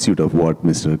in pursuit of what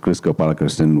Mr. Chris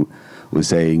Gopalakrishnan was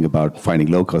saying about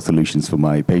finding low-cost solutions for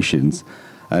my patients.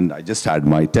 And I just had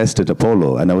my test at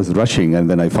Apollo, and I was rushing, and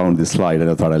then I found this slide, and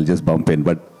I thought I'll just bump in.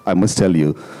 But I must tell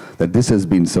you that this has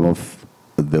been some of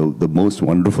the most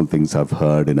wonderful things I've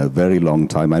heard in a very long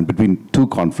time. And between two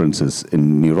conferences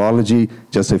in neurology,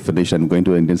 just I finished, I'm going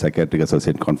to Indian Psychiatric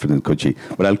Association Conference in Kochi.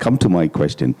 But I'll come to my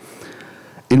question.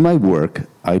 In my work,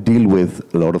 I deal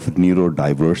with a lot of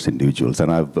neurodiverse individuals,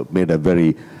 and I've made a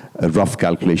very rough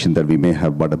calculation that we may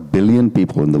have about 1 billion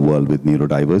people in the world with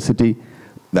neurodiversity,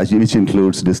 which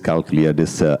includes dyscalculia,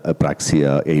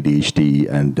 dyspraxia, ADHD,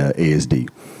 and ASD.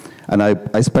 And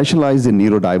I specialize in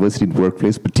neurodiversity in the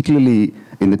workplace, particularly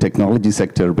in the technology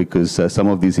sector, because some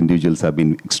of these individuals have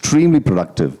been extremely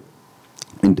productive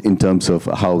in terms of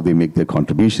how they make their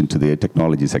contribution to the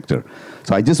technology sector.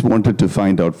 So I just wanted to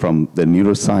find out from the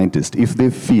neuroscientist if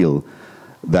they feel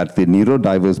that the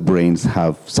neurodiverse brains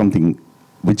have something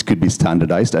which could be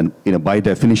standardized, and by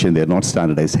definition they're not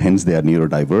standardized, hence they are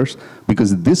neurodiverse,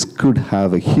 because this could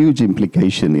have a huge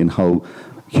implication in how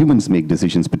humans make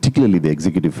decisions, particularly the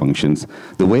executive functions.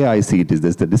 The way I see it is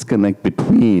there's the disconnect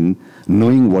between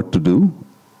knowing what to do.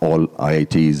 All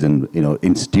IITs and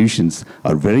institutions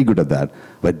are very good at that,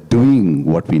 but doing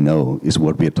what we know is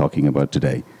what we are talking about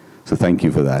today. So thank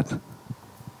you for that.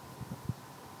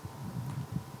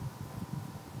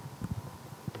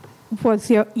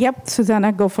 Yep,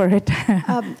 Suzana, go for it.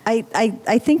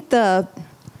 I think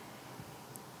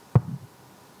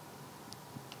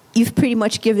you've pretty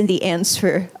much given the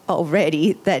answer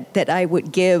already that I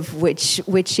would give,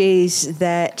 which is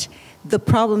that the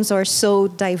problems are so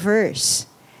diverse.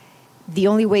 The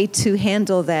only way to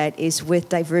handle that is with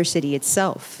diversity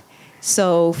itself.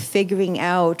 So figuring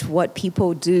out what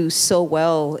people do so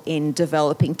well in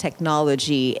developing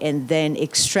technology and then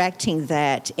extracting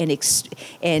that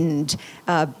and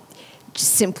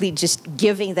simply just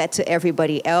giving that to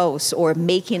everybody else or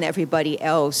making everybody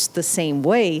else the same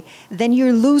way, then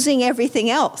you're losing everything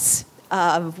else,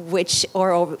 which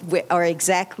are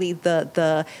exactly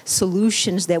the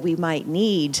solutions that we might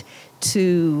need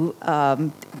to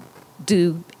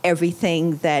do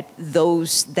everything that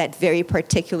that very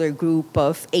particular group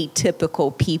of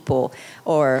atypical people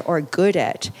are good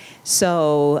at.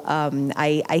 So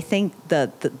I think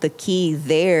the key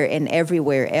there and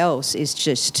everywhere else is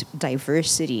just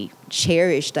diversity,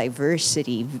 cherish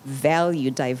diversity, value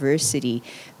diversity,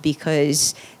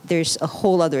 because there's a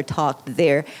whole other talk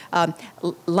there.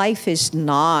 Life is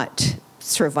not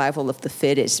survival of the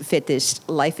fittest.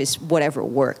 Life is whatever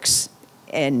works.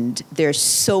 And there's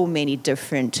so many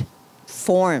different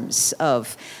forms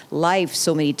of life,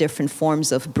 so many different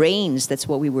forms of brains. That's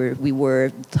what we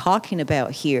were talking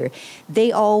about here.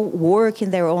 They all work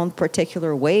in their own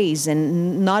particular ways,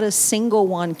 and not a single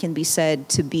one can be said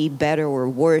to be better or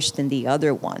worse than the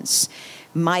other ones.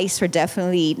 Mice are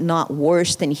definitely not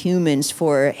worse than humans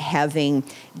for having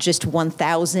just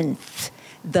 1,000th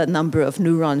the number of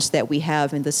neurons that we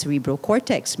have in the cerebral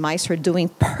cortex. Mice are doing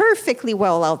perfectly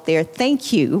well out there,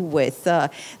 thank you, with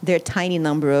their tiny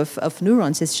number of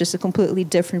neurons. It's just a completely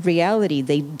different reality.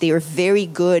 They are very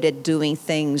good at doing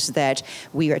things that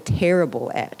we are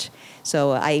terrible at.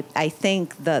 So I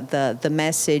think the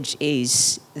message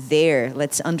is there.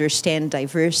 Let's understand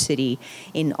diversity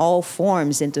in all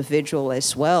forms, individual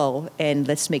as well, and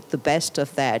let's make the best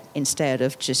of that instead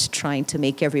of just trying to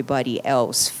make everybody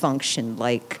else function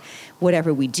like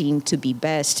whatever we deem to be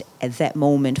best at that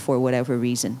moment for whatever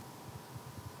reason.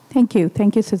 Thank you.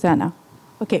 Thank you, Suzana.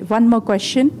 Okay, one more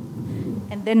question,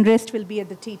 and then rest will be at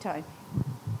the tea time.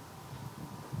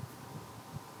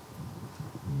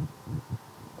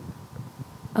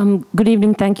 Good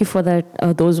evening. Thank you for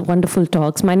those wonderful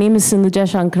talks. My name is Sindhuja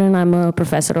Shankaran. I'm a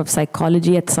professor of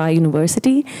psychology at Sai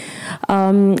University.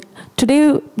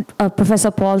 Today, Professor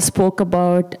Paul spoke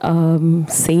about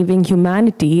saving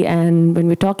humanity. And when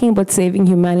we're talking about saving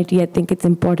humanity, I think it's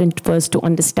important first to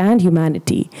understand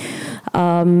humanity.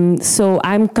 So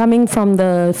I'm coming from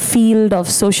the field of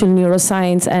social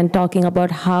neuroscience and talking about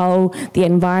how the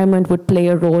environment would play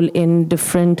a role in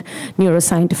different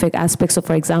neuroscientific aspects. So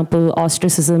for example,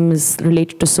 ostracism is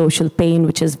related to social pain,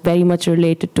 which is very much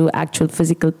related to actual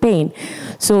physical pain.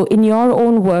 So in your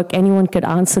own work, anyone could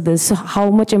answer this. How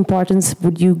much importance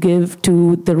would you give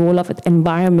to the role of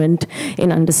environment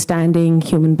in understanding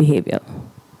human behavior?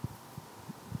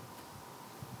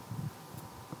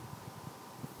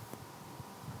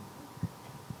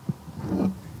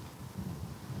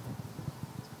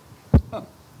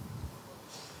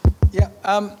 Yeah.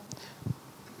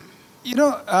 You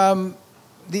know,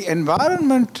 the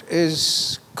environment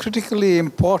is critically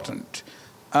important,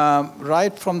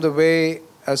 right from the way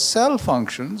a cell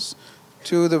functions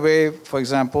to the way, for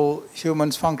example,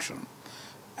 humans function.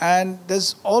 And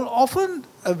there's often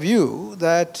a view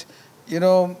that, you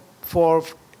know, for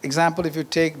example, if you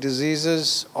take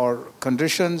diseases or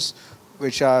conditions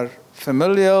which are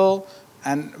familial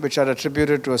and which are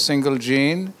attributed to a single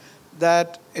gene,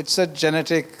 that it's a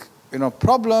genetic, you know,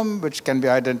 problem which can be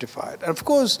identified. And of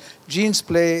course, genes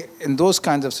play in those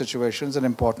kinds of situations an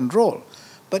important role.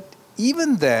 But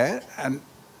even there, and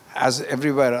as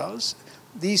everywhere else,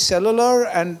 the cellular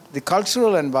and the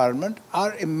cultural environment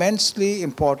are immensely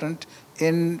important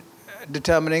in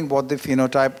determining what the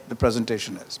phenotype, the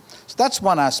presentation is. So that's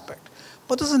one aspect.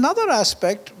 But there's another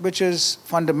aspect which is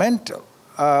fundamental.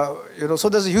 You know, so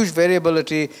there's a huge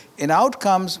variability in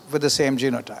outcomes with the same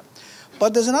genotype.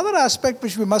 But there's another aspect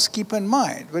which we must keep in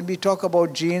mind. When we talk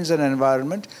about genes and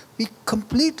environment, we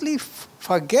completely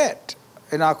forget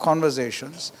in our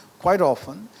conversations, quite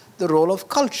often, the role of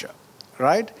culture,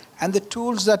 right? And the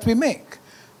tools that we make.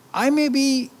 I may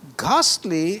be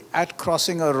ghastly at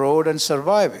crossing a road and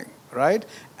surviving, right?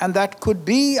 And that could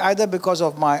be either because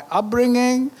of my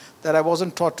upbringing, that I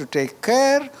wasn't taught to take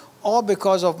care, or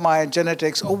because of my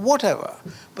genetics, or whatever.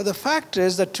 But the fact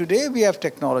is that today we have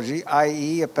technology,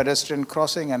 i.e. a pedestrian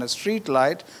crossing and a street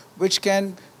light, which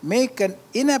can make an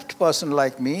inept person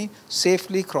like me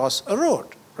safely cross a road,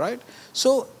 right?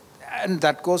 So, and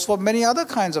that goes for many other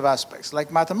kinds of aspects,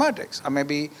 like mathematics. I may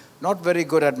be not very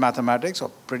good at mathematics or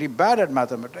pretty bad at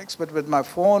mathematics, but with my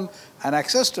phone and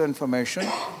access to information,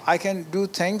 I can do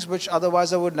things which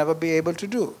otherwise I would never be able to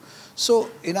do. So,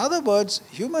 in other words,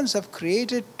 humans have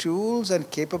created tools and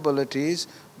capabilities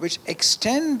which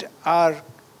extend our,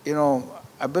 you know,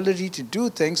 ability to do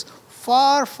things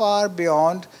far, far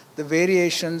beyond the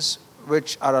variations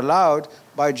which are allowed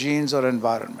by genes or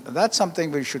environment. And that's something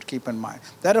we should keep in mind.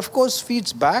 That, of course,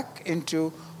 feeds back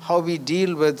into how we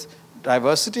deal with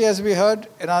diversity, as we heard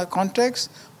in our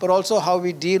context, but also how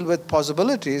we deal with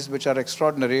possibilities which are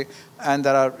extraordinary and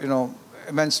that are, you know,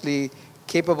 immensely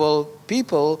capable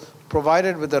people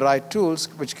provided with the right tools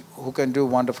who can do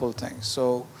wonderful things.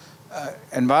 So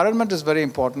environment is very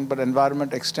important, but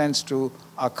environment extends to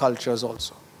our cultures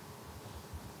also.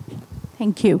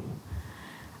 Thank you.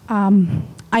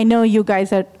 I know you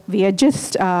guys we are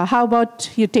just, how about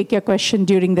you take your question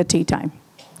during the tea time?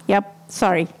 Yep,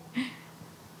 sorry.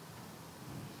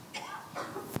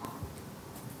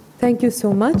 Thank you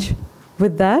so much.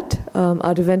 With that,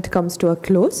 our event comes to a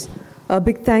close. A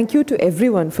big thank you to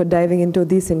everyone for diving into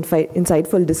these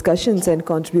insightful discussions and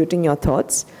contributing your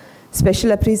thoughts.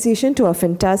 Special appreciation to our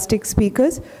fantastic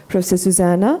speakers, Professor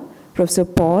Suzana, Professor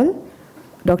Paul,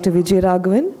 Dr.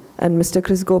 VijayRaghavan, and Mr.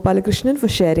 Chris Gopalakrishnan for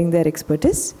sharing their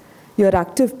expertise. Your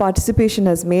active participation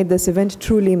has made this event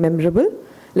truly memorable.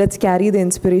 Let's carry the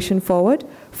inspiration forward,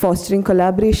 fostering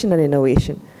collaboration and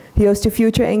innovation. Here's to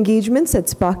future engagements that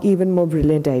spark even more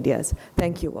brilliant ideas.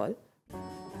 Thank you all.